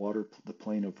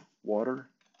plane of water.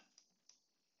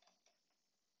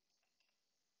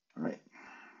 All right.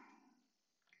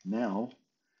 Now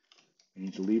I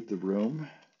need to leave the room.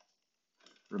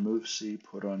 Remove C,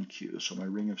 put on Q. So my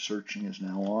ring of searching is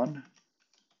now on.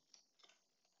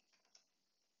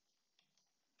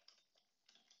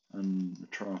 And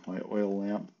turn off my oil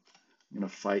lamp. I'm going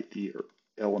to fight the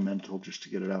elemental just to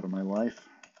get it out of my life.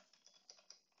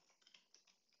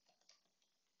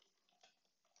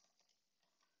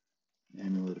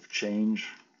 Amulet of Change.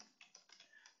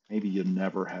 Maybe you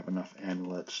never have enough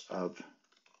amulets of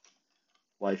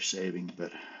life-saving,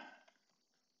 but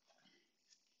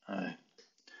I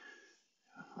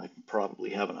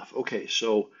probably have enough. Okay,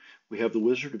 so we have the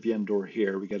Wizard of Yendor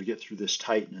here. We got to get through this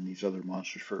Titan and these other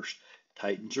monsters first.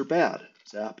 Titans are bad.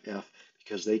 Zap F,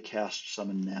 because they cast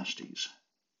summon nasties.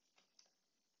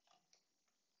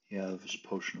 He has a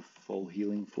potion of full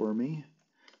healing for me.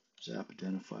 Zap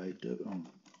Identified.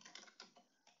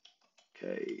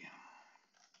 Okay.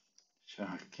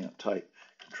 I can't type.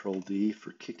 Control D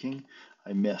for kicking.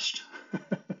 I missed.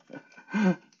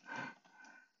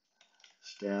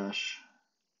 Stash.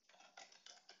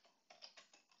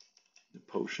 The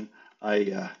potion.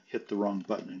 I hit the wrong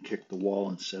button and kicked the wall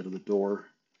instead of the door.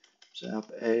 Zap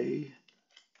A.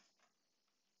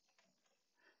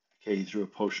 Okay, he threw a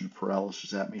potion of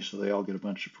paralysis at me, so they all get a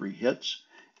bunch of free hits.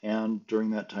 And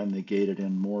during that time, they gated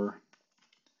in more.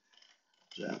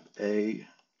 Zap A.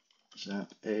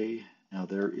 Zap A. Now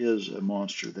there is a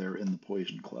monster there in the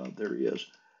poison cloud. There he is.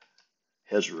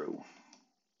 Hezru.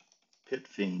 Pit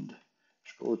Fiend.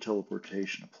 Scroll of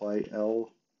Teleportation. Apply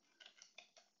L.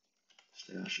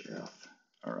 Stash F.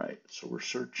 All right, so we're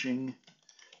searching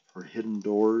for hidden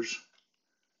doors.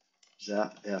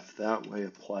 Zap F that way,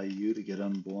 apply U to get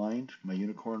unblind. My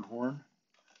unicorn horn,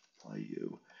 apply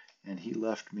U. And he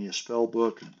left me a spell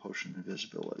book and a potion of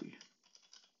invisibility.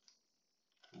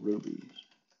 Rubies.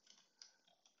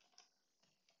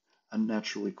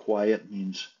 Unnaturally quiet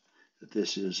means that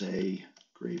this is a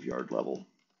graveyard level.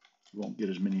 You won't get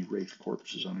as many wraith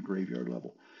corpses on a graveyard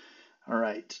level. All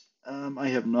right, I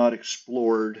have not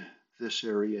explored this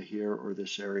area here or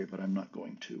this area, but I'm not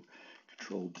going to.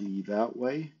 Control D that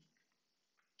way.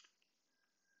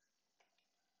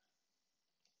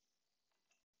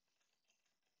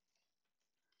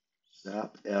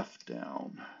 Zap F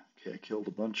down. Okay, I killed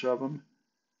a bunch of them.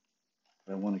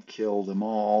 I want to kill them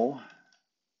all.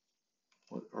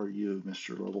 What are you,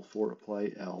 Mr. Level 4?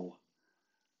 Apply L.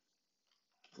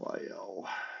 Apply L.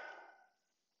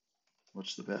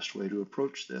 What's the best way to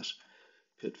approach this?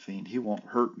 Pit Fiend. He won't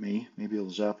hurt me. Maybe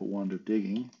he'll zap a wand of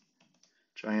digging.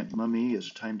 Giant Mummy. Is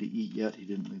it time to eat yet? He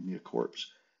didn't leave me a corpse.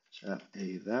 Zap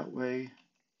A that way.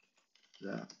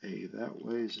 Zap A that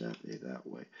way. Zap A that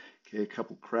way. Okay, a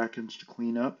couple Krakens to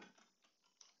clean up.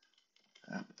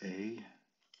 Zap A.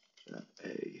 Zap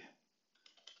A.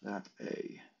 Zap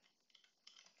A.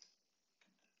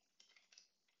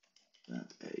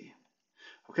 Zap A.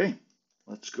 Okay,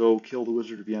 let's go kill the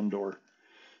Wizard of Yendor.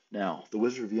 Now, the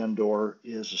Wizard of Yendor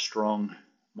is a strong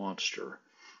monster.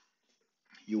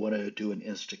 You want to do an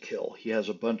insta-kill. He has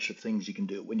a bunch of things you can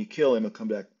do. When you kill him, he'll come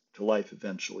back to life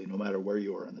eventually, no matter where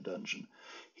you are in the dungeon.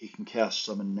 He can cast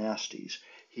summon nasties.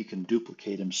 He can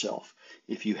duplicate himself.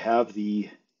 If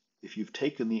you've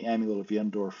taken the Amulet of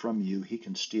Yendor from you, he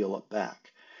can steal it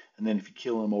back. And then if you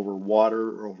kill him over water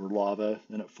or over lava,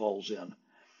 then it falls in.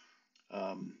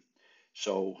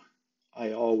 So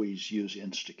I always use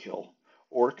insta-kill.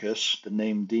 Orcus, the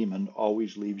named demon,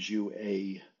 always leaves you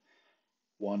a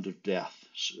Wand of Death.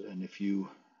 And if you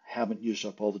haven't used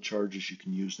up all the charges, you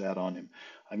can use that on him.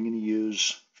 I'm going to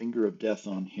use Finger of Death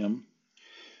on him.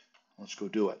 Let's go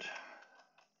do it.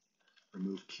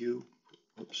 Remove Q.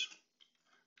 Oops.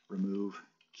 Remove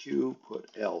Q. Put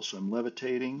L. So I'm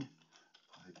levitating.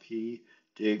 IP.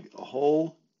 Dig a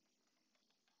hole.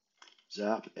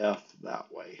 Zap F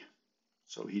that way.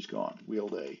 So he's gone.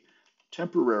 Wield A.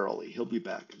 Temporarily, he'll be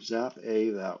back. Zap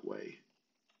A that way.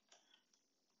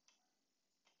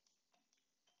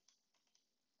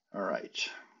 All right.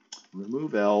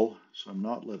 Remove L, so I'm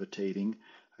not levitating.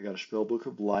 I got a Spellbook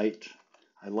of Light.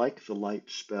 I like the light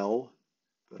spell,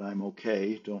 but I'm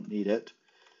okay. Don't need it.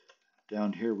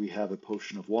 Down here we have a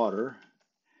Potion of Water.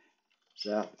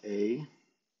 Zap A.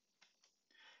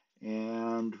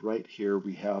 And right here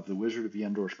we have the Wizard of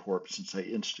Yendor's corpse, since I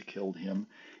insta-killed him.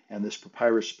 And this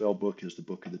Papyrus spellbook is the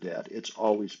Book of the Dead. It's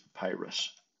always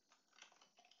Papyrus.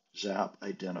 Zap,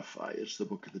 identify. It's the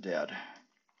Book of the Dead.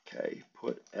 Okay,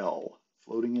 put L.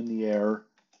 Floating in the air.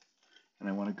 And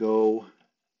I want to go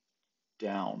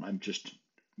down. I'm just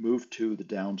moved to the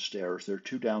downstairs. There are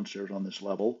two downstairs on this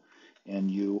level,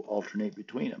 and you alternate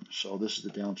between them. So this is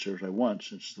the downstairs I want,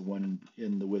 since it's the one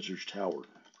in the Wizard's Tower.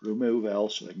 Remove L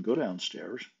so I can go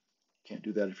downstairs. Can't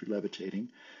do that if you're levitating.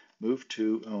 Move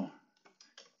to, oh,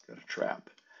 got a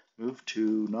trap. Move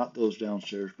to, not those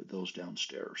downstairs, but those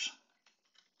downstairs.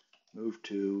 Move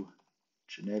to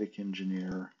Genetic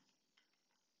Engineer.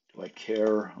 Do I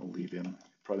care? I'll leave him.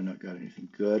 Probably not got anything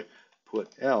good. Put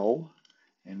L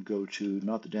and go to,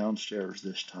 not the downstairs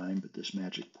this time, but this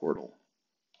magic portal.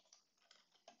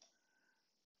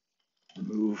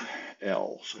 Remove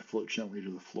L, so I float gently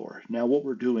to the floor. Now what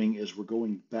we're doing is we're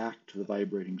going back to the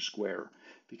vibrating square,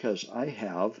 because I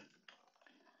have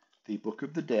the Book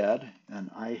of the Dead, and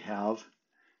I have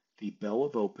the Bell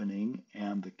of Opening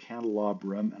and the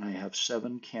Candelabrum, and I have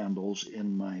 7 candles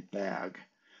in my bag.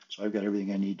 So I've got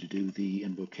everything I need to do the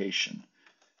invocation.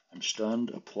 I'm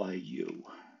stunned, apply U.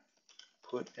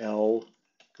 Put L,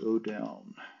 go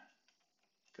down.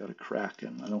 Got a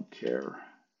Kraken, I don't care.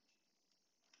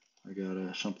 I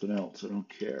got something else, I don't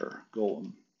care.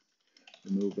 Golem.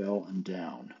 Remove L and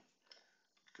down.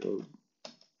 Go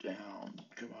down,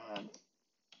 come on.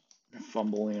 I'm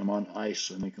fumbling, I'm on ice,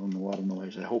 so I'm making a lot of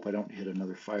noise. I hope I don't hit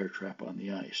another fire trap on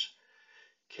the ice.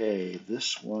 Okay,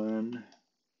 this one,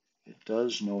 it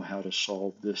does know how to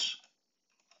solve this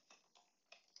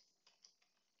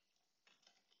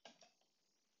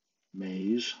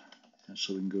maze, and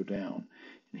so we can go down.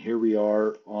 And here we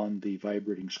are on the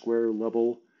vibrating square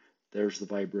level. There's the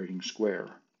vibrating square.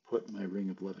 Put my ring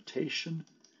of levitation,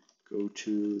 go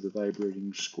to the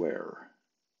vibrating square.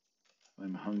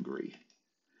 I'm hungry.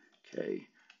 Okay,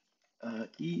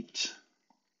 eat.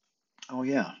 Oh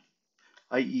yeah,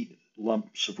 I eat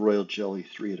lumps of royal jelly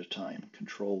 3 at a time.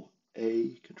 Control A,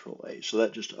 Control A. So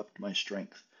that just upped my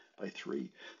strength by 3.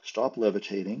 Stop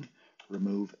levitating,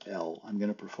 remove L. I'm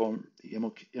going to perform the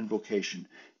invocation.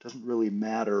 It doesn't really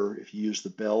matter if you use the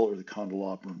bell or the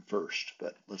candelabrum first,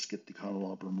 but let's get the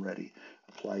candelabrum ready.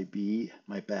 Apply B,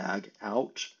 my bag,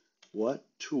 out. What?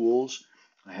 Tools.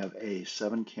 I have A,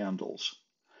 7 candles.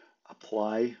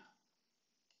 Apply.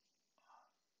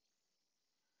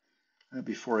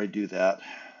 Before I do that,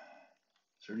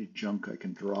 is there any junk I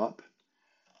can drop?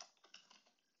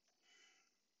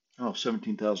 Oh,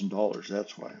 $17,000.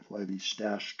 That's why. Apply these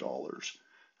stash dollars.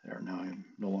 There, now I'm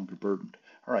no longer burdened.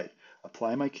 All right,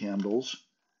 apply my candles.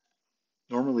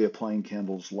 Normally applying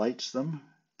candles lights them,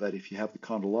 but if you have the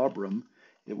candelabrum,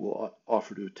 it will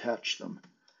offer to attach them.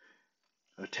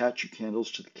 Attach your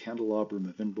candles to the candelabrum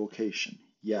of invocation.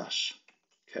 Yes.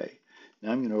 Okay.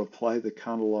 Now I'm going to apply the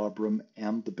candelabrum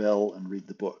and the bell and read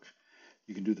the book.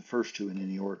 You can do the first two in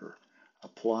any order.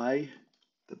 Apply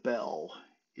the bell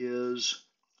is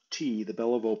T, the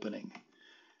bell of opening.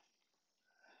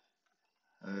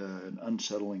 An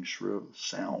unsettling shrill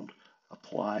sound.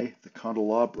 Apply the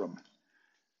candelabrum,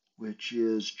 which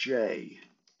is J.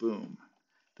 Boom.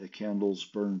 The candles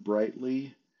burn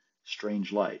brightly.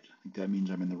 Strange light. I think that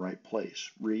means I'm in the right place.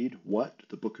 Read what?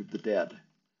 The Book of the Dead.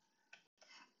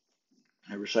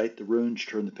 I recite the runes,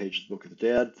 turn the page of the Book of the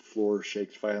Dead. The floor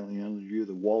shakes violently under you.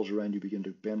 The walls around you begin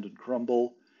to bend and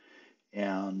crumble.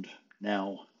 And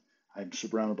now I'm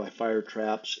surrounded by fire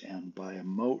traps and by a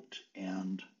moat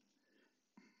and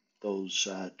those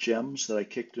gems that I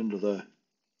kicked into the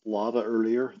lava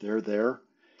earlier. They're there.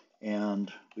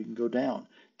 And we can go down.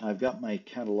 Now I've got my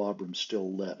candelabrum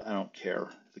still lit. I don't care.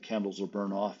 The candles will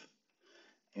burn off.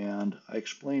 And I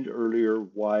explained earlier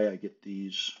why I get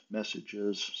these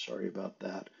messages. Sorry about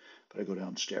that, but I go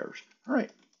downstairs. All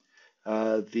right.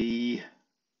 Okay,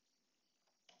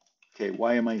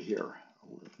 why am I here?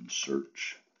 I'll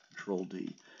search, Control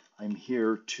D. I'm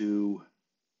here to,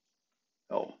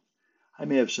 I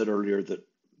may have said earlier that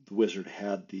the wizard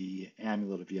had the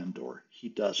Amulet of Yendor. He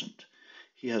doesn't.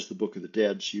 He has the Book of the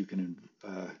Dead, so you can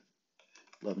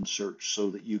 11 search so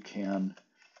that you can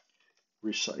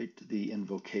recite the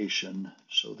invocation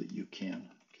so that you can.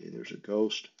 Okay, there's a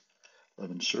ghost.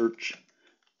 11 search.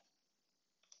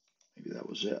 Maybe that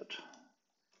was it.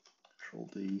 Control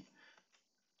D.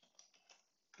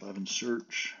 11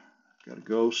 search. Got a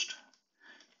ghost.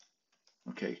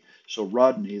 Okay, so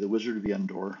Rodney, the Wizard of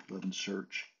Yendor, 11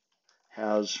 search,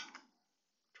 has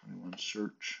 21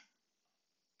 search.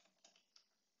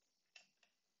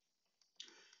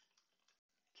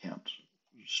 Can't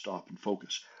stop and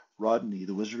focus. Rodney,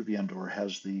 the Wizard of Yendor,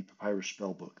 has the Papyrus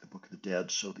Spellbook, the Book of the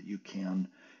Dead, so that you can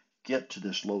get to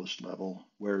this lowest level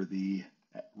where the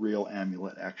real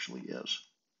amulet actually is.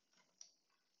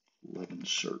 11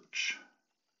 search.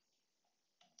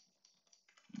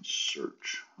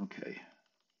 Search. Okay.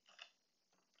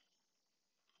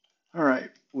 All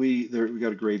right. We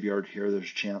got a graveyard here. There's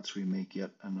a chance we may get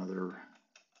another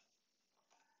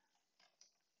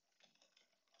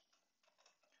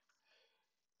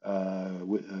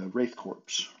Wraith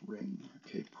Corpse ring.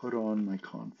 Okay, put on my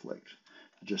conflict.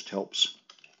 It just helps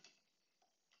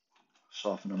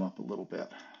soften them up a little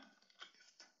bit.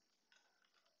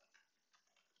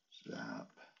 Zap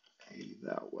A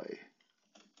that way.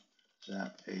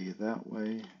 Zap A that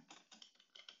way.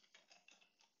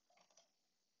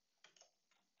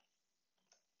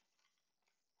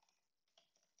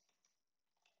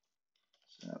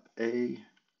 Zap A.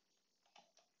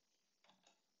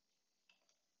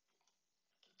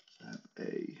 Zap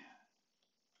A.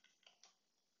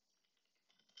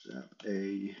 Zap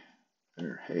A.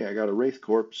 There. Hey, I got a Wraith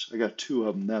Corpse. I got 2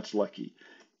 of them. That's lucky.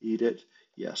 Eat it.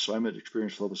 Yes, so I'm at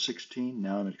experience level 16.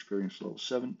 Now I'm at experience level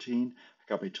 17. I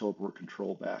got my teleport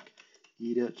control back.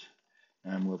 Eat it.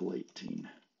 And I'm level 18.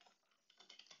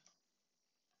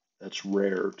 That's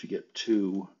rare to get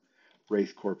 2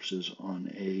 Wraith Corpses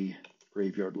on a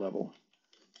graveyard level.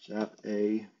 Zap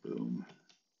A. Boom.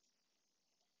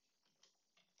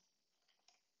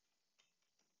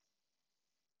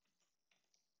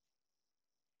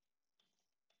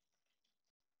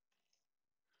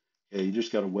 Okay, you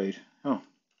just got to wait. Oh,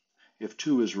 if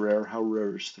 2 is rare, how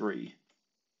rare is 3?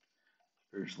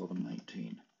 There's level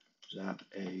 19. Zap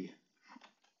A.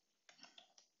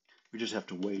 We just have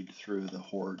to wade through the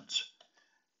hordes.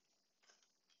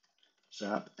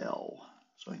 Zap L,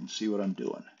 so I can see what I'm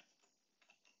doing.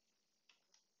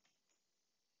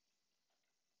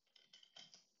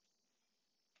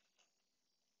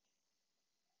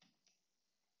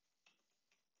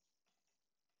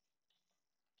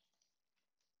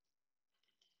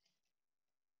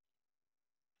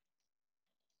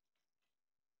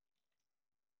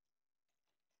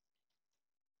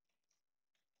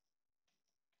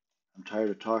 I'm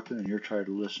tired of talking and you're tired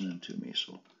of listening to me,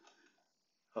 so,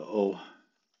 uh-oh.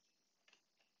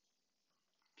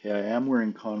 Okay, I am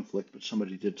wearing conflict, but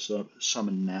somebody did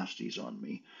summon nasties on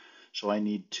me, so I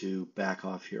need to back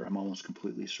off here. I'm almost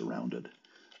completely surrounded.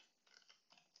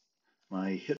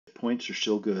 My hit points are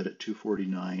still good at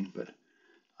 249, but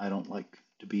I don't like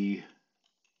to be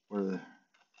where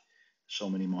so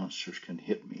many monsters can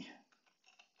hit me.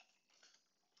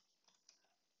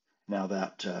 Now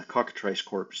that cockatrice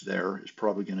corpse there is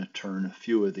probably going to turn a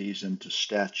few of these into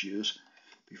statues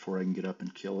before I can get up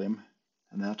and kill him,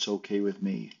 and that's okay with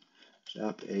me.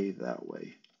 Zap A that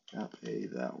way, zap A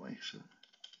that way. So,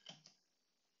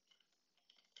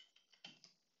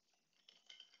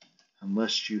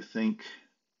 unless you think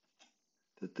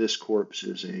that this corpse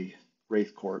is a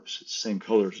wraith corpse, it's the same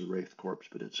color as the wraith corpse,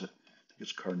 but I think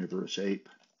it's carnivorous ape.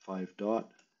 5 dot,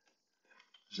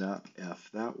 zap F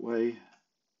that way,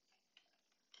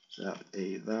 zap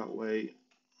A that way.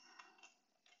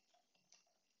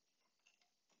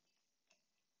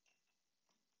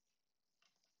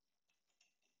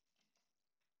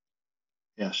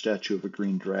 Yeah, statue of a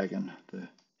green dragon.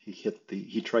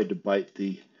 He tried to bite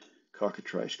the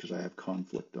cockatrice because I have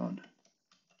conflict on.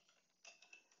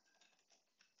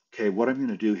 Okay, what I'm going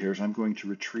to do here is I'm going to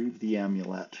retrieve the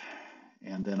amulet,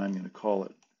 and then I'm going to call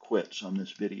it quits on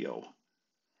this video.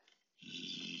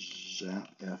 Zap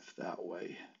F that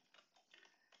way.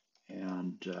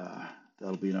 And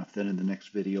that'll be enough. Then in the next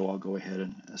video, I'll go ahead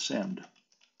and ascend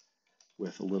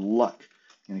with a little luck.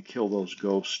 I'm going to kill those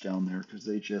ghosts down there because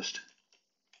they just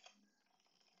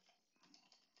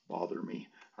bother me.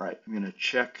 All right, I'm going to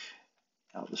check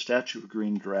out the statue of a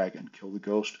green dragon, kill the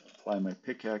ghost, apply my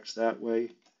pickaxe that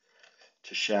way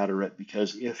to shatter it,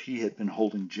 because if he had been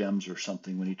holding gems or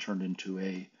something when he turned into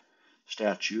a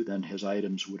statue, then his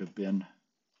items would have been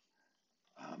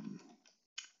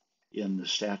in the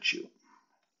statue.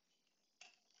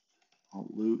 I'll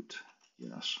loot,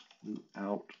 yes, loot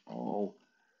out all,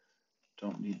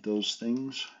 don't need those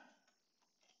things.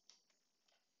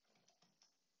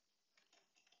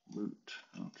 Loot,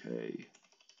 okay,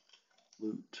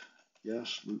 loot,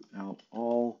 yes, loot out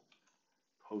all.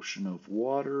 Potion of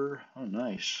water, oh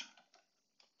nice.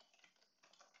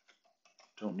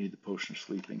 Don't need the potion of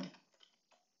sleeping.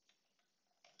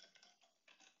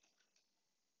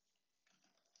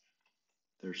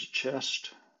 There's a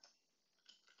chest.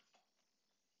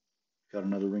 Got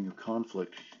another ring of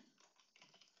conflict.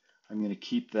 I'm going to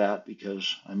keep that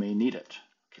because I may need it.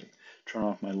 Okay, turn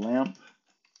off my lamp.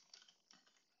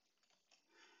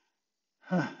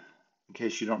 Huh. In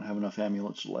case you don't have enough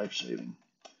amulets of life-saving.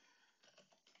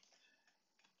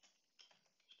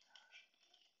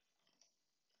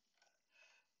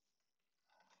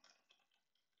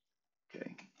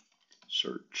 Okay,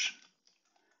 search.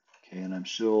 Okay, and I'm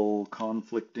still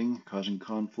conflicting, causing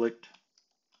conflict.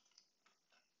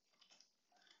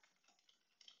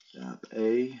 Zap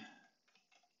A.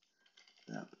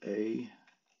 Zap A.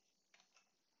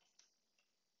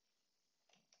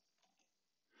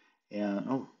 And,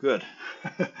 oh, good.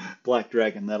 Black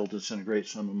Dragon, that'll disintegrate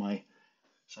some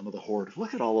of the horde.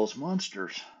 Look at all those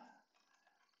monsters.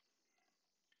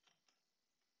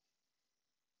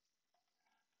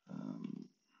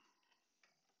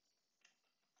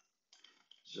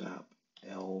 Zap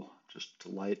L, just to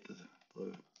light the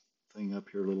thing up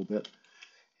here a little bit.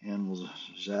 And we'll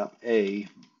zap A,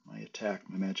 my attack,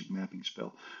 my magic mapping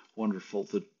spell. Wonderful.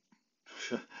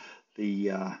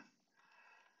 The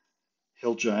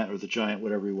hill giant, or the giant,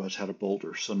 whatever he was, had a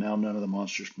boulder. So now none of the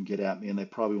monsters can get at me, and they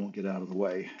probably won't get out of the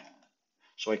way.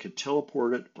 So I could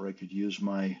teleport it, or I could use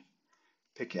my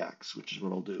pickaxe, which is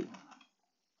what I'll do.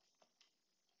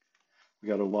 We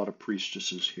got a lot of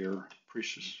priestesses here.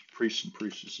 Priests and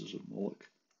priestesses of Moloch.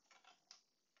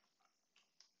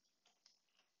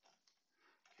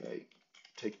 Okay,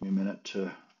 take me a minute to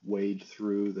wade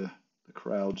through the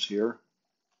crowds here.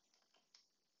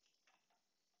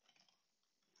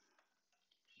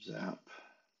 Zap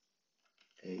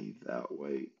A that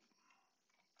way.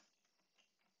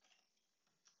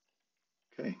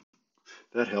 Okay,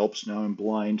 that helps. Now I'm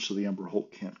blind, so the Ember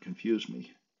Hulk can't confuse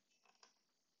me.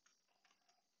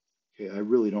 Okay, I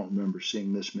really don't remember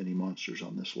seeing this many monsters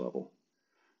on this level.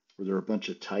 Were there a bunch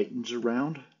of titans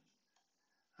around?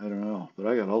 I don't know, but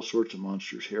I got all sorts of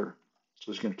monsters here,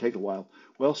 so it's going to take a while.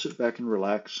 Well, sit back and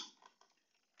relax.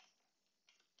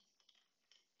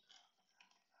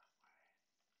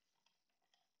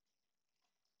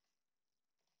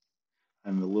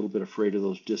 I'm a little bit afraid of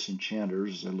those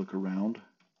disenchanters as I look around.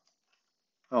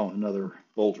 Oh, another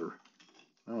boulder.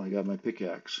 Oh, I got my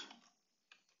pickaxe.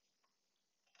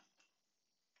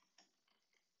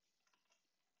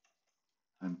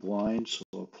 I'm blind, so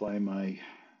I'll apply my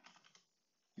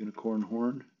unicorn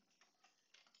horn.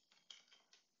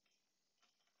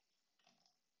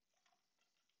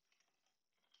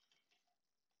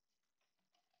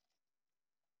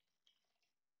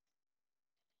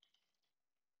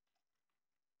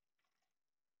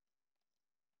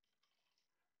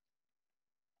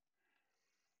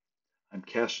 I'm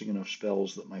casting enough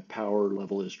spells that my power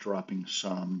level is dropping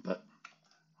some, but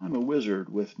I'm a wizard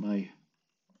with my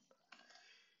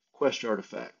quest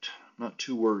artifact. I'm not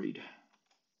too worried.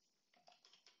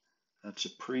 That's a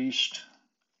priest.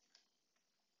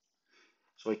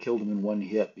 So I killed him in one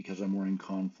hit because I'm wearing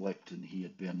conflict and he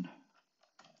had been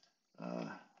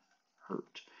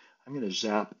hurt. I'm going to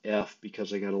zap F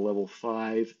because I got a level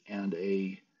 5 and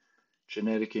a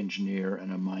genetic engineer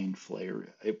and a mind flayer.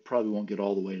 It probably won't get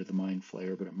all the way to the mind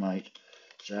flayer, but it might.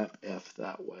 Zap F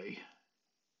that way.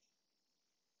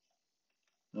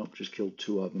 Nope, just killed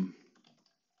 2 of them.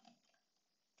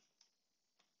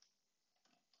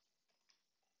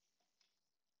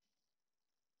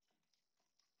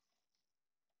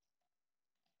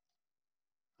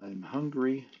 I'm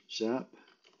hungry. Zap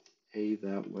A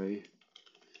that way.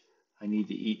 I need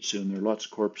to eat soon. There are lots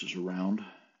of corpses around.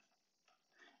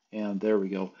 And there we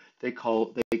go. They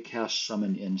cast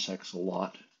summon insects a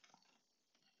lot.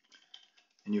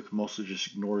 And you can mostly just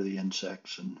ignore the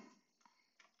insects, and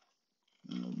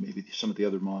maybe some of the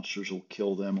other monsters will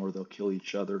kill them, or they'll kill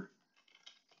each other.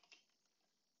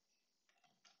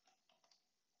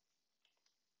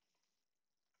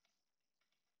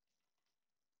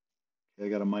 Okay, I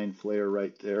got a mind flayer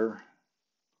right there.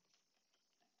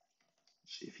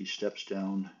 Let's see if he steps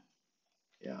down.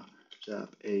 Yeah,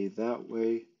 zap A that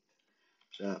way.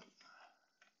 Zap.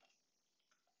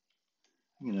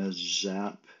 I'm going to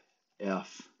zap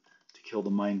F to kill the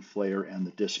mind flayer and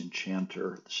the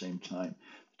disenchanter at the same time.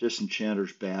 The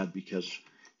disenchanter's bad because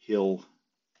he'll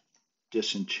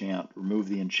disenchant, remove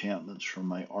the enchantments from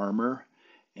my armor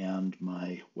and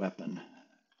my weapon.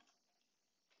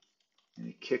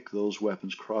 And kick those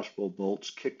weapons, crossbow bolts.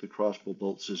 Kick the crossbow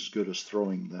bolts is as good as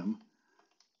throwing them.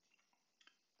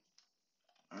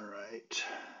 All right.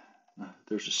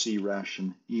 There's a C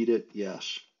ration. Eat it,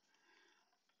 yes.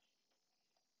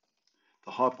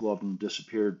 The hobgoblin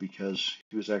disappeared because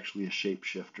he was actually a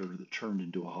shapeshifter that turned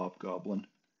into a hobgoblin.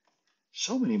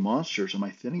 So many monsters. Am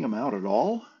I thinning them out at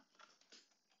all?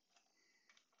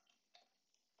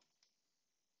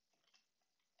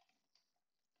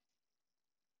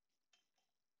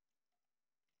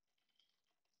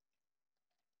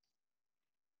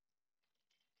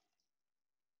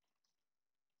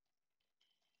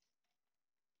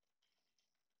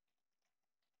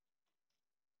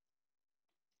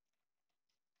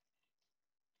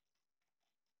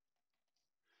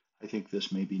 I think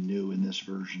this may be new in this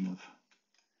version of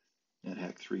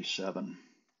NetHack 3.7.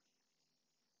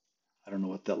 I don't know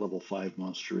what that level 5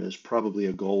 monster is. Probably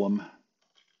a golem.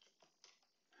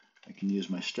 I can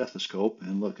use my stethoscope,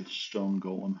 and look, it's stone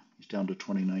golem. He's down to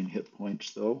 29 hit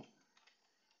points, though.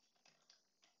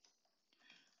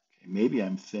 Okay, maybe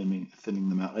I'm thinning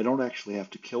them out. I don't actually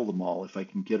have to kill them all. If I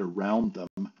can get around them,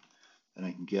 then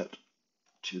I can get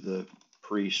to the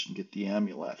priest and get the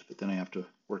amulet. But then I have to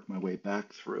work my way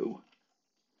back through.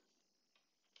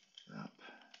 Zap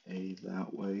A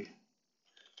that way.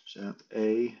 Zap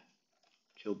A.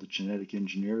 Killed the genetic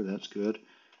engineer. That's good.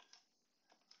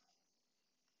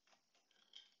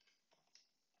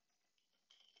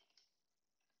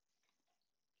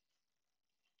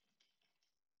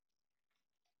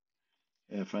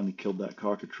 I finally killed that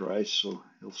cockatrice, so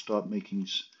he'll stop making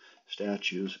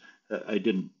statues. I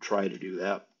didn't try to do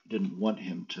that. Didn't want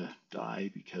him to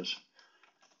die because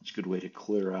it's a good way to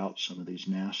clear out some of these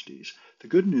nasties. The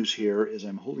good news here is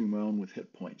I'm holding my own with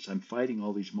hit points. I'm fighting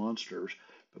all these monsters,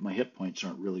 but my hit points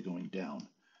aren't really going down.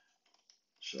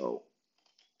 So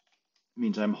it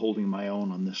means I'm holding my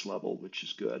own on this level, which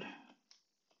is good.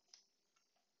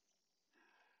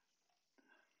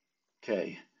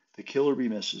 Okay. The killer bee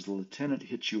misses. The lieutenant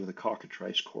hits you with a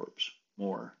cockatrice corpse.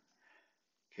 More.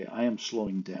 Okay, I am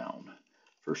slowing down.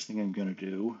 First thing I'm going to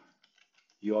do,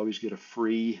 you always get a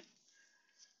free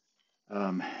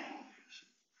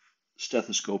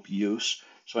stethoscope use.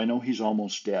 So I know he's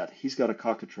almost dead. He's got a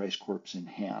cockatrice corpse in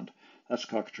hand. That's a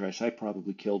cockatrice I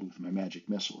probably killed with my magic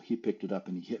missile. He picked it up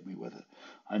and he hit me with it.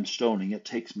 I'm stoning. It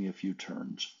takes me a few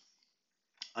turns.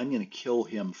 I'm going to kill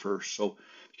him first, so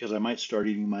because I might start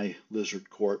eating my lizard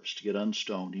corpse to get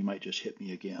unstoned. He might just hit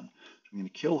me again. So I'm going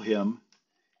to kill him.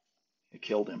 I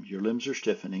killed him. Your limbs are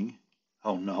stiffening.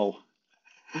 Oh no.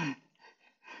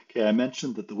 Okay, I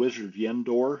mentioned that the Wizard of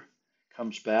Yendor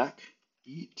comes back.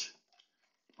 Eat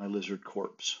my lizard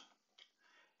corpse.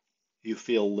 you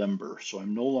feel limber. So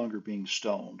I'm no longer being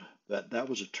stoned. That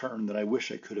was a turn that I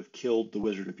wish I could have killed the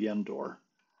Wizard of Yendor.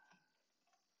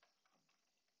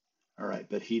 All right,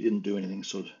 but he didn't do anything.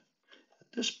 So at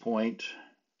this point,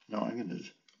 no,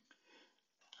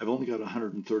 I've only got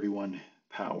 131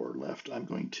 power left. I'm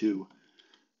going to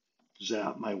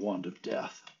zap my Wand of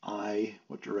Death.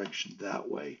 What direction? That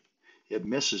way. It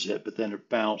misses it, but then it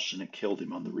bounced and it killed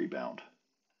him on the rebound.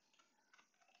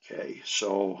 Okay,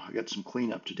 so I got some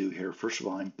cleanup to do here. First of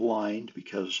all, I'm blind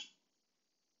because,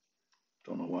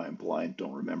 don't know why I'm blind,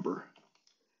 don't remember.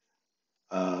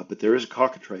 But there is a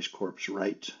cockatrice corpse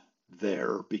right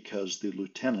there because the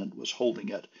lieutenant was holding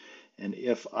it. And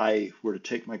if I were to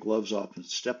take my gloves off and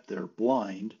step there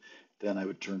blind, then I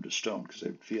would turn to stone because I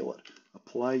would feel it.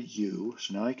 Apply U,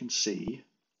 so now I can see.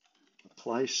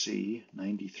 Apply C,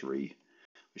 93.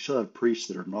 We still have priests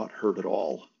that are not hurt at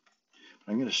all.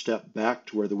 I'm going to step back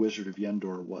to where the Wizard of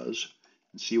Yendor was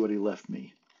and see what he left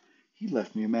me. He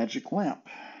left me a magic lamp.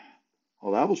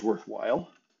 Well, that was worthwhile.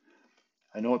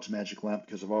 I know it's a magic lamp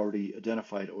because I've already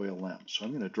identified oil lamp. So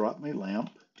I'm going to drop my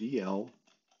lamp, DL,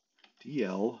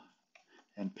 DL,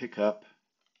 and pick up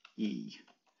E.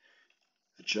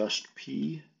 Adjust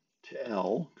P to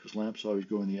L, because lamps always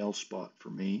go in the L spot for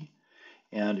me.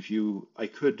 And I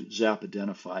could zap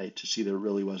identify to see that it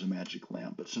really was a magic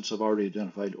lamp, but since I've already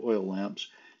identified oil lamps,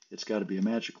 it's got to be a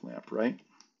magic lamp, right?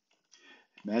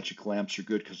 Magic lamps are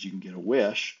good because you can get a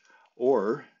wish,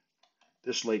 or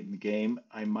this late in the game,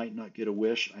 I might not get a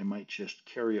wish, I might just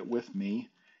carry it with me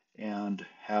and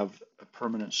have a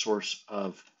permanent source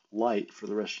of light for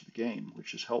the rest of the game,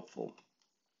 which is helpful.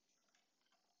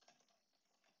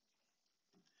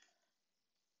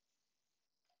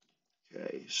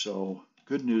 Okay, so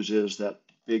good news is that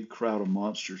big crowd of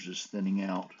monsters is thinning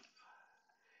out,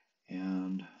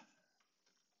 and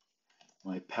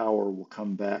my power will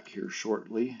come back here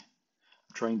shortly.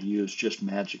 I'm trying to use just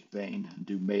Magic Vein and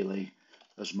do melee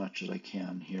as much as I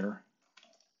can here.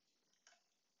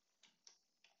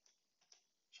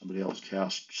 Somebody else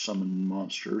cast Summon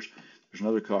Monsters. There's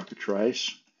another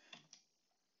cockatrice.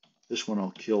 This one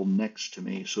I'll kill next to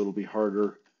me, so it'll be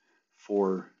harder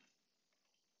for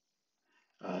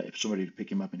if somebody to pick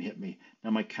him up and hit me. Now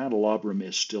my candelabrum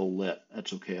is still lit.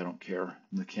 That's okay, I don't care.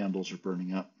 And the candles are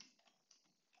burning up.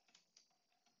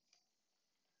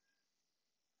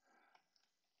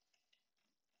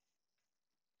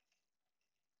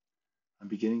 I'm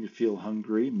beginning to feel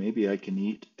hungry. Maybe I can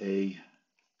eat a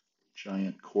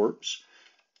giant corpse.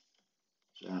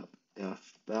 Zap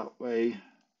F that way.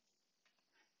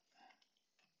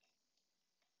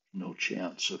 No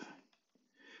chance of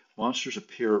monsters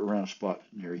appear around a spot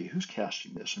near you. Who's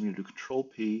casting this? I'm going to do Control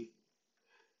P.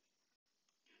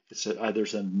 It said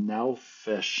there's a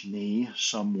Naufeshni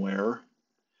somewhere.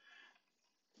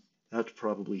 That's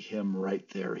probably him right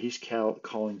there. He's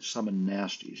calling summon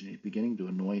nasties, and he's beginning to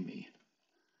annoy me.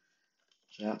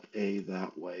 Zap A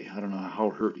that way. I don't know how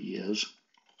hurt he is.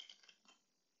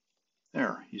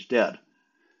 There, he's dead.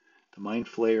 The Mind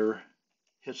Flayer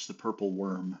hits the purple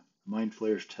worm. The Mind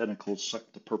Flayer's tentacles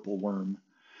suck the purple worm.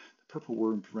 The purple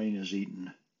worm's brain is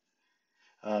eaten.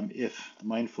 If the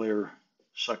Mind Flayer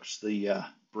sucks the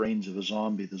brains of a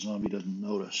zombie, the zombie doesn't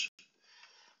notice.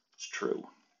 It's true.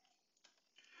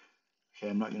 Okay,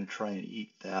 I'm not going to try and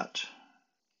eat that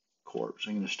corpse.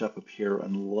 I'm going to step up here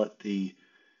and let the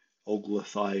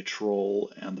Oglothai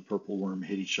troll and the purple worm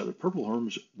hit each other. Purple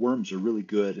worms are really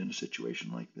good in a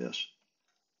situation like this.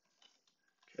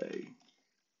 Okay,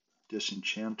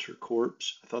 Disenchanter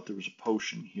corpse. I thought there was a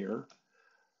potion here.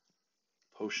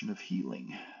 Potion of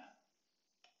healing.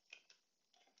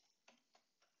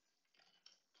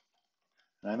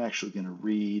 And I'm actually going to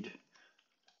read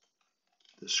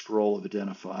the scroll of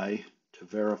identify to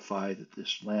verify that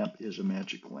this lamp is a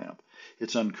magic lamp.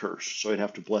 It's uncursed, so I'd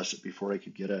have to bless it before I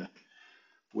could get a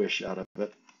wish out of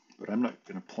it. But I'm not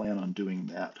going to plan on doing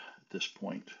that at this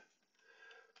point.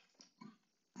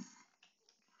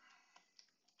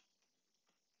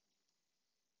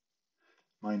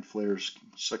 Mind Flayer's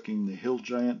sucking the hill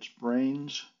giant's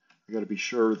brains. I got to be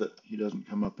sure that he doesn't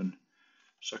come up and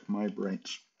suck my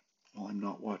brains while I'm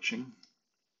not watching.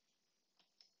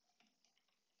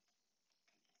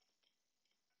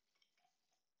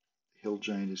 The hill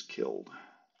giant is killed.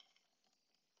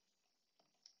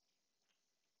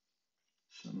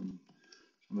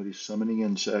 Somebody's summoning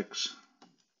insects.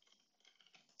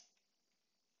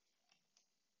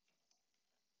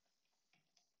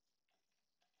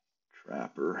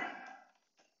 Trapper.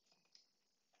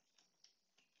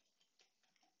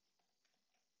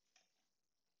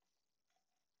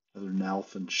 Another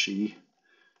Nalfashni.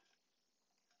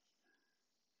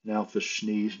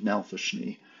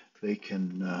 they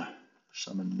can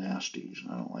summon nasties,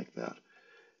 and I don't like that.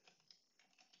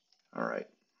 All right,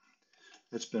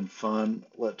 it's been fun.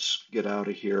 Let's get out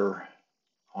of here.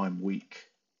 Oh, I'm weak.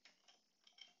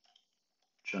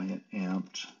 Giant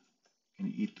ant.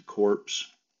 Gonna eat the corpse.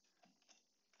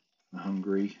 I'm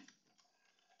hungry.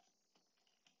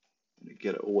 Gonna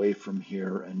get away from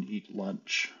here and eat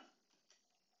lunch.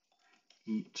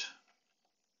 Eat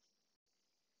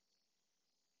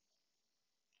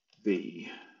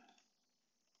V.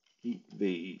 Eat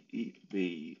V. Eat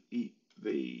V. Eat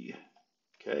V.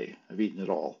 Okay, I've eaten it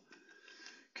all.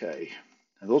 Okay,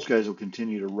 now those guys will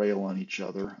continue to rail on each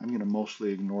other. I'm going to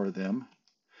mostly ignore them.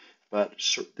 But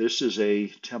this is a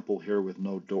temple here with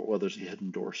no door. Well, there's a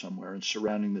hidden door somewhere, and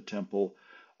surrounding the temple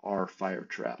are fire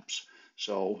traps.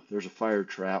 So there's a fire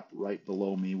trap right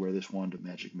below me where this wand of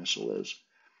magic missile is.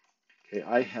 Okay,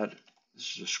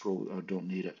 this is a scroll, I don't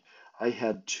need it. I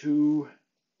had 2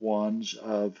 wands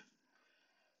of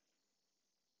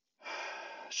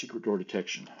secret door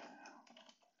detection.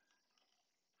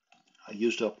 I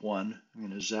used up one. I'm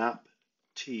going to zap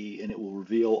T and it will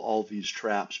reveal all these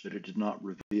traps, but it did not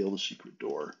reveal the secret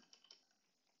door.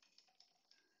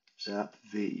 Zap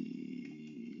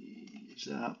V,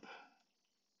 zap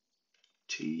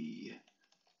T.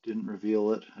 Didn't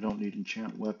reveal it. I don't need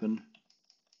enchant weapon.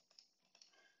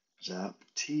 Zap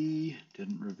T,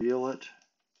 didn't reveal it.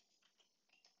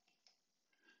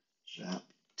 Zap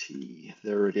T,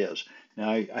 there it is. Now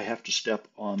I have to step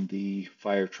on the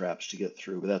fire traps to get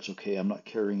through, but that's okay. I'm not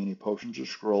carrying any potions or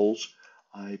scrolls.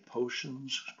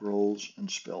 Potions, scrolls,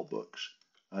 and spell books.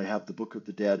 I have the Book of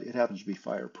the Dead. It happens to be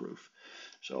fireproof.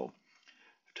 So,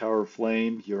 Tower of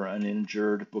Flame, you're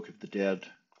uninjured. Book of the Dead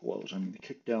glows. I'm going to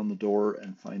kick down the door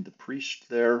and find the priest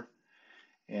there.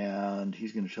 And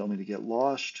he's going to tell me to get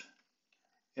lost.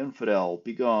 Infidel,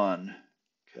 be gone.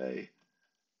 Okay.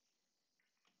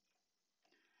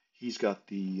 He's got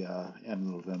the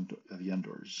Amulet of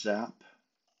Yendor. Zap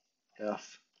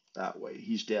F that way.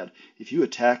 He's dead. If you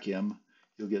attack him,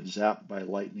 you'll get zapped by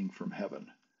lightning from heaven.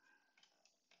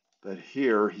 But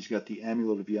here, he's got the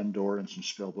Amulet of Yendor and some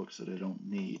spell books that I don't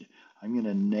need. I'm going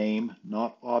to name,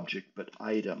 not object, but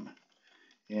item.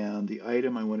 And the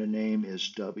item I want to name is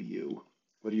W.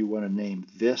 What do you want to name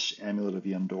this Amulet of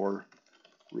Yendor?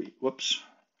 Whoops.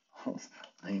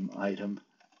 Name item.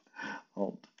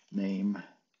 Alt name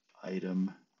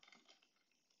item.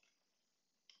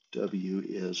 W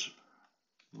is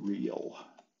real.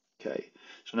 Okay,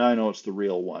 so now I know it's the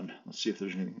real one. Let's see if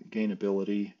there's any gain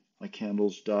ability. My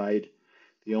candles died.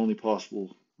 The only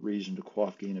possible reason to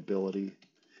quaff gain ability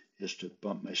is to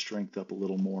bump my strength up a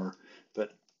little more.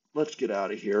 But let's get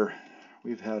out of here.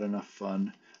 We've had enough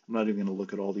fun. I'm not even going to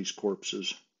look at all these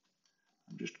corpses.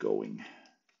 I'm just going.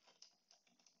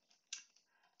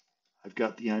 I've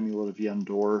got the Amulet of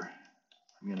Yendor.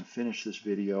 I'm going to finish this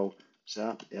video.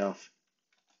 Zap F.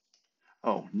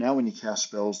 Oh, now when you cast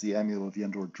spells, the Amulet of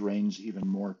Yendor drains even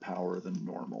more power than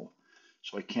normal.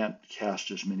 So I can't cast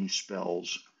as many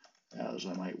spells as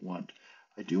I might want.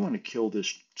 I do want to kill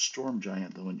this storm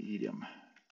giant, though, and eat him.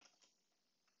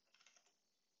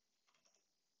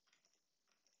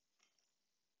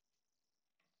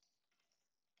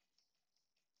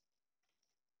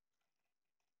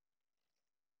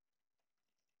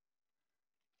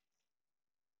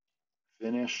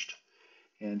 Finished.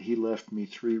 And he left me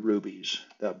 3 rubies.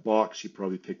 That box he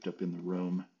probably picked up in the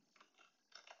room.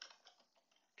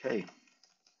 Okay.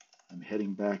 I'm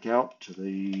heading back out to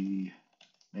the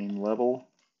main level.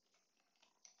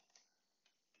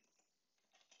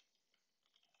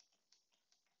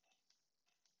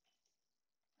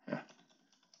 Yeah.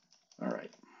 All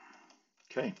right.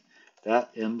 Okay.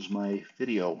 That ends my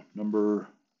video. Number,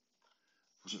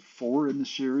 was it 4 in the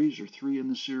series or 3 in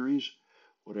the series?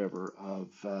 Whatever.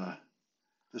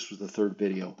 This was the 3rd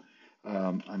video.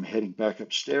 I'm heading back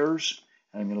upstairs,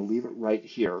 and I'm going to leave it right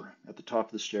here at the top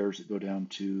of the stairs that go down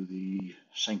to the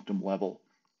sanctum level.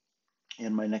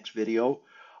 In my next video,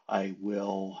 I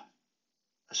will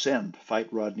ascend, fight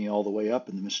Rodney all the way up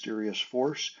in the mysterious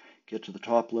force, get to the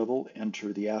top level,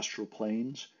 enter the astral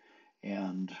planes,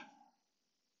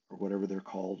 or whatever they're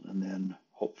called, and then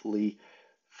hopefully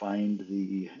find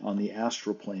on the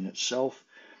astral plane itself,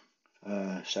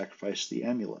 sacrifice the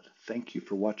amulet. Thank you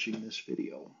for watching this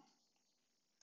video.